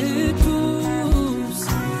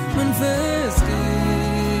መንፈስ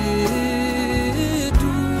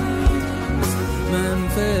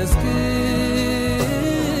መንፈስ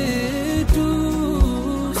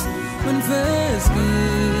ቅዱስ መንፈስ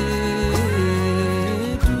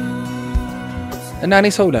ቅዱስ እና እኔ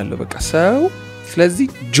ሰው ላለው በቃ ሰው ስለዚህ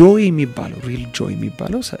ጆይ የሚባለው ሪል ጆይ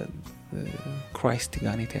የሚባለው ክራይስት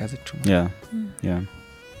ጋር ነው የተያዘችው ያ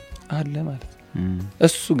አለ ማለት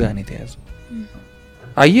እሱ ጋር ነው የተያዘው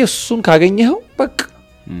አየህ እሱን ካገኘኸው በቃ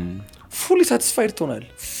ፉሊ ሳቲስፋይድ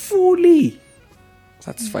ትሆናለህ ፉሊ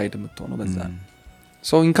ሳቲስፋይድ የምትሆነው በዛ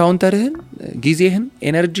ሶ ኢንካውንተርህን ጊዜህን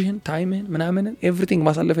ኤነርጂህን ታይምህን ምናምንን ኤቭሪቲንግ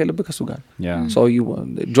ማሳለፍ ያለብህ ከሱ ጋር ሶ ዩ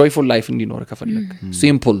ጆይፉል ላይፍ እንዲኖር ከፈለክ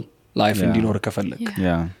ሲምፕል ላይፍ እንዲኖር ከፈለክ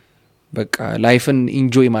በቃ ላይፍን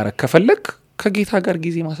ኢንጆይ ማድረግ ከፈለክ ከጌታ ጋር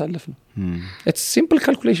ጊዜ ማሳለፍ ነው ኢትስ ሲምፕል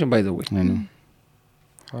ካልኩሌሽን ባይ ዘ ዌይ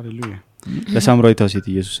ሃሌሉያ ለሳምራዊቷ ሴት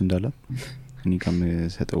ኢየሱስ እንዳላት እኔ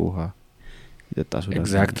ከምሰጠው ውሃ ይጠጣሱ ዳስ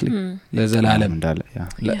ኤግዛክትሊ ለዘላለም እንዳለ ያ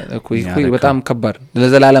እኮ በጣም ከባድ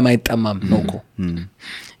ለዘላለም አይጠማም ነውኮ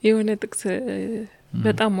የሆነ ጥቅስ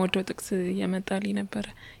በጣም ወደው ጥቅስ የመጣልኝ ነበር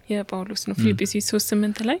የጳውሎስ ነው ፊልጵስዩስ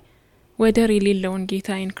 3:8 ላይ ወደር የሌለውን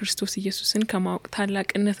ጌታዬን ክርስቶስ ኢየሱስን ከማወቅ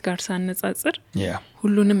ታላቅነት ጋር ሳነጻጽር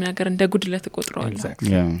ሁሉንም ነገር እንደ ጉድለት ቆጥረዋለሁ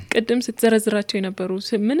ቅድም ስትዘረዝራቸው የነበሩ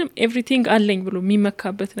ምንም ኤቭሪቲንግ አለኝ ብሎ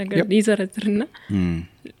የሚመካበት ነገር ይዘረዝርና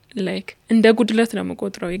ላይክ እንደ ጉድለት ነው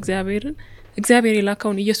መቆጥረው እግዚአብሔር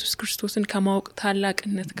የላከውን ኢየሱስ ክርስቶስን ከማወቅ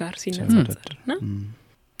ታላቅነት ጋር ሲነጻጽርና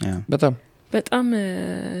በጣም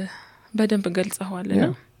በደንብ ገልጸዋልና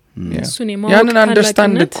እሱን የማወቅ ያንን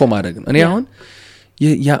አንደርስታንድ እኮ ማድረግ ነው እኔ አሁን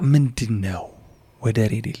ያ ምንድነው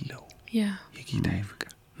ወደር የሌለው የጌታዬ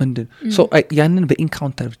ፍቅር ምንድነው ሶ ያንን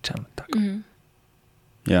በኢንካውንተር ብቻ መጣቀም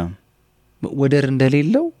ያ ወደር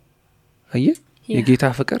እንደሌለው አየህ የጌታ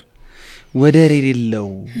ፍቅር ወደር የሌለው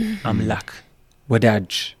አምላክ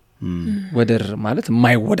ወዳጅ ወደር ማለት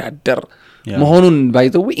የማይወዳደር መሆኑን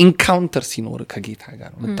ባይዘው ኢንካውንተር ሲኖር ከጌታ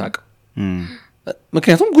ጋር ነው መጣቀም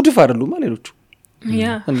ምክንያቱም ጉድፍ አይደሉም ሌሎቹ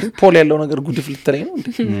እንዴ ፖል ያለው ነገር ጉድፍ ልትረይ ነው እንዴ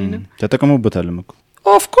ተጠቅመውበታል እኮ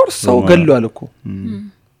ኦፍ ኮርስ ሰው ገሏል እኮ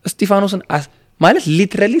እስጢፋኖስን ማለት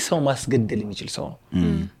ሊትራሊ ሰው ማስገደል የሚችል ሰው ነው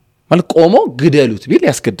ማለት ቆሞ ግደሉት ቢል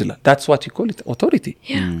ያስገድላል that's what you call it authority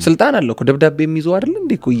ስልጣን አለው እኮ ደብዳቤ የሚይዘው አይደል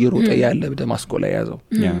እንዴ እኮ እየሮጠ ያለ በደማስቆ ላይ ያዘው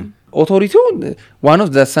authority one of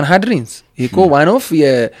the Sanhedrins እኮ one of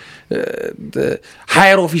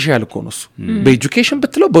higher official እኮ ነው እሱ በኤጁኬሽን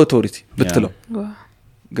ብትለው በauthority ብትለው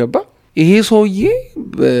ገባ ይሄ ሰውዬ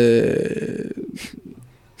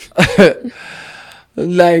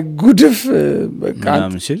ላይ ጉድፍ በቃ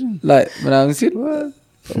ላይ ምናምን ሲል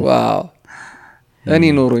ዋው እኔ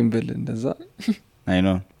ኖሮኝ ብል እንደዛ አይ ኖ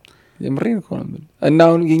የምሬን እኮ ነው ብል እና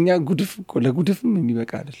አሁን የኛ ጉድፍ እኮ ለጉድፍም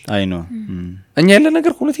የሚበቃ አይደል አይ ኖ እኛ ያለ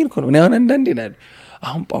ነገር ኮነቴን እኮ ነው እኔ አሁን አንዳንዴ ነው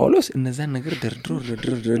አሁን ጳውሎስ እነዛን ነገር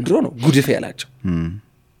ደርድሮ ነው ጉድፍ ያላቸው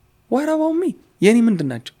ዋራባውሚ የኔ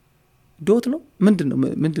ምንድናቸው ዶት ነው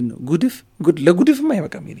ምንድነው ጉድፍ ለጉድፍም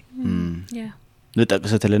አይበቃም የኔ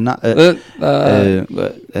ለጠቅሰትልና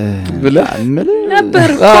ብለ ነበር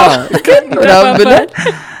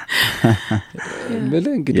ብለ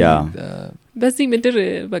እንግዲህ በዚህ ምድር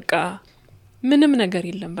በቃ ምንም ነገር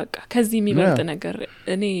የለም በቃ ከዚህ የሚበልጥ ነገር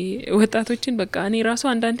እኔ ወጣቶችን በቃ እኔ ራሱ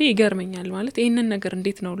አንዳንዴ ይገርመኛል ማለት ይሄንን ነገር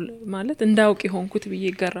እንዴት ነው ማለት እንዳውቅ ይሆንኩት ብዬ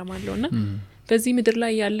ይገረማለሁና በዚህ ምድር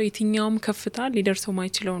ላይ ያለው የትኛውም ከፍታ ሊደርሰው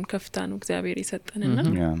ማይችለውን ከፍታ ነው እግዚአብሔር የሰጠንና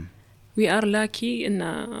we are lucky እና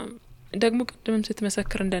ደግሞ ቀደምም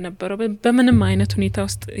ስትመሰክር እንደነበረው በምንም አይነት ሁኔታ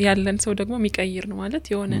ውስጥ ያለን ሰው ደግሞ የሚቀይር ነው ማለት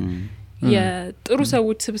የሆነ የጥሩ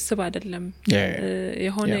ሰዎች ስብስብ አይደለም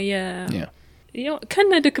የሆነ ያው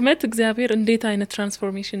ከነ ድክመት እግዚአብሔር እንዴት አይነት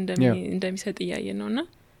ትራንስፎርሜሽን እንደሚሰጥ ያያየን ነውና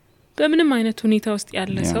በምንም አይነት ሁኔታ ውስጥ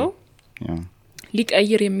ያለ ሰው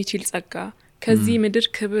ሊቀይር የሚችል ጸጋ ከዚህ ምድር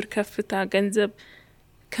ክብር ከፍታ ገንዘብ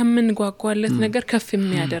ከምን ጓጓለት ነገር ከፍ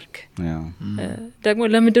የሚያደርግ ደግሞ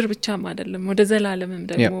ለምድር ብቻም አይደለም ወደ ዘላለምም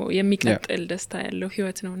ደግሞ የሚቀጥል ደስታ ያለው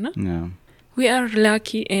ህይወት ነውና we are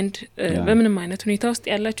lucky and በምንም አይነት ሁኔታ ውስጥ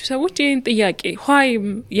ያላችሁ ሰዎች ይሄን ጥያቄ why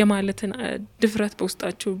የማለትን ድፍረት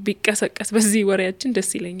በውስጣችሁ ቢቀሰቀስ በዚህ ወሬያችን ደስ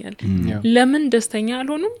ይለኛል ለምን ደስተኛ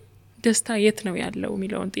አልሆኑም ደስታ የት ነው ያለው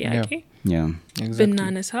የሚለውን ጥያቄ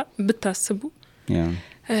ብናነሳ ብታስቡ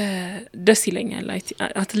ደስ ይለኛል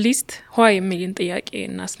at least why የሚልን ጥያቄ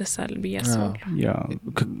እናስነሳለን ብያስባለሁ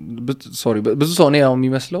ሶሪ ብዙ ሰው ነው ያው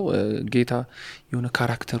የሚመስለው ጌታ የሆነ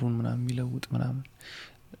ካራክተሩን ምናምን የሚለውጥ ምናምን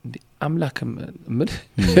አምላክም ምን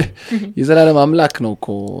የዘላለም አምላክ ነው እኮ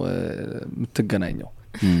የምትገናኘው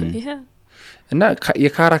እና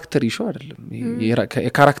የካራክተር ኢሹ አይደለም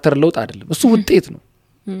የካራክተር ለውጥ አይደለም እሱ ውጤት ነው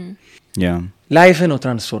ላይፍ ነው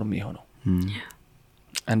ትራንስፎርም የሆነው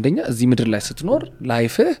አንደኛ እዚህ ምድር ላይ ስትኖር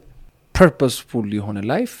ላይፍ ፐርፐስፉል የሆነ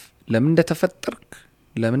ላይፍ ለምን እንደተፈጠርክ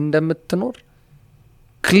ለምን እንደምትኖር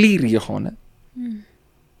ክሊር የሆነ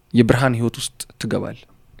የብርሃን ህይወት ውስጥ ትገባል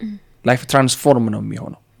ላይፍ ትራንስፎርም ነው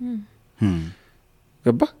የሚሆነው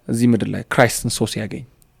ገባ እዚህ ምድር ላይ ክራይስትን ሶስ ያገኝ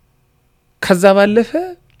ከዛ ባለፈ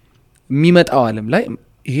የሚመጣው ዓለም ላይ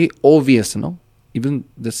ይሄ ኦብቪየስ ነው even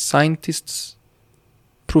the scientists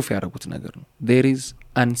proof ያደረጉት ነገር ነው there is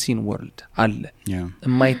unseen world አለ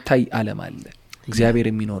የማይታይ ዓለም አለ እግዚአብሔር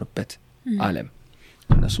የሚኖርበት ዓለም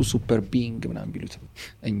እነሱ ሱፐር ቢንግ ምናምን ቢሉት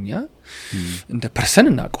እኛ እንደ ፐርሰን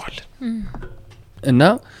እናውቀዋለን እና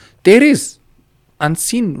there is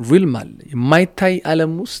unseen realm አለ የማይታይ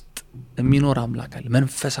ዓለም ውስጥ የሚኖር አምላክ አለ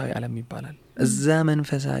መንፈሳዊ ዓለም ይባላል እዛ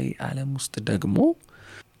መንፈሳዊ ዓለም ውስጥ ደግሞ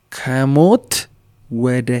ከሞት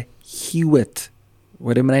ወደ ህይወት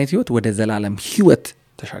ወደ ምን አይነት ህይወት ወደ ዘላለም ህይወት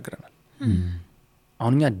ተሻግረናል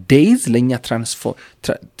አሁንኛ ዴይዝ ለኛ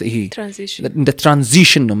እንደ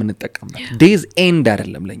ትራንዚሽን ነው የምንጠቀምበት ዴይዝ ኤንድ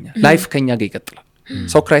አይደለም ለኛ ላይፍ ከኛ ጋር ይቀጥላል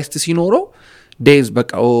ሰው ክራይስት ሲኖረው ዴይዝ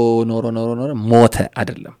በቃ ኖሮ ሞተ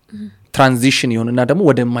አይደለም ትራንዚሽን ይሆንና ደግሞ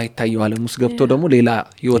ወደ ማይታየው ዓለም ውስጥ ገብቶ ደግሞ ሌላ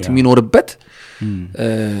ህይወት የሚኖርበት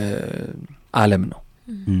ዓለም ነው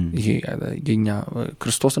ይሄ የኛ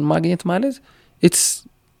ክርስቶስን ማግኘት ማለት it's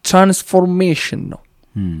transformation ነው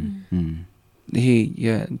ይሄ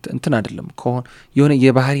እንትን አይደለም ከሆነ የሆነ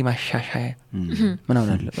የባህሪ ማሻሻያ ምናምን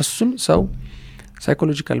አይደለም እሱን ሰው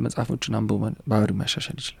ሳይኮሎጂካል መጽሐፎችን አንብቦ ባህሪ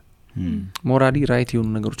ማሻሻል ይችላል ሞራሊ ራይት የሆኑ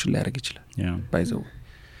ነገሮችን ሊያደርግ ይችላል ባይዘው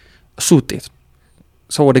እሱ ውጤት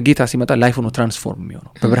ሰው ወደ ጌታ ሲመጣ ላይፍ ነው ትራንስፎርም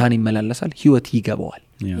የሚሆነው በብርሃን ይመላለሳል ህይወት ይገባዋል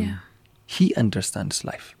he understands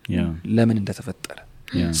life ለምን እንደተፈጠረ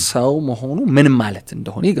ሰው መሆኑ ምን ማለት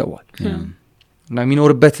እንደሆነ ይገባዋል እና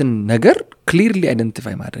የሚኖርበትን ነገር ክሊርሊ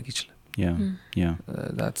አይደንቲፋይ ማድረግ ይችላል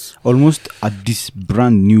that's almost አዲስ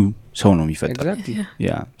brand new ሰው ነው የሚፈጠረው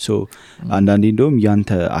so አንዳንዴ እንደውም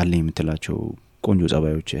ያንተ አለ የምትላቸው ቆንጆ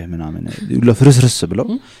ጸባዮች ምናምን ለፍርስርስ ብለው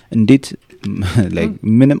እንዴት like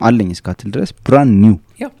ምንም አለኝ እስካትል ድረስ brand new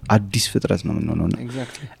አዲስ ፍጥረት ነው የምንሆነው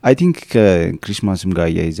I think ከክሪስማስም ጋር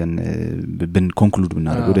ያይዘን ብን ኮንክሉድ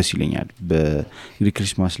ብናደርገው ደስ ይለኛል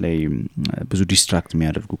በክሪስማስ ላይ ብዙ ዲስትራክት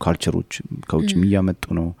የሚያደርጉ ካልቸሮች ከውጭ የሚያመጡ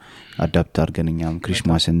ነው አዳፕት አድርገንኛም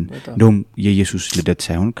ክሪስማስን እንደውም የኢየሱስ ልደት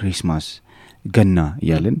ሳይሆን ክሪስማስ ገና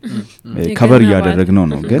ያለን ከበር ያደረግነው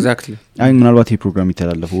ነው ግን አይ ምናልባት ይሄ ፕሮግራም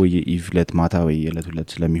ይተላለፈው ወይ ኢቭለት ማታ ወይ የለት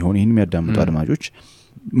ስለሚሆን ይሄን የሚያዳምጡ አድማጮች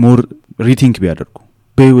ሞር ሪቲንክ ቢያደርጉ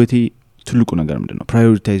በህይወቴ ትልቁ ነገር ምንድነው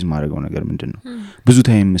ፕራዮሪታይዝ ማድረገው ነገር ምንድነው ብዙ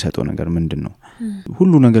ታይም የምሰጠው ነገር ምንድነው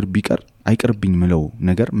ሁሉ ነገር ቢቀር አይቀርብኝ ምለው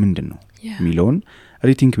ነገር ምንድነው ሚሊዮን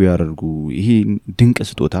ሪቲንክ ቢያደርጉ ይሄ ድንቅ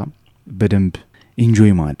ስጦታ በደንብ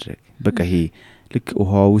ኢንጆይ ማድረግ በቃ ይሄ ልክ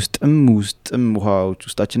ውሃ ውስጥም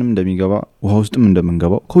ውስጣችንም እንደሚገባ ውሃ ውስጥም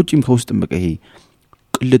እንደምንገባው ከውጭም ከውስጥም በቃ ይሄ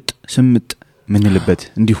ቅልጥ ስምጥ ምንልበት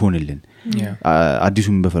እንዲሆንልን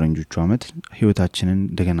አዲሱም በፈረንጆቹ አመት ህይወታችንን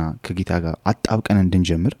እንደገና ከጌታ ጋር አጣብቀን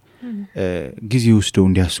እንድንጀምር ጊዜ ወስደው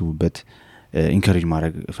እንዲያስቡበት ኢንከሬጅ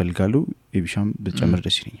ማድረግ እፈልጋለሁ ኤቢሻም በጨምር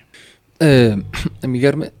ደስ ይለኛል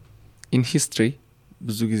የሚገርም ኢን ሂስትሪ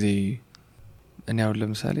ብዙ ጊዜ እኔ አሁን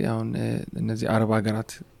ለምሳሌ አሁን እነዚህ አረብ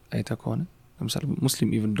ሀገራት አይተከሆነ ለምሳሌ ሙስሊም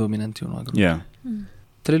ኢቭን ዶሚናንት የሆኑ ሀገሮች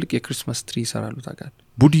ትልልቅ የክሪስማስ ትሪ ይሰራሉ ታውቃለህ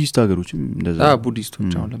ቡዲስት ሀገሮችም እንደዛ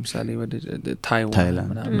ቡዲስቶች አሁን ለምሳሌ ወደ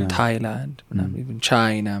ታይላንድ ምናምን ኢቭን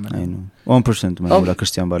ቻይና ምናምን 1% ማለት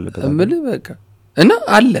ክርስቲያን ባለበት ምን በቃ እና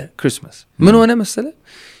አለ ክሪስማስ ምን ሆነ መሰለ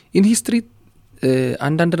ኢን ሂስትሪ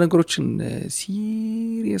አንዳንድ ነገሮችን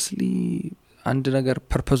ሲሪየስሊ አንድ ነገር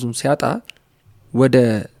ፐርፐዙን ሲያጣ ወደ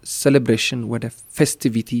ሴሌብሬሽን ወደ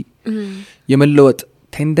ፌስቲቪቲ የመለወጥ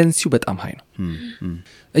ቴንደንሲው በጣም ሃይ ነው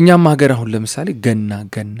እኛም ሀገር አሁን ለምሳሌ ገና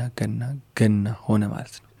ገና ገና ገና ሆነ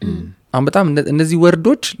ማለት ነው አሁን በጣም እነዚህ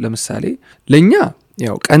ወርዶች ለምሳሌ ለኛ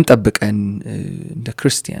ያው ቀን ጠብቀን እንደ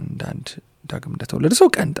ክርስቲያን እንዳንድ ዳግም እንደተወለደ ሰው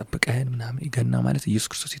ቀን ጠብቀን ምናምን ገና ማለት ኢየሱስ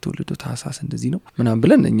ክርስቶስ የተወለደው ታህሳስ እንደዚህ ነው ምናምን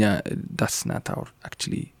ብለን እኛ that's not our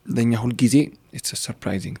actually ለኛ ሁሉ ጊዜ it's a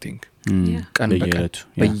surprising thing ቀን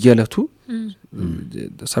በየለቱ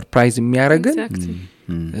ሰርፕራይዝ የሚያረጋን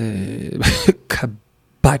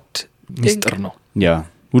ከባድ ሚስጥር ነው ያ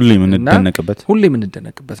ሁሌም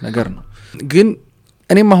እንደነቀበት ነገር ነው ግን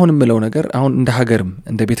እኔም አሁን የምለው ነገር አሁን እንደ ሀገርም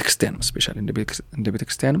እንደ ቤተክርስቲያን ስፔሻሊ እንደ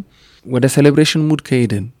ቤተክርስቲያንም ወደ ሴሌብሬሽን ሙድ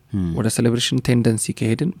ከሄድን ወደ ሴሌብሬሽን ቴንደንሲ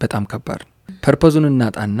ከሄድን በጣም ከባድ ነው ፐርፖዙን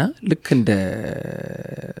እናጣና ልክ እንደ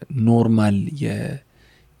ኖርማል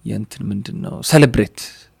የእንትን ምንድነው ሴሌብሬት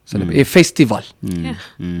ፌስቲቫል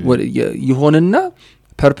ይሆንና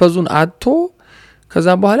ፐርፖዙን አጥቶ ከዛ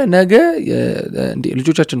በኋላ ነገ እንዴ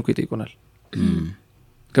ልጆቻችን እኮ ይጠይቁናል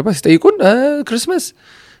ገባ ሲጠይቁን ክርስማስ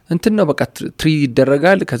እንትን ነው በቃ ትሪ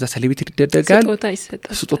ይደረጋል ከዛ ሴሌብሬት ይደረጋል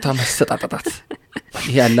ስጦታ መሰጣጣት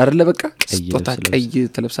ይሄ አለ አይደለ በቃ ስጦታ ቀይ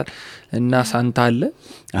ተለብሳል እና ሳንታ አለ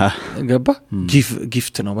ገባ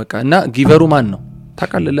ጊፍት ነው በቃ እና ጊቨሩ ማን ነው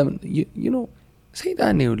ታውቃለህ ለምን you know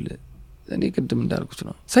ሰይጣን ይውል እኔ ቅድም እንዳልኩት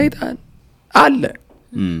ነው ሰይጣን አለ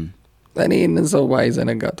እኔ እነን ሰው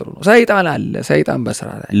ባይዘነጋ ጥሩ ነው ሰይጣን አለ ሰይጣን በስራ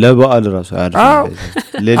ላይ ለበዓል ራሱ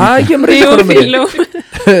አይምሬው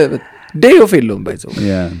day of የለውም ባይዘው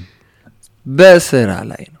በስራ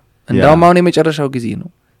ላይ ነው እንዳውም አሁን የመጨረሻው ጊዜ ነው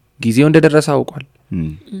ጊዜው እንደደረሰ አውቋል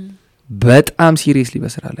በጣም ሲሪየስሊ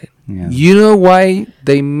በስራ ላይ ነው you know why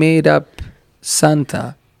they made up Santa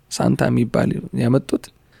የሚባል ያመጡት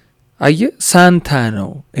አየ ሳንታ ነው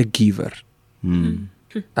a giver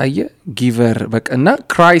አየ ጊቨር በቃና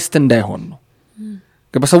ክራይስት እንዳይሆን ነው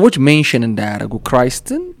በሰዎች ሜንሽን እንዳያረጉ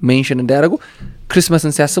ክራይስትን ሜንሽን እንዳያረጉ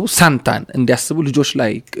ክሪስማስን ሲያስቡ ሳንታን እንዲያስቡ ልጆች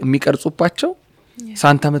ላይ የሚቀርጹባቸው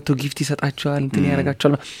ሳንታ መጥቶ ጊፍት ይሰጣቸዋል እንትን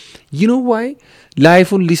ያረጋቸዋል you know why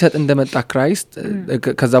ላይፉን ሊሰጥ እንደመጣ ክራይስት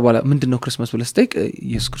ከዛ በኋላ ምንድነው ክሪስማስ ብለህ ስጠይቅ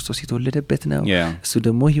ኢየሱስ ክርስቶስ የተወለደበት ነው እሱ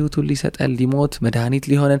ደግሞ ህይወቱን ሊሰጠን ሊሞት መድኃኒት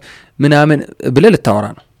ሊሆነን ምናምን ብለህ ልታወራ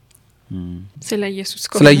ነው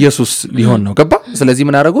ስለ ኢየሱስ ሊሆን ነው ገባ ስለዚህ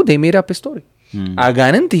ምን አደረጉ they made up a story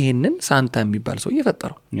አጋንንት ይሄንን ሳንታ የሚባል ሰው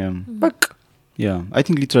እየፈጠረው በቃ I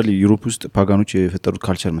think literally ዩሮፕ ውስጥ ፓጋኖች የፈጠሩት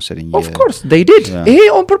ካልቸር መሰለኝ of course they did ይሄ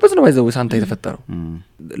on purpose ነው ባይዘው ሳንታ የተፈጠረው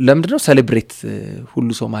ለምንድነው ሴሌብሬት ሁሉ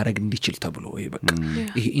ሰው ማድረግ እንዲችል ተብሎ ይሄ በቃ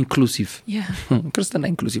ይሄ ኢንክሉሲቭ ክርስትና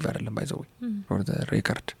ኢንክሉሲቭ አይደለም ባይዘው for the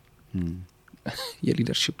record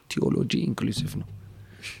የሊደርሺፕ ቲዮሎጂ ኢንክሉሲቭ ነው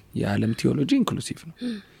የዓለም ቲዮሎጂ ኢንክሉሲቭ ነው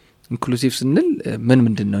ኢንክሉሲቭ ስንል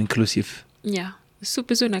ምንድነው ኢንክሉሲቭ እሱ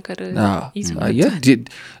ብዙ ነገር ይዟል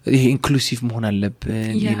ይሄ ኢንክሉሲቭ መሆን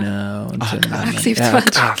አለብን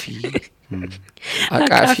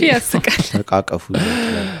አቃፊ ያስቃል ተቃቀፉ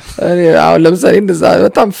አሁን ለምሳሌ እንደዛ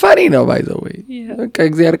በጣም ፈኒ ነው ባይዘው በቃ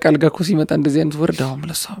እግዚአብሔር ቃል ጋር እኮ ሲመጣ እንደዚህ አይነት ወርድ አሁን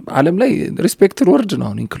ለሳ ዓለም ላይ ሪስፔክትድ ወርድ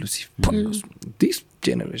ነው ኢንክሉሲቭ this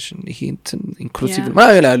generation ይሄ ኢንክሉሲቭ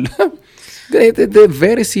ማለት ይላል ግን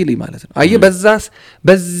very silly ማለት ነው አየ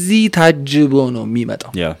በዚህ ታጅቦ ነው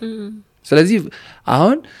የሚመጣው ስለዚህ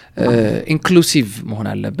አሁን ኢንክሉሲቭ መሆን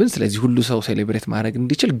አለብን ስለዚህ ሁሉ ሰው ሴሌብሬት ማድረግ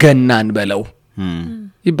እንዲችል ገናን በለው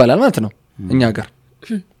ይባላል ማለት ነው እኛ ጋር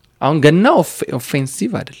አሁን ገና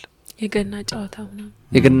ኦፌንሲቭ አይደለም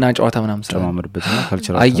የገና ጨዋታ ምናምን ስለማመርበትና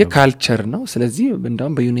ካልቸር ካልቸር ነው ስለዚህ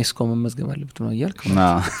እንደውም በዩኔስኮ መመዝገብ አለበት ነው ያልከው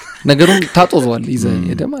ነገሩን ታጦዘዋል ይዘህ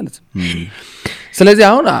ሄደ ማለት ነው ስለዚህ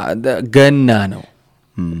አሁን ገና ነው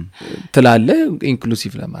ትላለ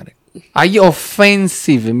ኢንክሉሲቭ ለማድረግ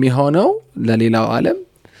ኦፌንሲቭ የሚሆነው ለሌላው ዓለም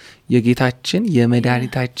የጌታችን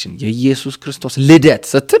የመድኃኒታችን የኢየሱስ ክርስቶስ ልደት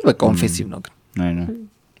ስትል በቃ ኦፌንሲቭ ነው ግን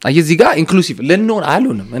እዚህ ጋር ኢንክሉሲቭ ለነውን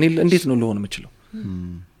አሉንም እኔ እንዴት ነው ልሆን የምችለው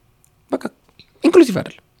በቃ ኢንክሉሲቭ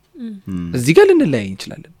አይደለም እዚህ ጋር ልንለያይ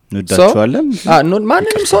እንችላለን እንወዳቸዋለን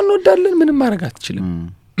ማንንም ሰው እንወዳለን ምንም ማድረግ አትችልም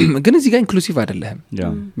ግን እዚህ ጋር ኢንክሉሲቭ አይደለም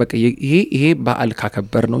በቃ ይሄ በዓል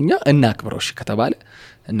ካከበር ነውኛ እናክብረው እሺ ከተባለ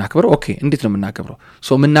እናክብረው ኦኬ እንዴት ነው የምናከብረው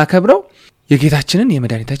የምናከብረው የጌታችንን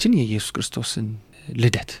የመድኃኒታችን የኢየሱስ ክርስቶስን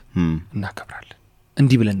ልደት እናከብራለን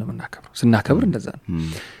እንዲህ ብለን ነው የምናከብረው ስናከብር እንደዛ ነው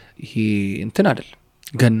ይሄ እንትን አይደለም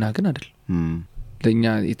ገና ግን አይደለም ለኛ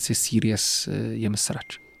it's a serious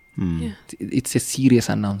የምስራች it's a serious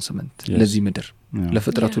announcement ለዚህ ምድር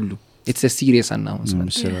ለፍጥረት ሁሉ it's a serious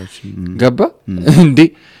announcement ገባ እንዴ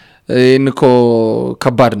እንኮ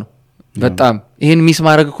ከባድ ነው በጣም ይሄን ሚስ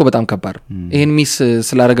ማድረግ እኮ በጣም ከባድ ነው ይሄን ሚስ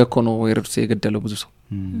ስላደረገ እኮ ነው ሄሮድስ የገደለው ብዙ ሰው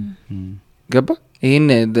ገባ ይሄን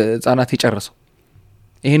ህፃናት የጨረሰው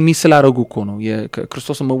ይሄን ሚስ ስላደረጉ እኮ ነው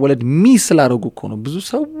የክርስቶስን መወለድ ሚስ ስላደረጉ እኮ ነው ብዙ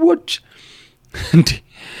ሰዎች እንዴ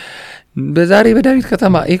በዛሬ በዳዊት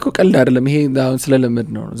ከተማ እኮ ቀልድ አይደለም ይሄ አሁን ስለለመድ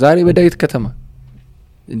ነው ዛሬ በዳዊት ከተማ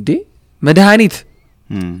እንዴ መድኃኒት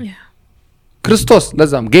ክርስቶስ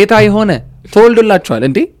ለዛም ጌታ የሆነ ተወልዶላችኋል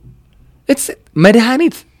እንዴ it's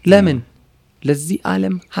መድኃኒት ለምን ለዚህ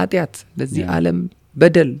ዓለም ኃጢያት ለዚህ ዓለም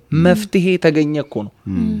በደል መፍትሄ ተገኘኮ ነው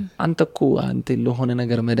አንተ ለሆነ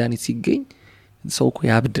ነገር መድኃኒት ሲገኝ ሰውኮ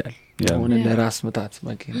ያብዳል የሆነ ለራስ መታት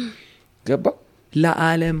ማከኝ ገባ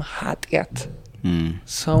ለዓለም ኃጢያት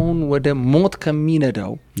ሰውን ወደ ሞት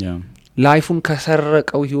ከሚነዳው ላይፉን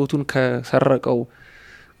ከሰረቀው ህይወቱን ከሰረቀው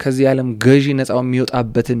ከዚህ ዓለም ገዢ ነፃው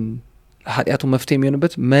የሚወጣበትን ኃጢያቱ መፍትሄ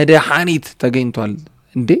የሚሆንበት መድኃኒት ተገኝቷል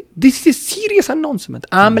እንዴ this is serious announcement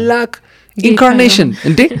አምላክ incarnation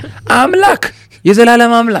እንዴ አምላክ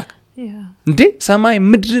የዘላለም አምላክ እንዴ ሰማይ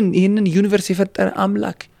ምድርን ይሄንን ዩኒቨርስ የፈጠረ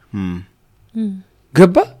አምላክ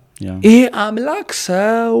ገባ ይሄ አምላክ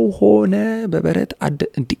ሰው ሆነ በበረት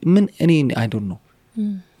እንዴ ምን እኔ I don't know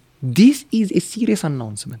this is a serious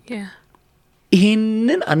announcement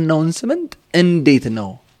ይሄንን announcement እንዴት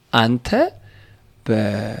ነው አንተ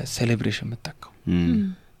በሴሌብሬሽን መጣከው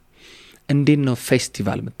እንዴት ነው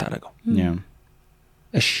ፌስቲቫል መታረጋው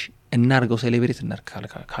እሺ እናርገው ሴሌብሬት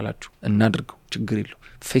እናርካላችሁ እናድርገው ችግር የለው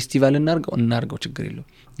ፌስቲቫል እናርገው ችግር የለው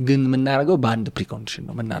ግን ምናረጋው በአንድ ፕሪኮንዲሽን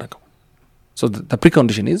ነው ምናረጋው so the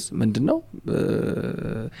precondition is ምንድነው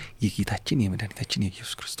የጌታችን የመድኃኒታችን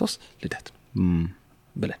የኢየሱስ ክርስቶስ ልደት ነው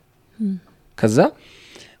ብለን ከዛ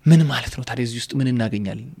ምን ማለት ነው ታዲያ እዚህ ውስጥ ምን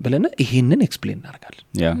እናገኛለን ብለን ይሄንን ኤክስፕሌን እናደርጋለን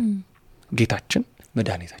ጌታችን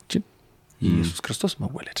መድኃኒታችን ኢየሱስ ክርስቶስ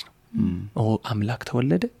መወለድ ነው አምላክ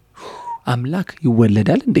ተወለደ አምላክ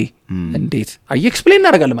ይወለዳል እንዴት አይ ኤክስፕሌን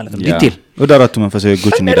እናደርጋለን ማለት ነው ዲቴል ወደ አራቱ መንፈሳዊ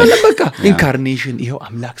ህጎች እንሄዳለን በቃ ኢንካርኔሽን ይሄው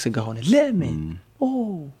አምላክ ስጋ ሆነ ለምን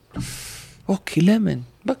ኦኬ ለምን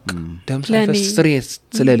በቃ ደም ሳይፈስ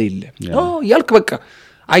ስለሌለ ያልክ በቃ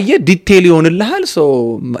አየ ዲቴል ይሆንልሃል ሶ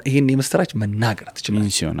ይሄን የምስራች መናገር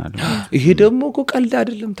ትችላለህ ይሆናል ይሄ ደግሞ እኮ ቀልድ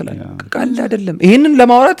አይደለም ትላለህ ቀልድ አይደለም ይሄንን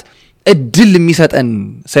ለማውራት እድል የሚሰጠን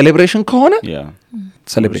ሴሌብሬሽን ከሆነ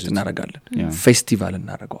ሴሌብሬት እናደርጋለን ፌስቲቫል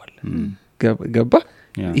እናደርጋለን ገባ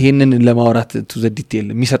ይሄንን ለማውራት ቱ ዘ ዲቴል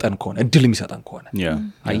የሚሰጠን ከሆነ እድል የሚሰጠን ከሆነ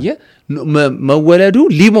አየ መወለዱ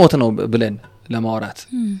ሊሞት ነው ብለን ለማውራት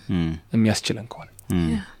የሚያስችለን ከሆነ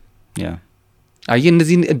አየ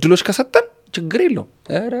እነዚህ እድሎች ከሰጠን ችግር የለው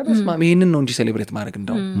ኧረ በስማም ይሄንን ነው እንጂ ሴሌብሬት ማድረግ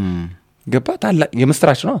እንደው ገባ ታላ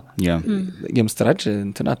የምስራች ነው የምስራች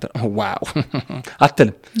እንትና ዋው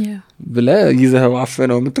አትልም ብለ ይዘው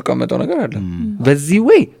አፈነው የምትቀመጠው ነገር አለ በዚህ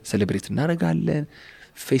ወይ ሴሌብሬት እናደርጋለን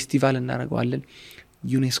ፌስቲቫል እናደርጋለን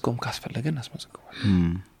ዩኔስኮም ካስፈለገን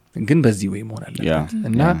አስመዘግባለን ግን በዚህ ወይ መሆን አለበት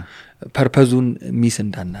እና ፐርፐዙን ሚስ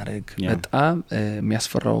እንዳናረግ በጣም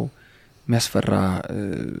የሚያስፈራ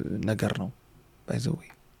ነገር ነው ባይዘው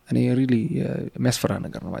እኔ ሪሊ የሚያስፈራ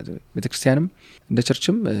ነገር ነው ባይዘው ቤተክርስቲያንም እንደ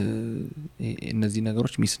ቸርችም እነዚህ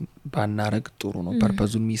ነገሮች ሚስ ባናረግ ጥሩ ነው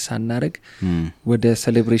ፐርፐዙን ሚስ አናረግ ወደ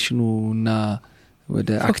ሴሌብሬሽኑና ወደ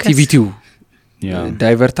አክቲቪቲው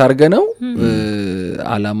ዳይቨርት አድርገነው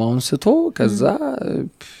አላማውን ስቶ ከዛ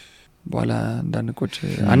በኋላ እንዳንቆጭ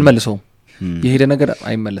አንመልሰው የሄደ ነገር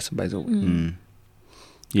አይመለስም ባይዘው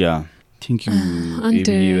ቲንክ ዩ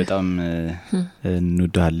ኤቢ በጣም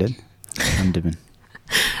እንወዳለን አንድምን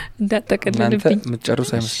እንዳጠቀለልብኝ ምትጨርሱ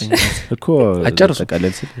አይመስለኝም እኮ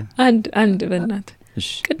አጨርሰቃለል ሲል አንድ በእናት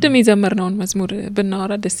ቅድም የዘመርነውን መዝሙር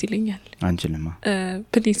ብናወራ ደስ ይለኛል አንቺልማ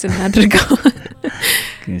ፕሊስ እናድርገው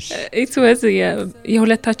it was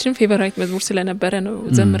የሁለታችን ፌቨራይት መዝሙር ስለነበረ ነው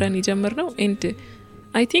ዘምረን ይጀምርነው and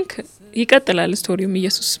I think ይቀጥላል ስቶሪውም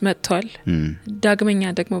ኢየሱስ መጥቷል ዳግመኛ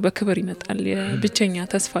ደግሞ በክብር ይመጣል የብቸኛ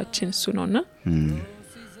ተስፋችን እሱ ነውና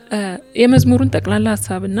የመዝሙሩን ጠቅላላ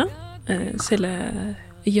ሐሳብና ስለ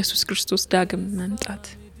ኢየሱስ ክርስቶስ ዳግም መምጣት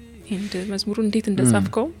እንደ መዝሙሩ እንዴት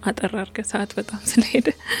እንደጻፍከው አጠራርከ ሰዓት በጣም ስለሄደ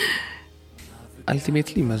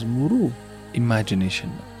ultimately መዝሙሩ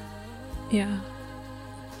ኢማጂኔሽን ነው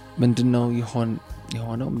ምንድነው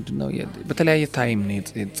የሆነው ምንድነው በተለያየ ታይም ነው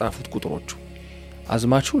የተጻፉት ቁጥሮቹ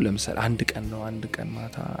አዝማቹ ለምሳሌ አንድ ቀን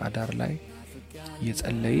ማታ አዳር ላይ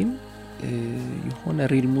የጸለይን የሆነ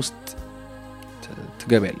ሪልም ውስጥ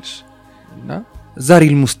ትገበያለሽ እና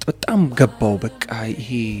ዛሬልም ውስጥ በጣም ገባው በቃ ይሄ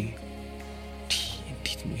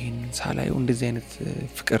እንዴት ነው ይሄን ሳላየው እንደዚህ አይነት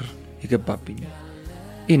ፍቅር የገባብኝ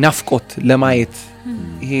ይሄ ናፍቆት ለማየት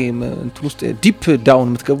ይሄ እንትን ውስጥ ዲፕ ዳውን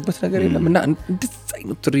የምትገቡበት ነገር የለም እና እንደዚህ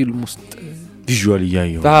አይነት ሪልም ውስጥ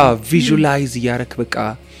ቪዥዋላይዝ ያረክ በቃ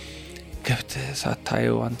ገብተ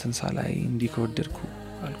ሳታየው አንተን ሳላይ እንዲከወደድኩ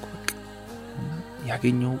አልኩ በቃ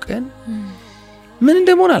ያገኘው ቀን ምን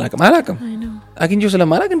እንደሆነ አላቅም አግኝጆ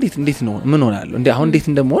ስለማላቅ እንዴት ነው ምን ሆናለሁ እንዴ አሁን እንዴት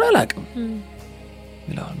እንደሆነ አላቅም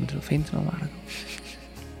ይላል ምንድነው ፌንት ነው ማለት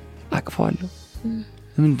አቅፈዋለሁ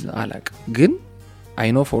ምን አላቅ ግን I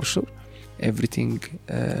know for sure everything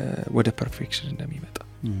ወደ perfection እንደሚመጣ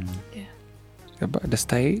ገባ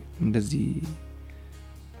ደስታዬ እንደዚህ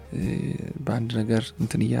በአንድ ነገር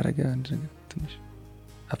እንትን ያረጋ አንድ ነገር ትንሽ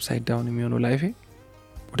upside down የሚሆነው ላይፌ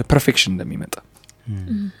ወደ perfection እንደሚመጣ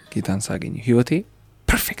ጌታን ሳገኝ ህይወቴ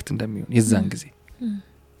perfect እንደሚሆን የዛን ጊዜ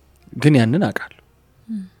ግን ያንን አቃለሁ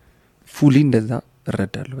fully እንደዛ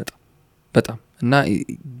እረዳለሁ በጣም እና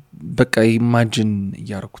በቃ ኢማጂን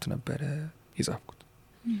ያረኩት ነበር የጻፍኩት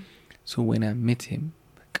so when I met him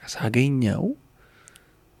በቃ ሳገኘው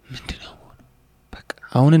ምንድነው በቃ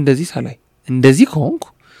አሁን እንደዚህ ሳላይ እንደዚህ ከሆንኩ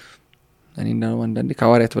እኔ እንደው አንዳንዴ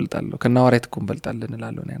ካዋሪያት በልጣለሁ ከናዋሪያት እኮ በልጣለን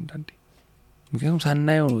እላለሁ እኔ አንዳንዴ ምክንያቱም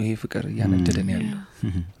ሳናየው ነው ይሄ ፍቅር ያነደደን ያለው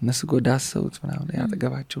እነሱ ጎዳሰውት ምናምን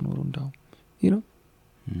ያጠገባቸው ኖሩ እንዳው you know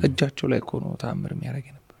እጃቸው ላይ እኮ ነው ታምር የሚያረግ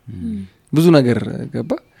ነበር ብዙ ነገር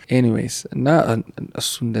ገባ anyways እና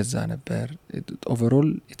እሱ እንደዛ ነበር overall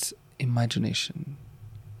it's imagination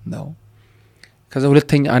ነው ከዛ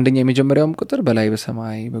ሁለተኛ አንደኛ የመጀመሪያውም ቁጥር በላይ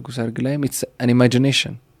በሰማይ በጉሰርግ ላይም it's an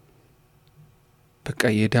imagination በቃ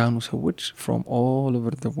የዳኑ ሰዎች from all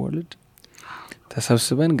over the world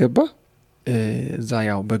ተሰብስበን ገባ እዛ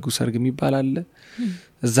ያው በጉሰርግ የሚባል አለ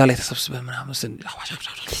እዛ ላይ ተሰብስበን ምናምን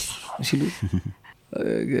ሲሉ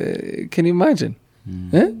can you imagine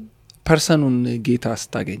ፐርሰኑን ጌታ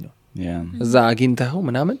አስታገኘው እዛ አግኝተው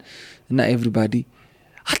ምናምን እና ኤቭሪባዲ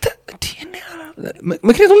አታ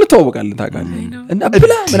ምክንያቱም ልተዋወቃለን ታውቃለህ እና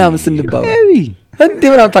ብላ ምናምን ስንባባ እንዴ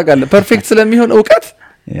ምናምን ታውቃለህ ፐርፌክት ስለሚሆን ዕውቀት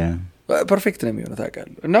ፐርፌክት ነው የሚሆነው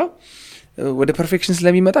ታውቃለህ እና ወደ ፐርፌክሽን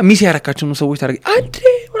ስለሚመጣ ሚስ ያረካቸው ሰዎች ታርገ አንዴ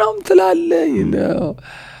ምናምን ትላለህ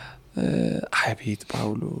አቤት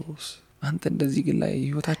ጳውሎስ አንተ እንደዚህ ግን ላይ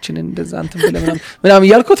ህይወታችንን እንደዛ አንተ ምናምን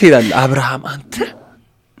ያልከው ትሄዳለህ አብርሃም አንተ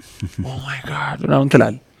oh my god ምናምን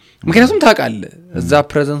ትላለህ ምክንያቱም ታውቃለህ እዛ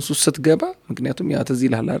ፕሬዘንስ ውስጥ ስትገባ ምክንያቱም ያ ተዚህ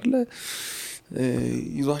ይላል አይደለ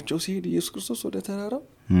ይዟቸው ሲሄድ ኢየሱስ ክርስቶስ ወደ ተራራው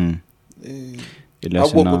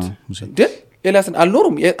ኤልያስና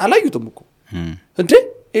አልኖሩም አላዩትም እኮ እንዴ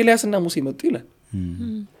ኤልያስና ሙሴ መጡ ይላል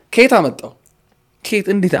ከየት አመጣው ከየት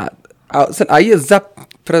እንዴት አየ እዛ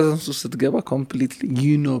ፕሬዘንስ ውስጥ ስትገባ completely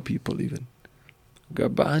you know people even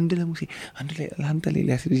ገባ አንድ ለሙሴ አንድ ለአንተ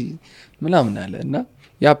ለኤልያስ ምናምን አለ እና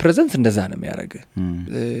ያ ፕሬዘንስ እንደዛ ነው የሚያረጋ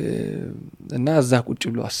እና እዛ ቁጭ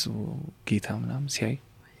ብሎ አስቦ ጌታ ምናምን ሲያይ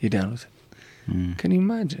ይዳኑት can you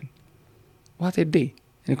imagine what a day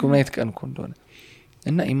እኔ ኮምናይት ቀን እኮ እንደሆነ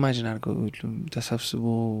እና ኢማጂን አድርገው ሁሉም ተሰብስቦ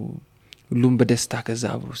ሁሉም በደስታ ከዛ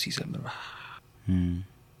አብሮ ሲዘምር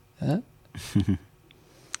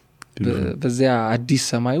በዚያ አዲስ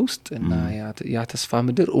ሰማይ ውስጥ እና ያ ተስፋ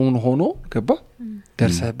ምድር ኦን ሆኖ ገባ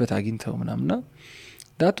ደርሰህበት አግኝተው ምናምንና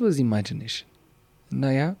that was imagination እና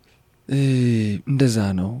ያ እንደዛ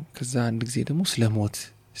ነው ከዛ አንድ ጊዜ ደግሞ ስለሞት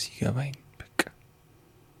ሲገባኝ በቃ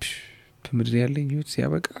በምድር ያለኝ ህይወት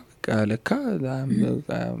ሲያበቃ በቃ ለካ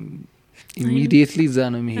immediately እዛ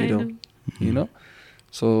ነው የሚሄደው you know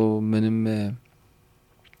so ምንም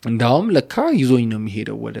እንዳውም ለካ ይዞኝ ነው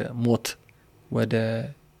የሚሄደው ወደ ሞት ወደ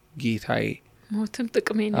ጌታዬ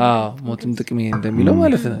ሞትም ጥቅሜ እንደሚለው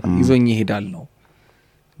ማለት ነው ይዞኝ ይሄዳል ነው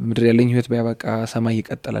ምድር ያለኝ ህይወት ባያበቃ ሰማይ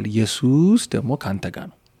ይቀጥላል ኢየሱስ ደግሞ ካንተ ጋር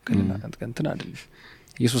ነው ከለና እንትን አይደለም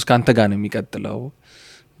ኢየሱስ ካንተ ጋር ነው የሚቀጥለው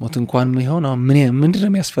ሞት እንኳን ምን ምንድነው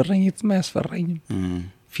የሚያስፈራኝ የትም አያስፈራኝም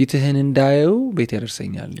ፊትህን እንዳየው ቤት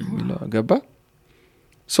ያደርሰኛል የሚለው ገባ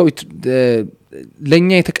so ለኛ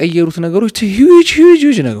የተቀየሩት ነገሮች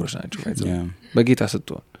huge ነገሮች ናቸው በጌታ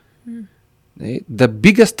ስትሆን the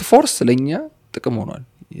biggest force ለኛ ጥቅም ሆኗል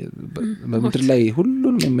በምድር ላይ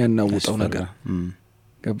ሁሉንም የሚያናውጠው ነገር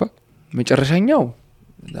ገባ መጨረሻኛው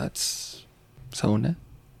that's ሰውነ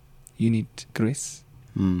you need grace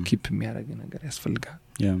keep የሚያረግ ነገር ያስፈልጋል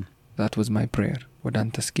that was my prayer ወደ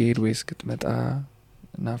አንተ ስኬድ ወይስ ክትመጣ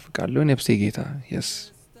ናፍቃለሁ ነፍሴ ጌታ yes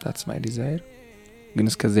that's my desire ግን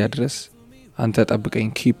እስከዚያ ድረስ አንተ ጠብቀኝ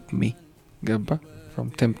keep me ገባ from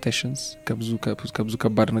temptations ከብዙ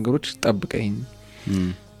ከባድ ነገሮች ጠብቀኝ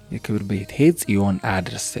የክብር ቤት ሄድ ይሆን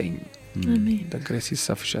አድርሰኝ the grace is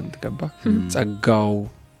sufficient ገባ ጸጋው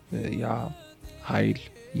ያ ኃይል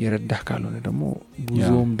የረዳህ ካልሆነ ደግሞ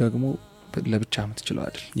ብዙም ደግሞ ለብቻ የምትችለው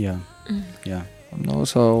አይደል ያ no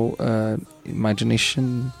so imagination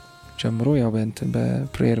ጀምሮ ያው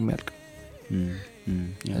በፕሬየር የሚያልቅ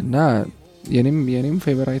እና የኔም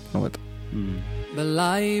ፌቨራይት ነው በጣም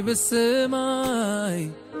በላይ በሰማይ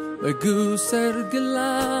በጉሰርግ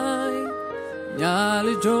ላይ ያ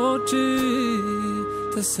ልጆች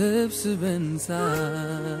ተሰብስበን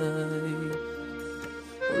ሳይ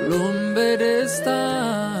ሁሉም በደስታ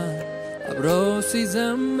አብረው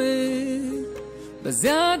ሲዘምር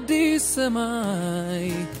በዚያ አዲስ ሰማይ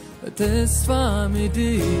በተስፋ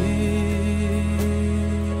ምድር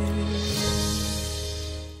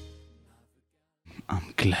I'm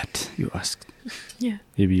glad you asked.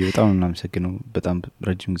 maybe በጣም እናመሰግነው በጣም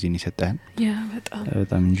ረጅም ጊዜ ነው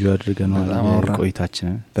በጣም እንጆይ አድርገናል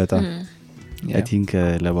ቆይታችንን በጣም I think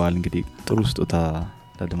ለበዓል እንግዲህ ጥሩ ስጦታ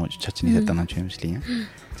ለአድማጮቻችን የሰጠናቸው ይመስለኛል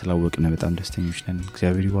ስላወቅን በጣም ደስተኞች ነን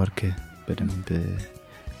እግዚአብሔር ይባርክ በደንብ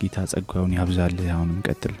ጌታ ጸጋውን ያብዛልህ አሁንም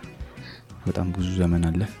ቀጥል በጣም ብዙ ዘመን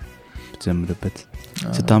አለ ዘምርበት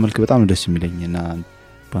ስታመልክ በጣም ደስ የሚለኝና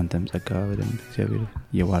ባንተም ጸጋ በደንብ እግዚአብሔር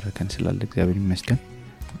ይባርከን ስላለ እግዚአብሔር ይመስገን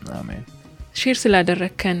አሜን ሼር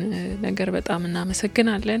ስላደረከን ነገር በጣም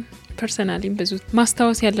እናመሰግናለን ፐርሰናሊም ብዙ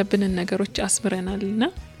ማስታወስ ያለብንን ነገሮች አስብረናልና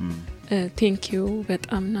ቴንክ ዩ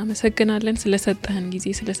በጣም እናመሰግናለን ስለሰጠህን ጊዜ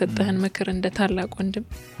ስለሰጠህን ምክር እንደ ታላቅ ወንድም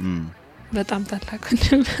በጣም ታላቅ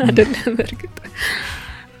ወንድም አይደለም በርግጥ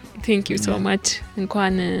ቴንክ ዩ ሶ ማች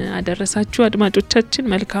እንኳን አደረሳችሁ አድማጮቻችን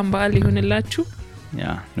መልካም በዓል ይሁንላችሁ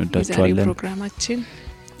እንወዳችኋለን ፕሮግራማችን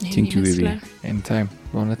ቴንክ ዩ ቤቢ ኤኒታይም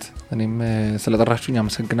በእውነት እኔም ስለጠራችሁኝ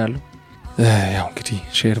አመሰግናለሁ ያው እንግዲህ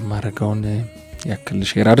ሼር ማድረጋውን ያክል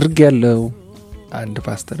ሼር አድርጌያለሁ አንድ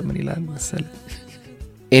ፓስተር ምን ይላል መሰለ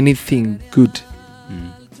anything good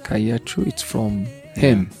ካያችሁ it's from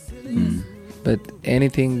him but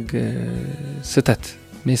anything ስህተት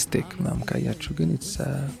mistake ምናምን ካያችሁ ግን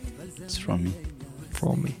it's from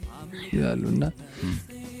me ያሉና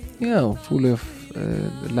ያው full of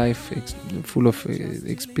life full of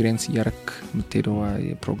experience ያረክ ምትሄደው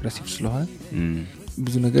የፕሮግሬሲቭ ስለሆነ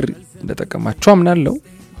ብዙ ነገር እንደተጠቀማችሁ አምናለሁ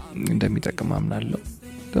እንደሚጠቅም አምናለሁ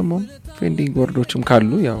ደግሞ ፌንዲንግ ወርዶችም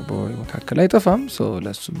ካሉ ያው በመካከል አይጠፋም ሶ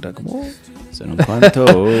ለሱም ደግሞ እንኳንቶ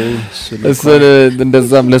እሱ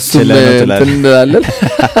እንደዛም ለሱም እንላለን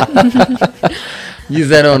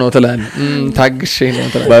ይዘነው ነው ትላል ታግሼ ነው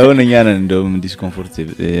ትላል ባይሆንኛ ነን እንደውም ዲስኮምፎርት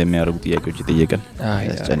የሚያደርጉ ጥያቄዎች ይጠየቀን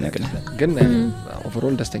ያስጨነቀን ግን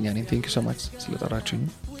ኦቨርኦል ደስተኛ ነኝ ቴንክ ዩ ሶ ማች ስለጠራችሁኝ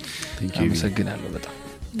ቴንክ ዩ አመሰግናለሁ በጣም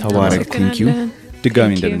ተባረክ ቴንክ ዩ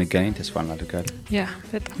ድጋሚ እንደምንገናኝ ተስፋ እናደርጋለን ያ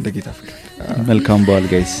በጣም እንደጌታ ፍቅር መልካም በዓል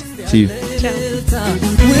ጋይስ see you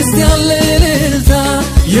ውስጥ ያለ ልልታ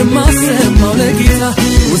የማሰማው ለጌታ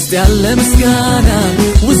ውስጥ ያለ ምስጋና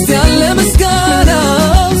ውስጥ ያለ ምስጋና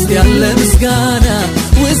ውስጥ ያለ ምስጋና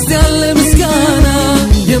ውስጥ ያለ ምስጋና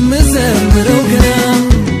የምዘምረው ገና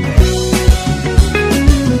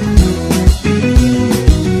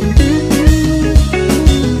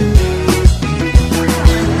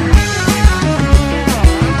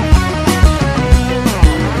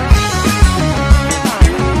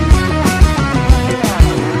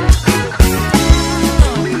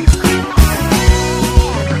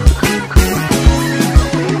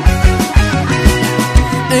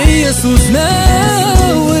ኢየሱስ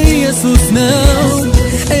ነው ኢየሱስ ነው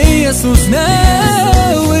ኢየሱስ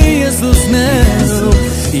ነው ኢየሱስ ነው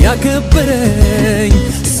ያከበረኝ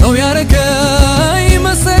ሰው ያረከኝ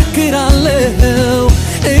መሰክራለሁ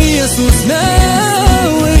ኢየሱስ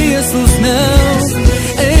ነው ኢየሱስ ነው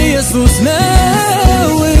ኢየሱስ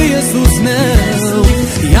ነው ኢየሱስ ነው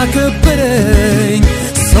ያከበረኝ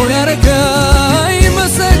ሰው ያረከኝ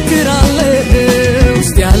መሰክራለሁ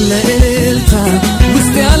ውስጥ ያለ እልልታ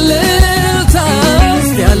ውስጥ ያለ እልልታ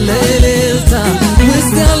ውስጥ ያለ እልልታ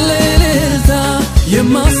ውስጥ ያለ እልልታ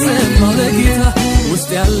የማሰማው ለጌታ ውስጥ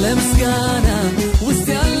ያለ ምስጋና